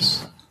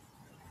ears?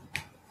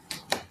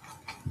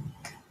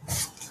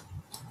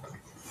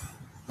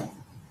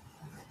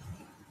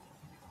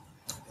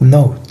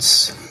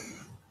 Notes.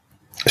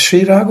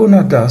 Sri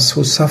Raghunadas,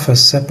 who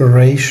suffers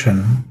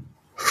separation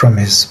from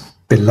his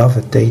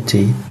beloved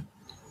deity,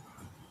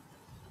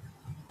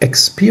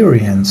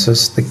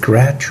 experiences the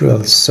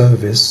gradual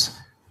service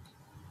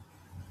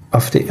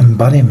of the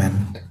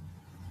embodiment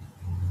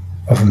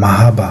of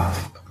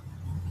Mahabhav.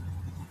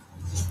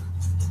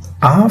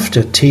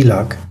 After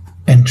Tilak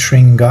and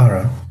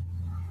Sringara,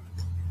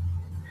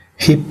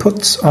 he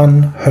puts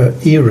on her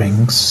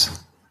earrings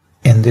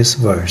in this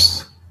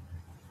verse.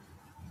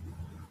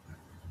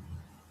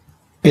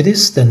 It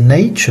is the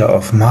nature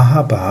of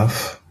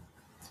Mahabhav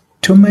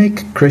to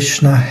make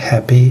Krishna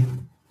happy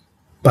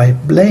by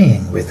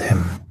playing with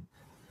him.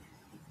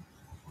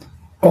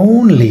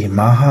 Only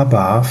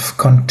Mahabhav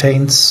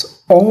contains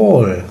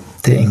all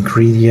the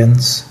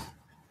ingredients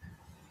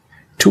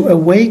to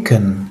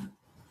awaken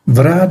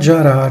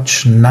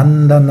Vrajaraj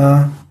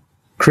Nandana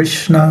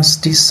Krishna's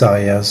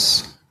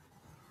desires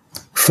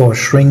for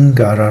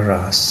Sringara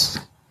Ras,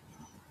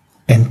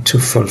 and to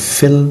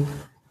fulfill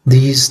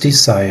these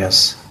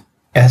desires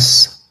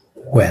as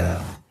well.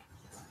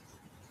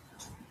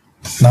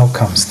 Now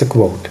comes the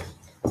quote.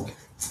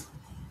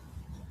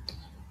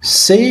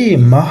 Se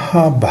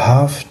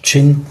Mahabhav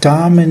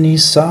Chintamani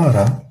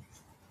Sara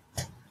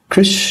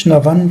Krishna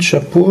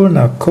Vancha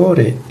Purna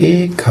Kore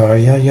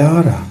Ekaya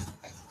Yara.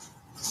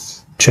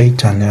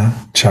 Caitanya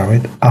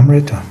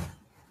Caritamrita.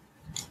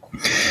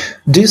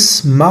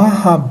 This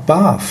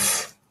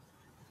Mahabhav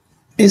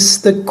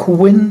is the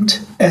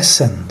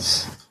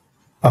quintessence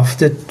of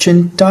the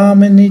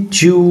Chintamani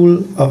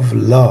jewel of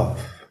love,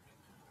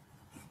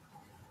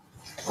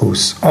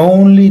 whose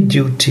only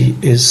duty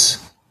is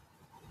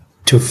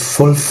to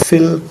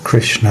fulfill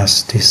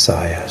Krishna's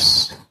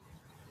desires.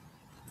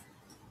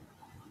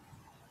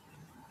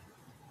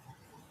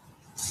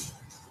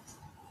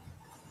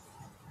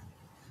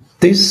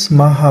 This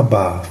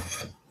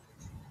Mahabhav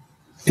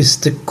is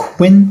the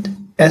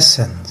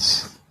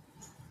quintessence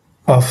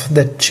of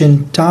the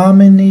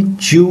Chintamani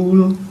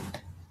jewel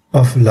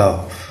of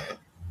love,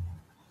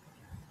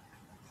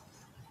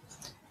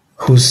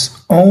 whose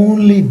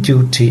only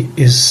duty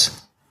is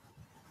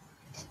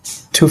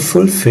to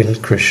fulfill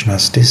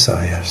Krishna's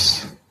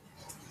desires.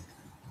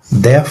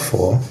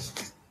 Therefore,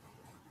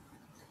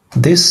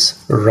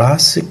 this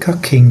Rasika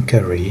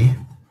Kinkari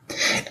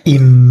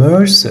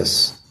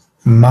immerses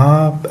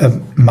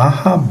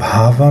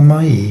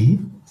Mahabhavamayi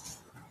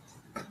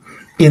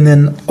in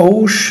an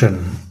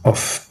ocean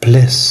of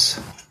bliss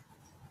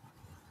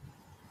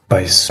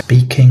by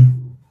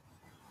speaking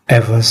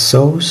ever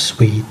so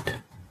sweet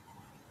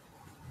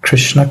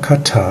Krishna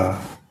Katha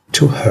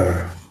to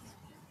her.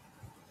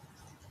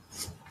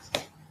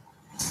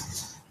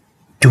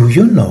 Do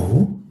you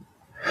know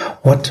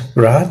what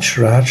Raj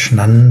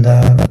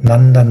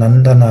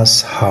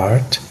Nandana's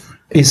heart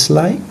is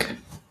like?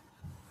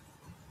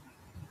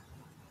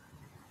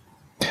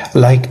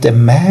 Like the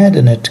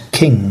maddened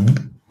king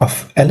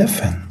of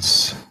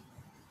elephants.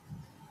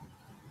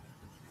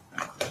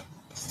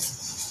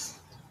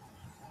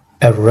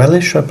 A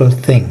relishable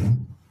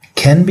thing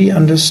can be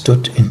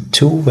understood in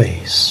two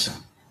ways.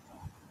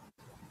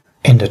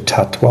 In the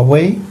Tattva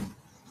way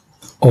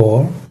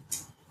or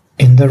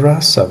in the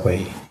Rasa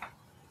way.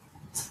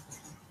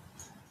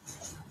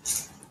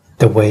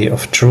 The way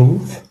of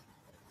truth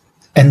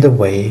and the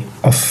way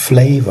of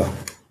flavor.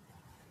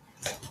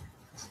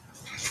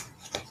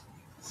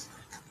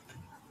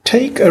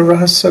 Take a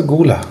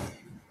rasagula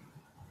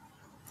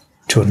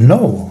to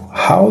know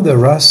how the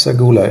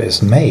rasagula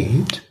is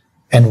made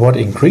and what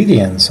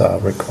ingredients are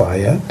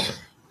required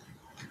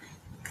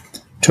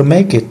to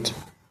make it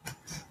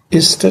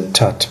is the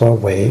tattva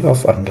way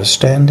of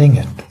understanding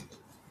it.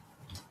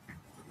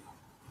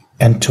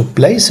 And to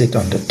place it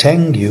on the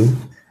tengu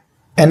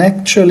and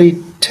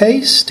actually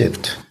taste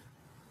it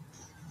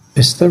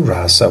is the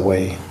rasa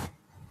way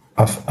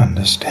of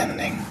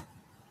understanding.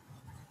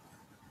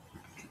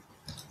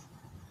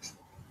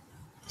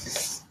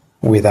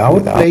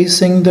 Without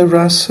placing the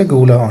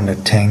rasagula on the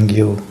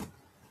tengu,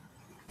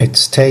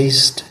 its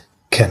taste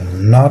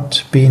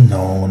cannot be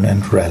known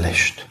and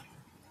relished.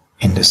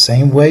 In the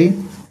same way,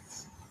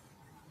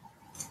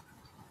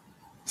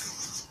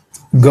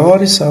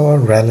 God is our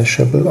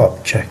relishable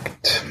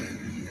object.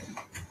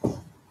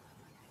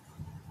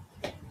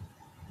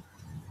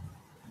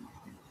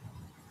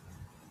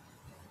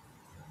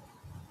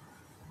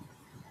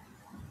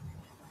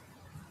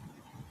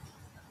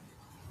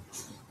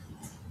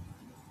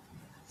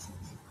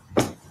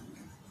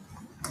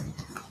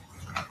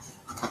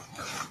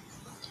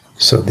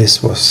 So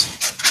this was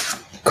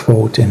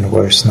quote in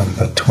verse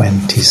number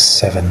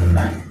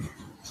 27.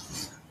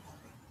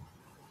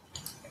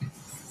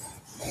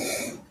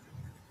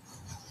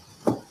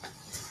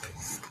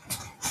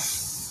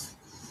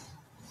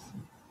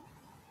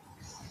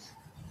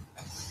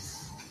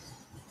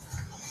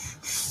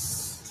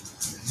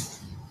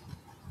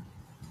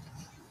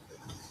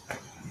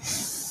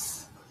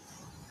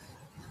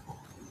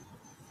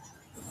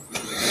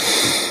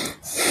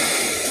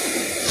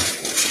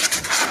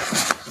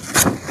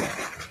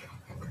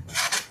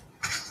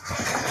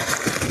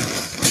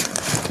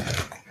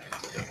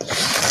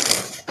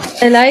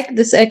 I like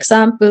this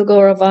example,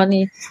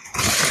 Gauravani.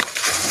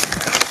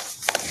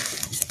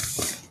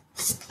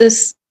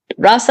 This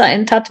rasa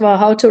and tattva,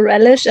 how to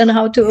relish and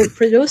how to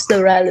produce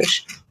the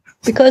relish.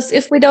 Because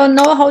if we don't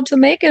know how to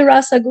make a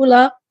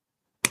rasagula,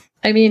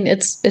 I mean,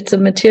 it's a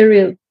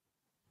material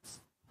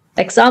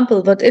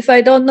example, but if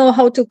I don't know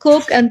how to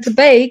cook and to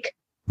bake,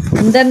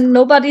 then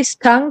nobody's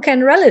tongue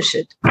can relish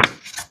it.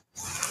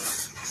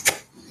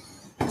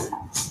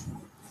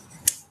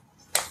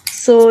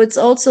 So it's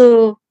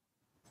also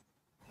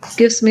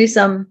gives me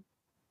some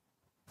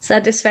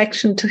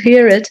satisfaction to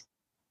hear it,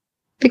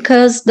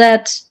 because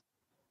that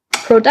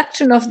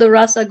production of the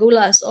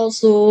rasagula is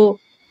also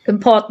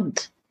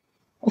important.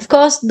 Of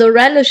course, the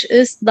relish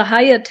is the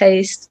higher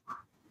taste,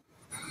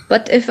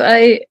 but if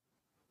I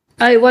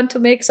want to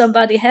make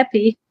somebody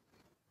happy,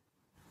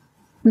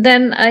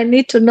 then I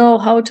need to know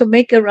how to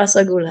make a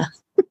rasagula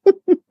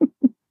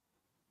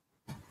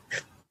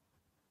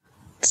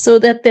so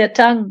that their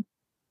tongue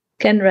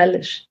can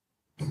relish.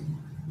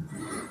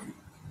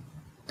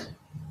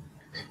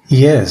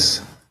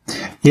 Yes.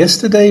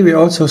 Yesterday we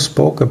also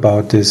spoke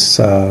about this,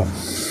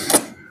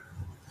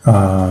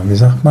 wie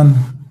sagt man,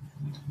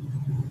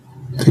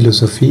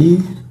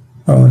 Philosophie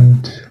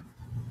und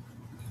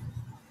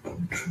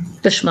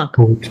Geschmack.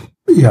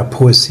 Ja,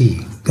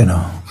 Poesie,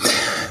 genau.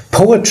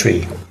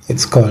 Poetry,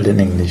 it's called in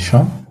English,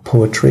 huh?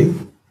 Poetry.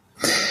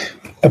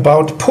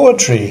 About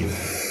poetry.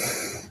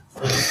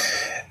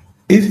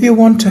 If you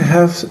want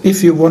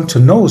to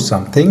know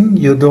something,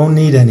 you don't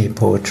need any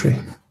poetry.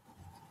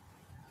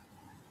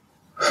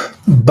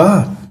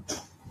 But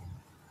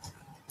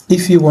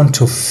if you want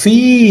to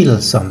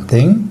feel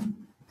something,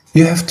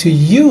 you have to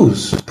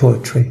use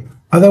poetry.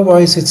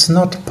 Otherwise, it's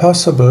not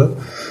possible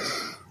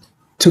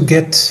to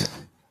get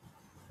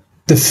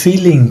the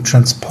feeling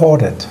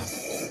transported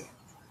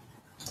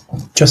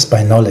just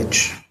by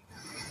knowledge.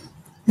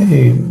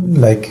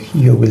 Like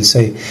you will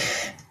say,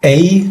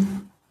 A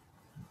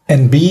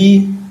and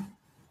B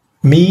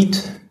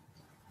meet,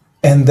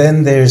 and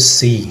then there's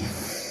C.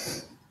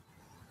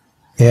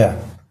 Yeah.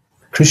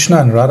 Krishna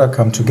and Radha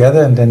come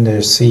together, and then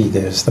there's C,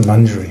 there's the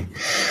Manjari.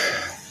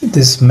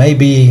 This may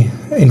be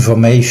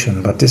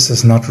information, but this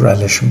is not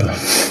relishable.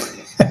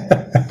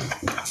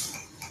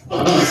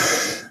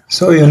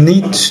 So you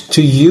need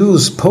to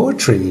use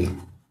poetry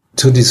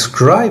to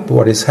describe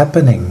what is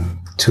happening,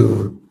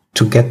 to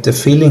get the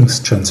feelings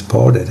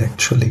transported,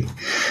 actually.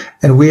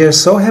 And we are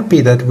so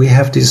happy that we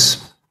have this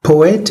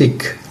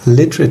poetic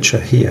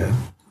literature here,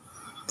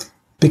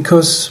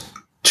 because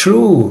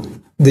through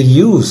the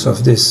use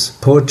of this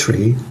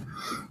poetry,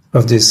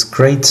 of these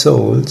great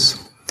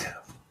souls,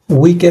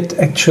 we get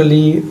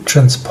actually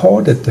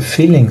transported the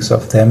feelings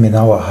of them in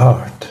our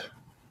heart.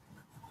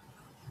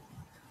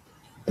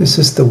 This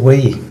is the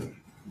way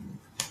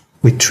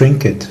we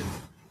drink it.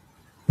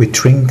 We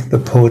drink the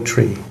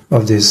poetry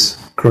of these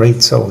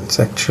great souls,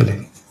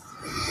 actually.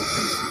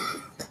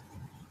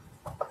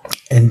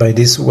 And by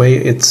this way,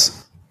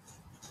 it's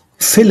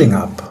filling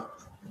up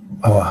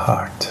our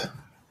heart.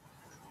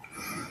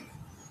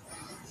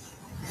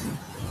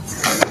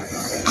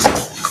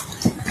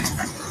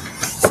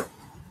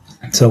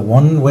 So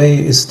one way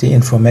is the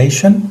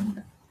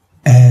information,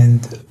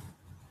 and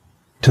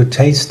to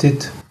taste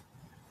it,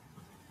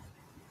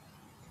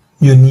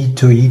 you need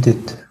to eat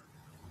it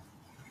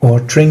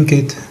or drink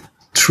it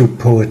through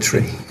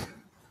poetry.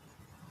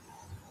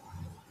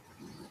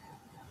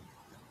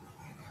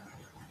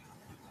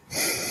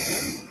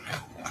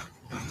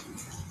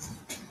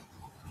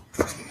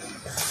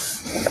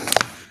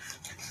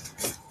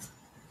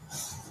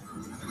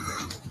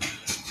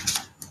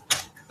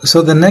 So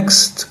the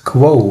next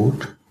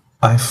quote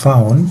I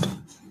found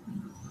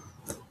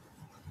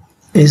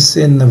is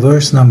in the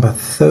verse number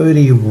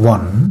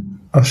 31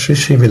 of Sri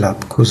Sri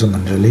Vilapa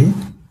Kusumanajali.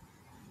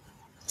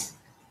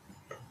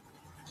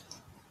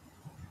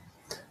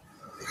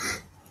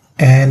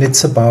 And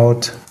it's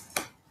about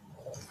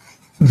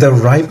the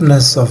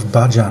ripeness of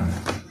bhajan.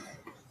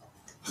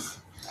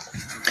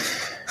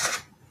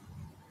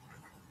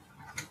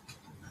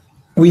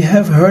 We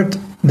have heard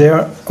there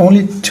are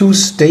only two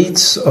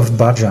states of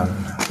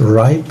bhajan,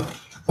 ripe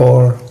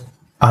or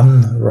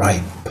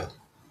unripe.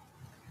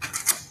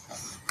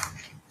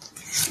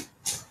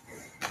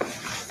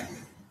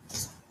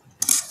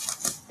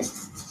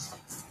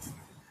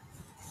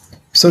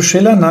 So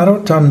Srila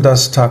Narottam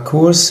Das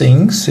Thakur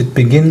sings, it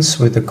begins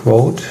with a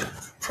quote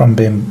from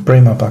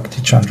Prema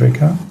Bhakti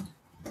Chandrika.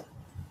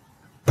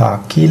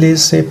 Pakile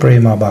se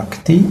prema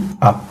bhakti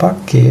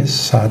apake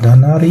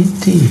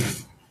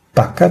sadhanariti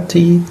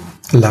pakati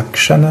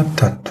lakshana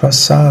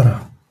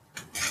tattvasara.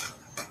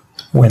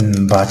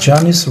 When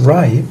bhajan is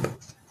ripe,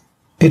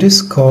 it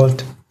is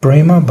called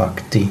prema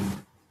bhakti.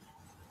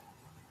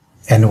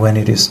 And when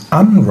it is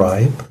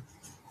unripe,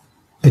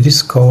 it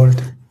is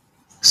called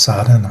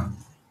sadhana.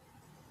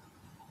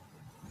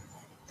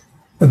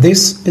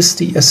 This is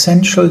the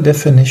essential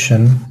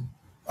definition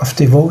of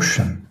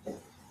devotion.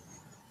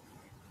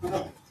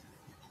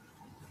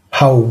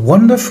 How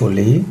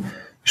wonderfully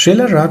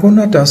Srila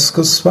Raghunath Das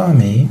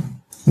Goswami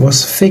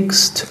was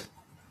fixed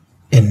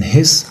in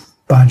his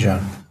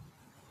bhajan.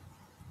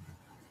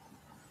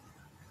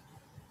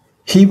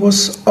 He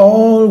was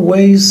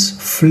always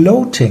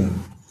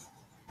floating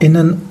in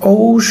an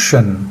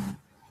ocean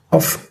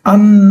of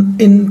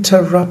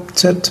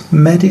uninterrupted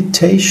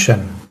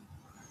meditation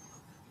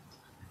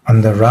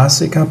on the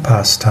Rasika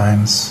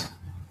pastimes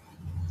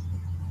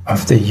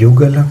of the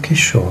Yugala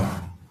Kishore.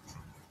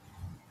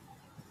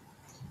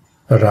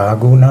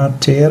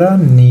 Raghunatera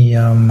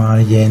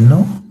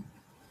niyamayeno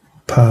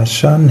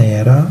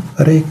pashanera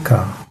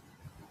reka.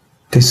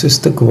 This is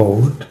the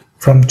quote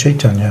from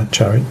Caitanya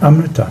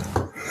Caritamrita.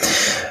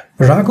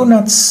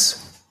 Raghunath's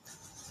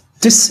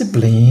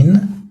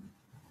discipline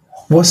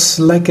was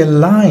like a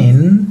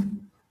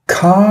line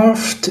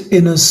carved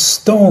in a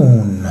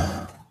stone.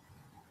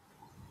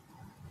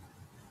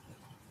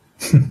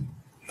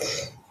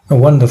 A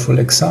wonderful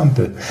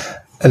example.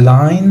 A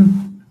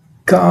line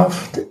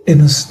carved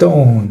in a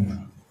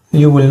stone.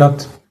 You will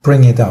not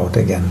bring it out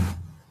again.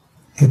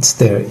 It's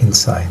there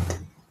inside.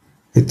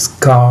 It's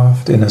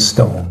carved in a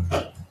stone.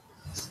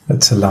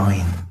 That's a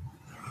line.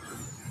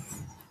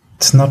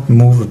 It's not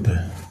movable.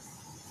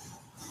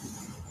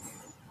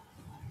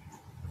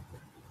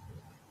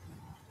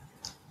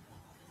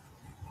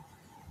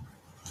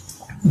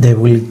 There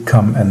will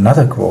come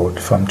another quote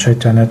from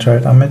Caitanya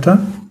Caritamrita.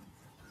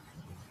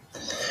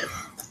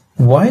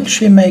 While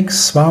she makes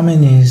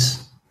Swamini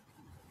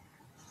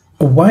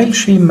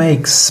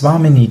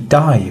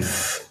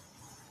dive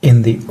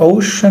in the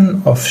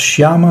ocean of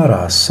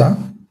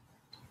Shyamarasa,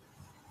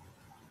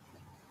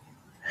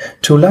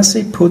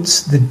 Tulasi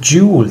puts the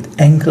jeweled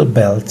ankle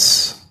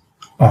belts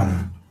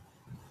on,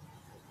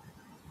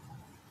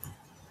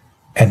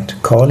 and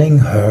calling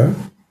her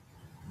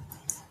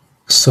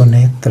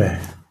Sunetre,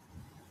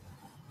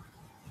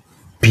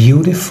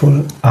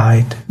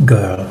 beautiful-eyed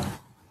girl,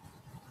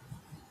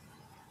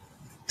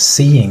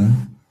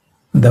 seeing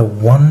the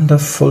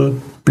wonderful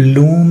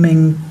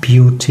blooming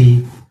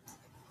beauty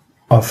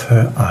of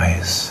her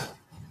eyes.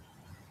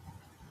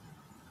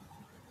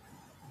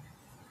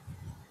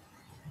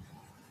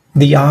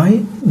 The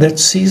eye that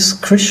sees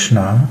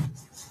Krishna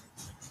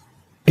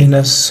in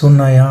a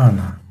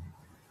Sunayana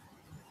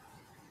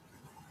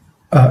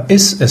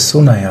is a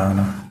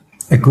Sunayana,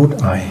 a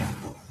good eye.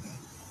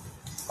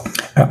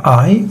 An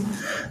eye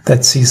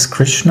that sees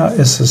Krishna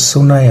is a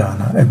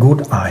Sunayana, a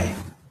good eye.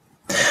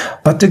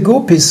 But the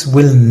gopis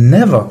will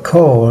never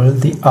call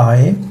the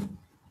eye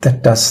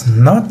that does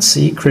not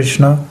see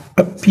Krishna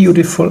a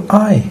beautiful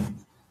eye.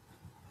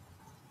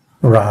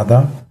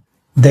 Rather,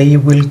 they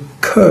will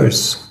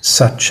curse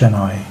such an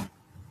eye.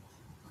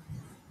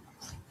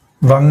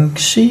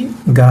 Vankshi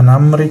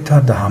ganamrita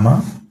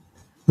dhama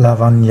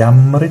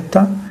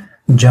lavanyamrita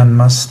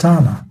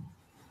janmastana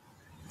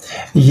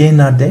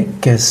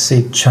yenadeke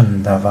se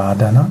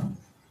chandavadana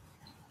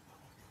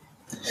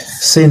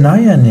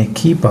senayane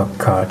kipa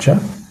kaja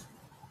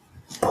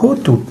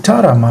potu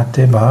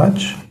taramate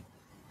bhaj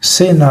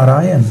se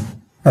narayan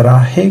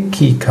rahe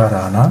ki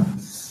karana.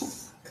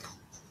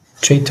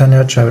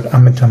 Caitanya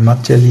Charitamrita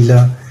Madhya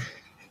Lila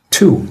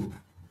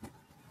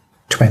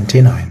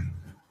 2:29.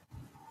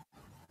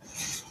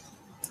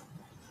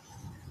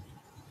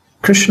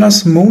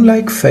 Krishna's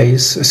moon-like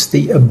face is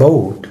the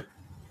abode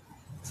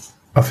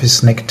of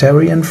his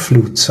nectarian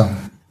flute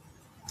song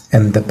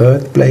and the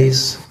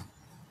birthplace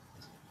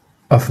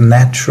of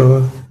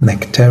natural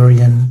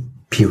nectarian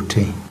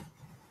beauty.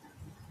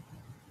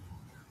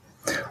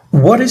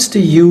 What is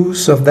the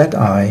use of that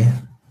eye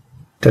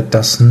that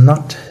does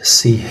not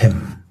see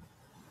him?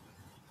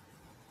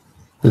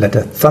 Let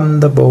a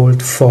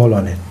thunderbolt fall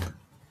on it.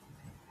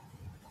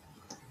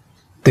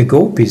 the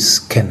gopis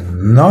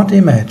cannot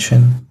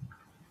imagine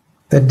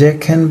that there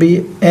can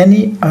be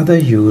any other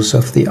use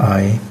of the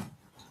eye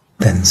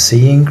than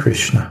seeing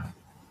Krishna.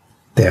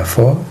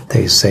 Therefore,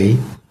 they say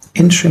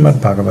in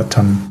Srimad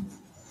Bhagavatam,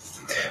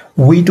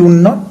 we do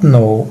not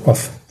know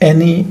of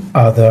any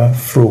other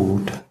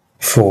fruit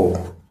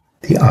for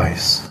the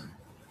eyes.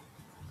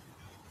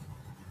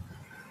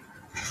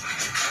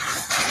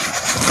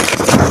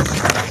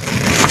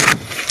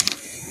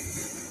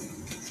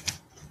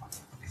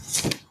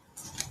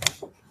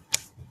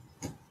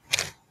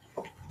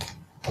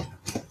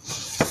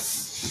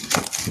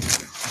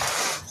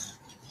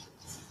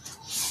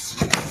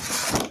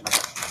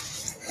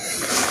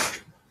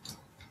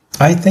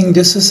 I think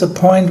this is a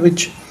point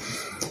which,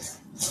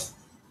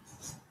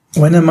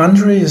 when a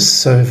Manjari is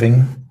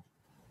serving,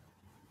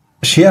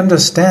 she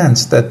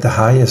understands that the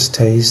highest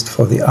taste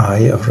for the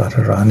eye of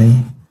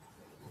Radharani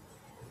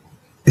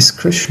is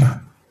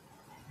Krishna.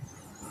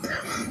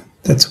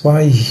 That's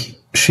why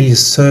she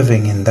is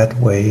serving in that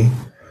way.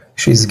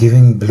 She's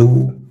giving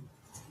blue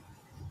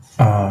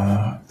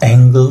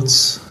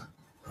angles,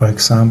 for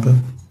example,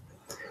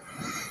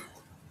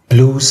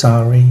 blue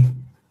sari,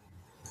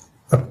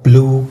 a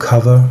blue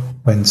cover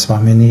when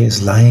Swamini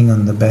is lying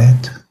on the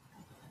bed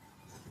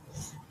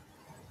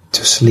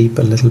to sleep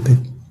a little bit.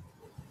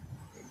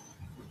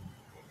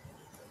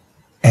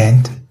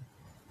 And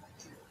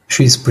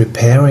she's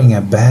preparing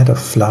a bed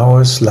of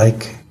flowers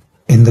like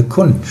in the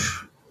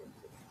Kunj.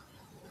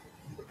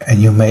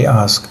 And you may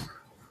ask,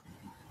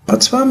 but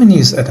Swamini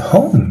is at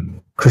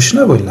home.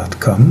 Krishna will not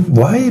come.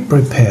 Why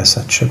prepare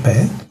such a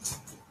bed?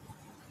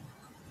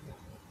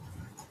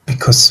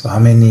 Because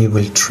Swamini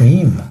will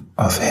dream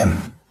of him.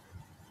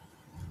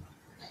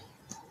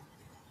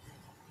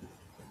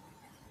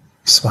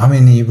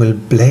 Swamini will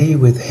play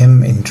with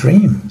him in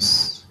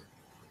dreams.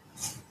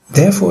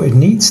 Therefore it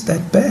needs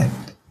that bed.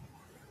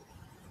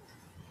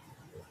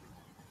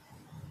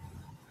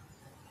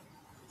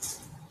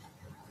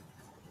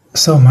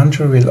 So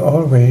Manjari will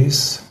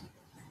always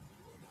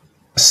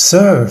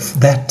serve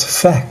that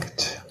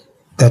fact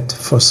that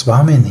for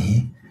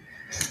Swamini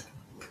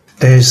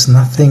there is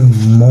nothing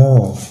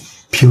more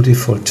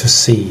beautiful to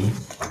see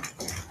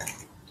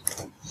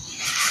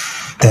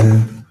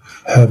than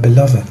her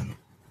beloved.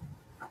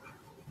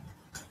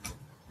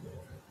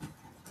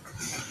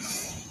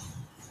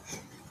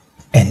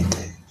 And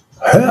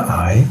her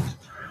eye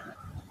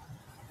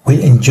will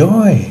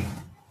enjoy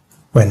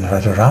when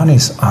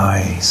Radharani's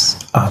eyes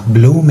are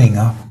blooming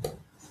up.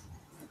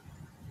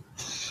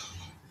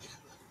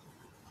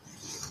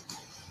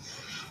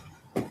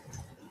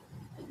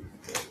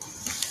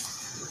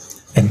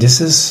 And this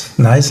is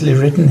nicely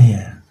written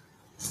here.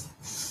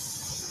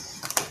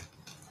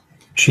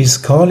 She's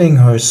calling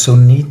her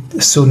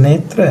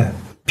Sunetra,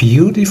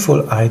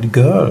 beautiful-eyed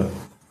girl,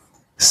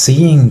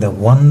 seeing the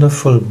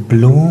wonderful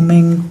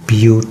blooming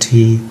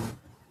beauty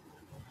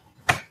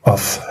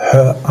of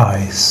her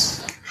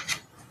eyes.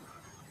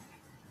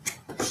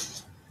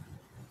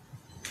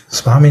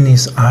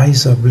 Swamini's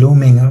eyes are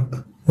blooming up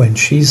when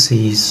she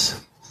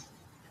sees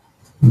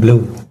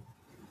blue.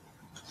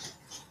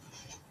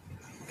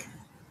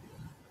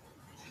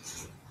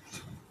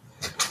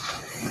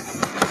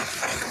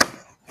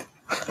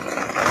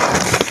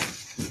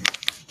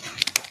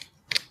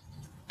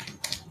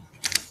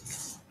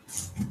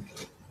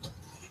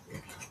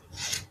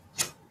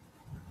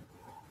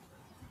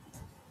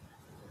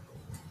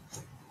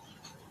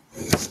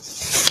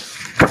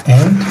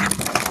 And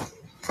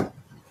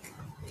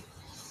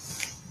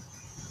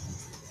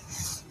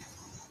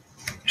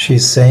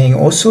she's saying,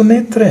 "O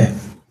Sunetra,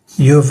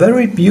 your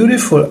very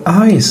beautiful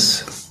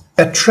eyes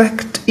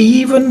attract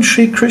even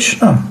Sri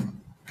Krishna,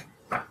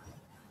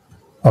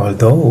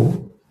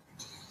 although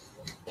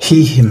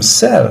he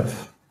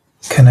himself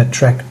can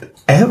attract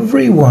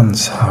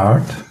everyone's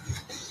heart.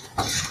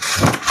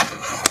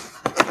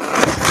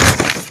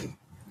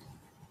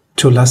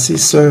 Tulasi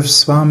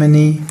serves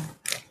Swamini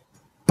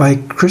by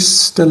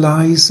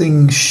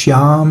crystallizing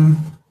Shyam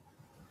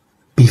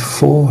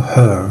before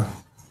her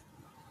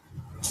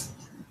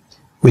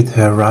with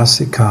her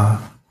Rasika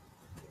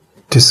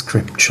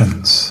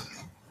descriptions.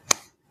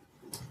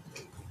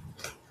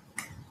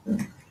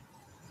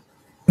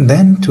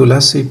 Then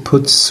Tulasi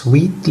puts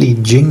sweetly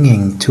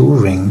jinging 2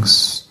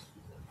 rings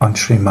on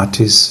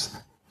Srimati's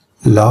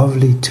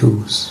lovely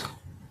toes,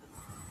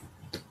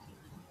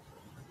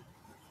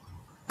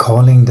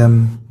 calling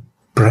them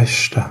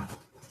Preshta,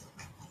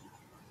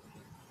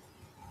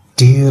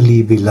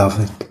 dearly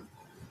beloved,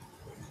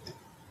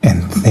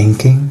 and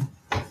thinking,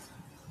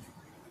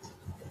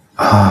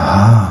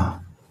 aha,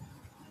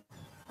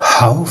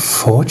 how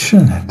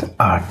fortunate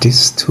are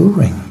these 2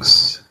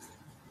 rings.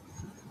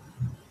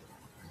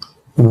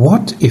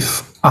 What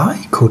if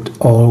I could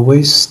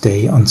always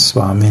stay on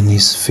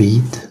Swamini's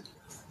feet,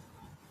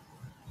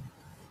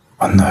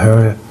 on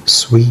her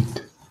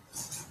sweet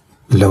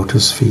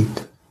lotus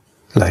feet,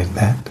 like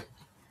that?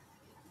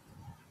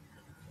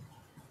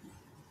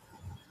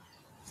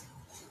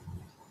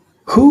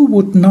 Who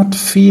would not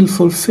feel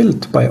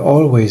fulfilled by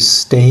always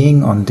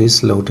staying on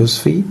these lotus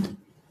feet?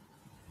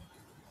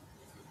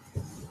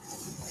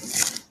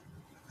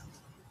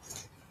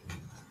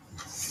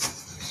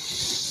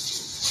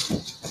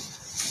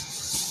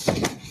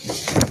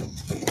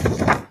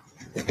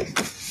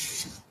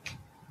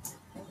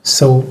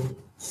 So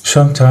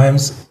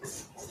sometimes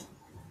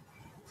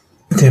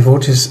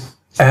devotees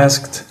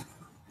asked,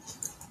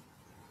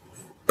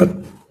 but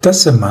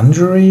does the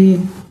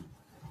Manjari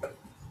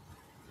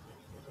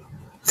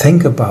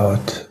think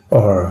about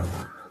or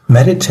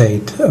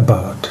meditate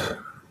about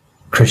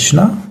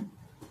Krishna?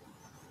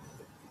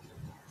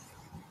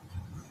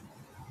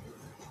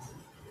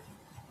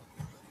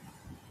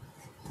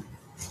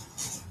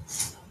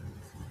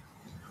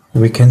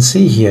 We can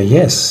see here,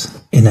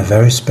 yes, in a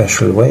very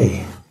special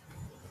way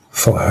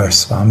for her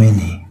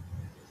Swamini,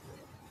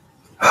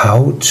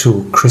 how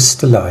to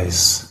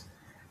crystallize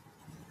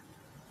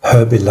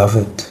her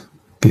beloved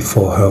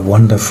before her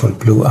wonderful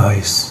blue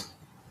eyes.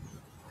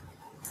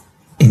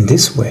 In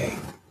this way,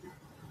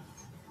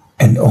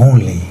 and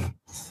only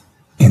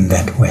in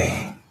that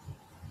way,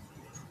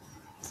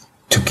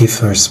 to give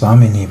her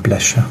Swamini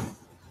pleasure.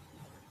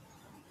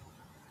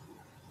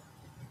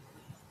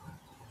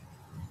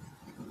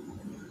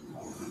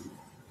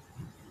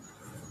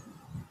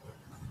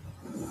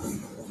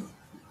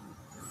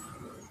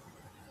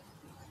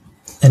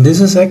 And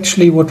this is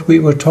actually what we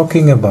were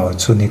talking about,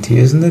 Suniti,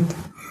 isn't it?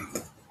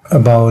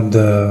 About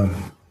the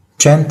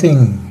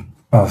chanting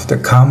of the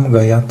Kam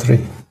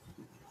Gayatri.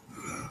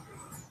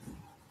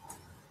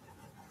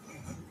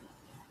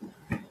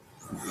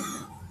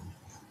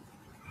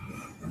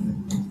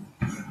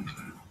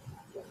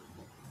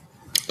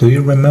 Do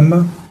you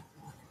remember?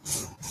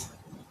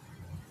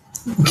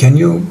 Can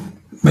you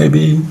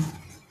maybe...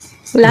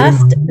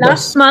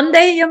 Last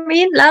Monday, you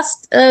mean?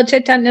 Last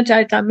Caitanya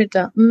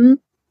Caritamrita.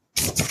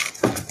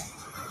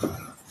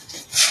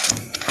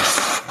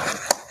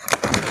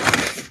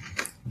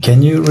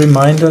 Can you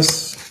remind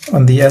us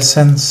on the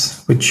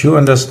essence which you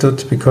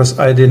understood, because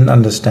I didn't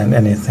understand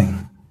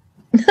anything?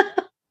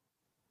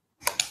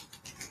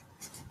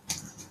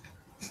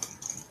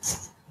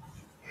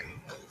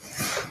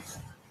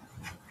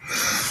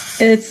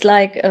 It's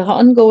like an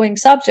ongoing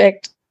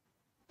subject.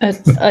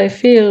 I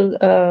feel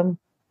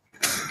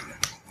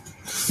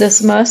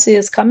this mercy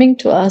is coming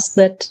to us,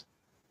 that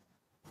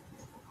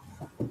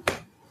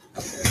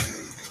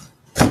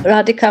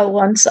Radhika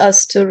wants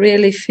us to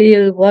really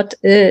feel what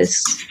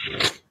is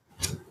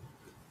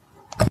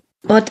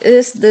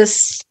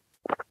this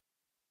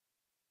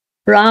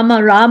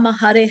Rama Rama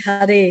Hare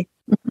Hare,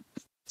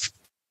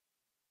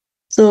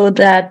 so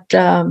that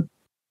there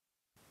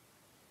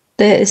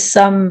is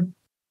some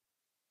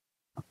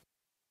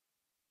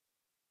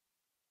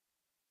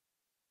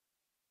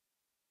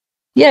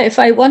if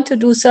I want to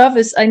do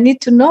service, I need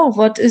to know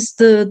what is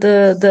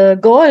the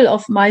goal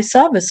of my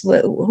service.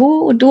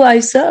 Who do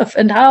I serve,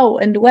 and how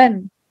and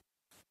when?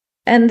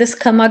 And this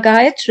Kama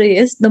Gayatri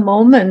is the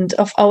moment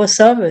of our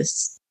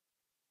service.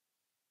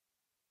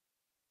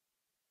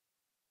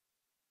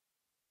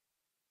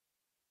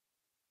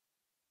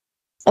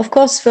 Of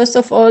course, first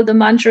of all, the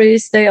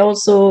Manjaris, they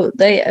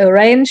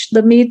arrange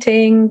the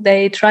meeting,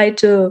 they try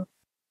to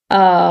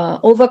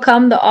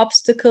overcome the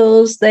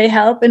obstacles, they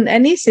help in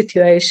any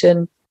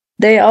situation.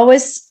 They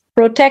always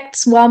protect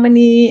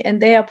Swamini,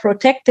 and they are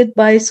protected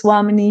by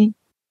Swamini.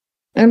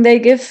 And they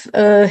give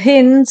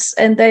hints,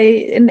 and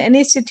they, in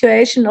any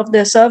situation of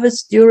their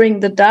service during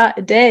the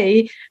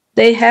day,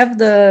 they have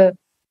this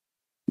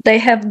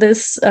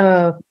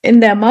in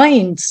their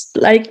minds,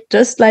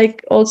 just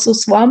like also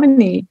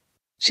Swamini.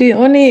 She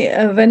only,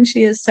 when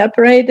she is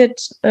separated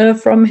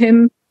from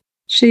him,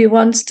 she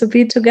wants to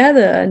be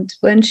together. And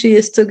when she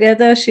is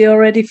together, she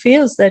already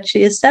feels that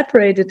she is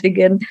separated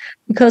again,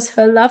 because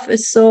her love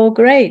is so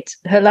great.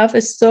 Her love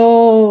is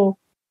so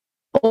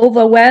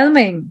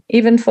overwhelming,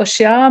 even for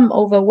Shyam,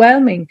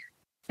 overwhelming.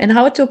 And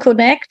how to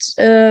connect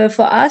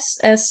for us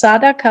as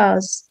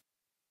sadhakas,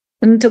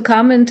 and to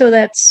come into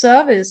that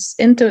service,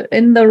 in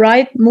the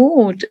right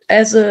mood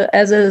as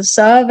a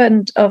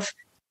servant of,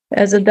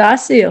 as a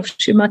dasi of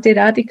Srimati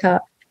Radhika.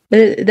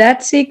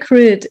 That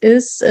secret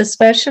is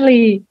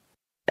especially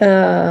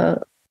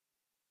that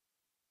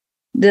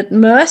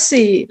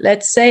mercy,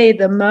 let's say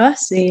the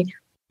mercy,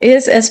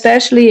 is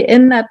especially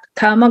in that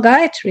Kama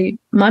Gayatri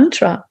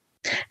mantra.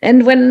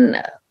 And when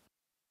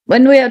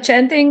we are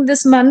chanting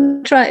this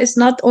mantra, it's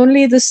not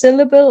only the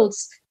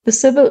syllables. The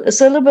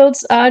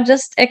syllables are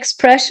just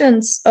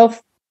expressions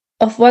of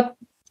what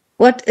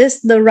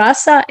is the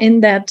rasa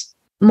in that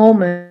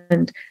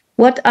moment.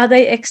 What are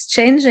they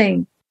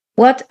exchanging?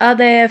 What are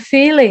their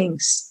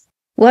feelings?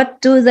 What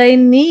do they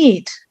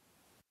need?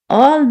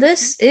 All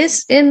this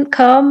is in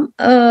Kam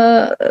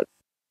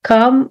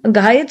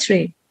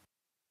Gayatri.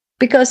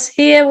 Because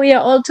here we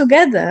are all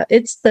together.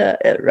 It's the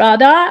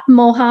Radha,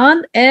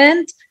 Mohan,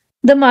 and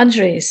the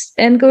Manjaris.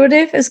 And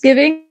Gurudev is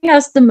giving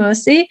us the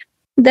mercy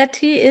that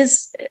he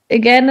is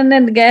again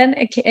and again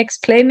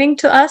explaining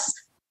to us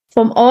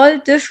from all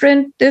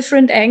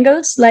different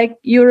angles. Like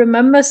you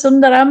remember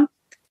Sundaram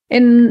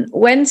in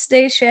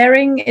Wednesday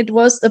sharing, it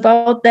was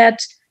about that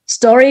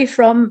story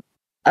from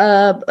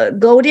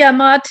Gaudiya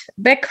Math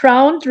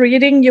background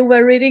reading. You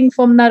were reading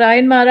from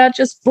Narayan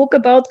Maharaj's book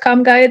about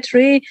Kam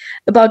Gayatri,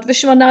 about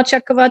Vishwanath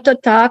Chakravarti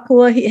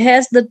Thakur. He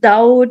has the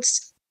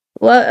doubts.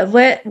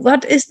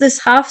 What is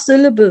this half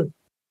syllable?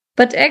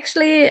 But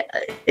actually,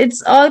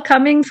 it's all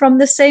coming from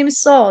the same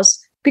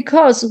source.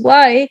 Because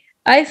why?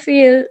 I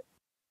feel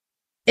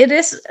it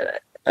is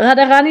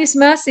Radharani's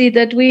mercy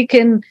that we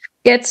can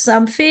get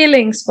some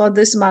feelings for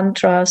these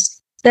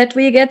mantras, that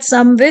we get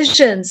some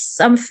visions,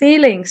 some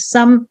feelings,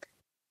 some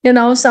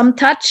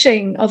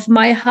touching of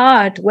my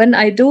heart when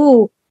I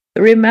do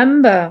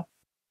remember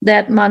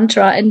that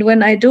mantra and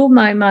when I do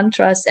my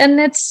mantras. And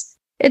it's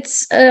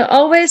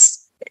always,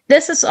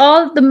 this is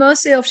all the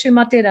mercy of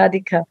Srimati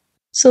Radhika.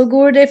 So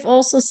Gurudev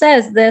also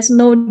says there's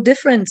no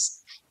difference.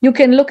 You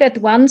can look at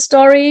one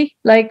story,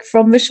 like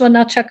from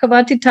Vishwanath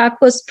Chakravarti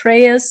Thakur's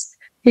prayers.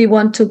 He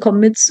want to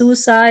commit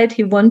suicide.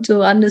 He want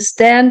to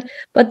understand.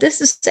 But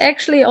this is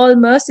actually all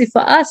mercy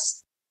for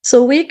us.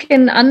 So we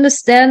can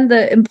understand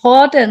the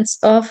importance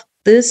of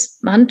this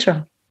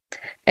mantra.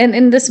 And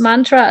in this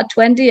mantra are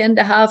 20 and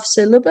a half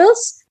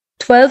syllables.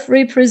 12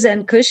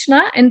 represent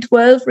Krishna and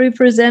 12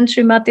 represent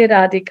Srimati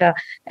Radhika.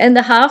 And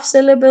the half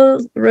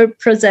syllable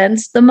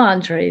represents the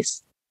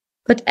Manjaris.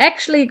 But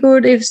actually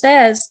Gurudev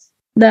says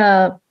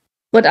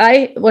what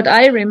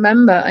I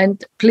remember,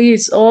 and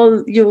please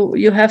all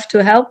you have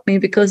to help me,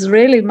 because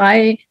really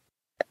I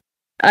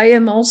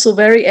am also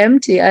very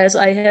empty, as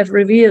I have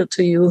revealed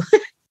to you.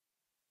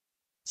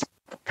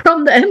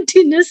 From the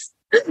emptiness,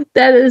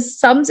 that is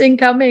something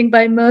coming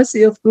by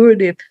mercy of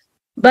Gurudev.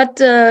 But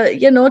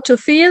to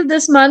feel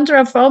this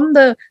mantra from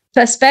the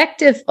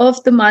perspective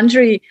of the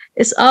Manjari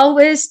is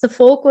always the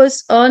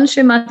focus on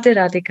Srimati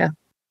Radhika.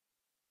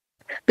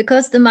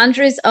 Because the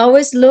Manjaris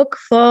always look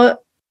for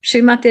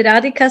Srimati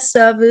Radhika's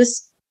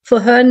service, for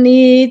her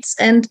needs,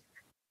 and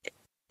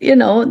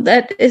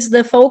that is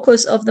the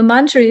focus of the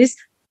Manjaris.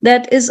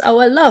 That is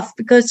our love,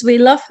 because we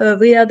love her.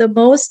 We are the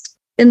most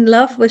in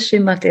love with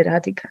Srimati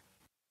Radhika.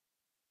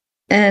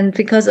 And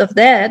because of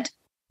that,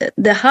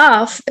 the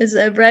half is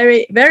a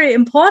very, very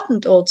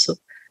important also,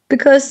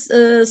 because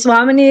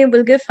Swamini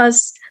will give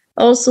us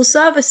also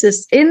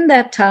services in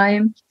that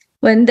time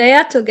when they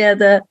are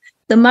together.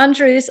 The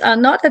Manjaris are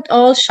not at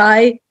all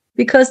shy,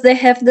 because they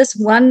have this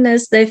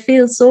oneness. They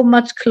feel so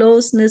much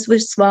closeness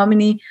with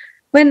Swamini.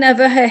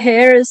 Whenever her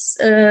hair is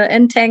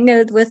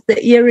entangled with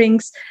the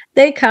earrings,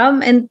 they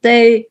come and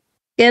they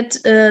get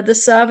the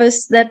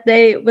service that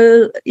they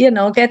will,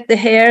 get the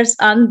hairs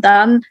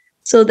undone,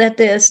 so that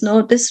there's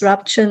no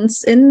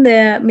disruptions in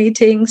their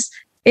meetings,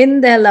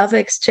 in their love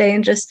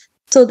exchanges.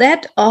 So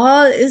that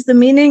all is the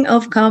meaning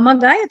of Karma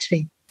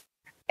Gayatri.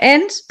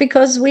 And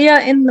because we are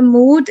in the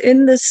mood,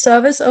 in the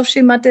service of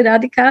Srimati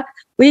Radhika,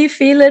 we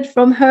feel it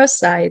from her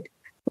side.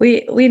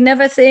 We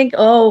never think,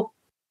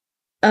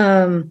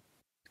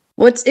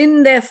 what's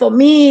in there for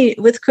me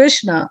with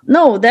Krishna?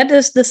 No, that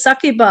is the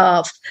Sakhi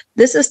Bhav.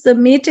 This is the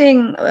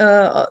meeting,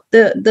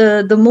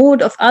 the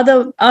mood of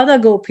other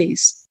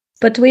gopis.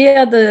 But we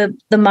are the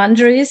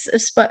Manjaris,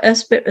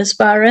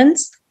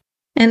 aspirants,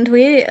 and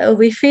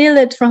we feel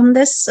it from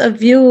this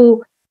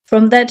view,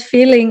 from that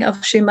feeling of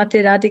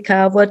Srimati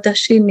Radhika. What does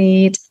she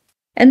need?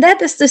 And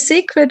that is the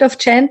secret of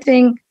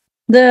chanting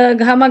the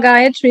Karma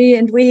Gayatri.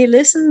 And we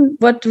listen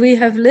what we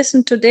have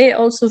listened today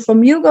also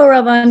from you,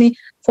 Gauravani,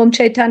 from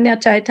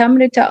Caitanya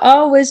Caritamrita,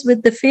 always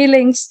with the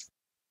feelings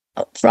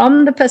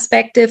from the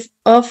perspective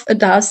of a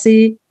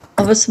Dasi,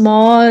 of a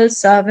small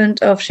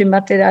servant of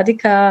Srimati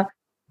Radhika.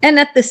 And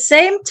at the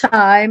same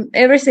time,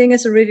 everything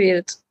is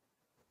revealed.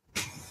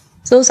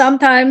 So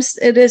sometimes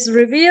it is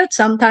revealed,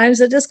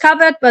 sometimes it is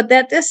covered, but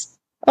that is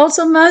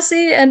also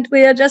mercy. And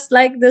we are just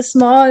like the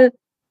small,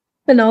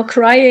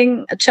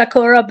 crying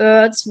chakora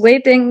birds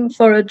waiting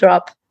for a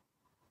drop.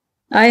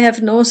 I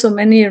have no so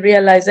many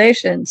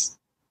realizations.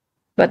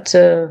 But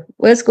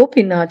where's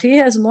Gopinath? He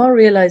has more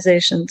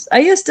realizations.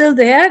 Are you still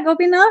there,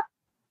 Gopinath?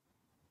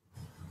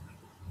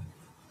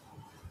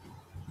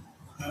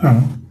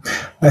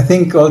 I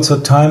think also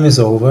time is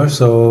over,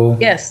 so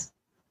yes,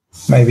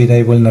 maybe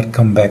they will not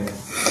come back.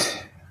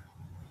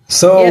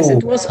 So yes,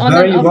 it was on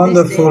very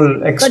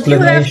wonderful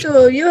explanation.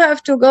 But you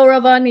have to go,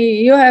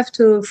 Ravani. You have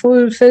to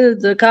fulfill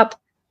the cup,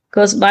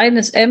 because mine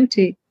is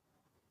empty.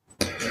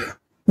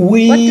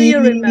 What do you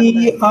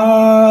remember?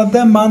 Are the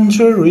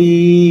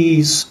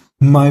Manjaris,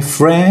 my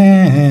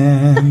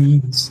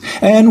friends,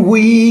 and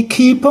we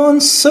keep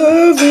on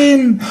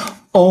serving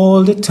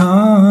all the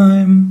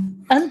time.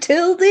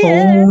 Until the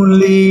end.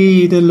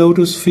 Only the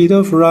lotus feet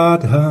of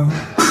Radha.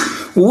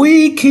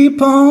 We keep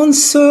on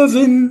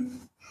serving,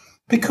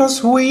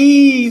 because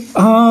we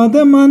are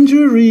the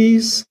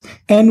Manjaris,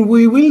 and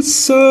we will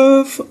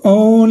serve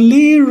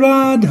only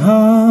Radha.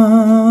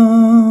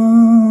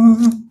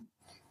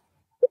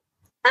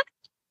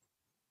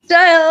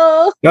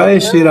 Jai Jai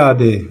Shri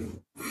Radhe.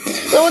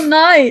 So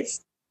nice.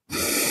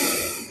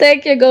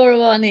 Thank you,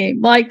 Gauravani.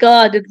 My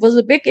God, it was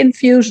a big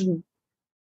infusion.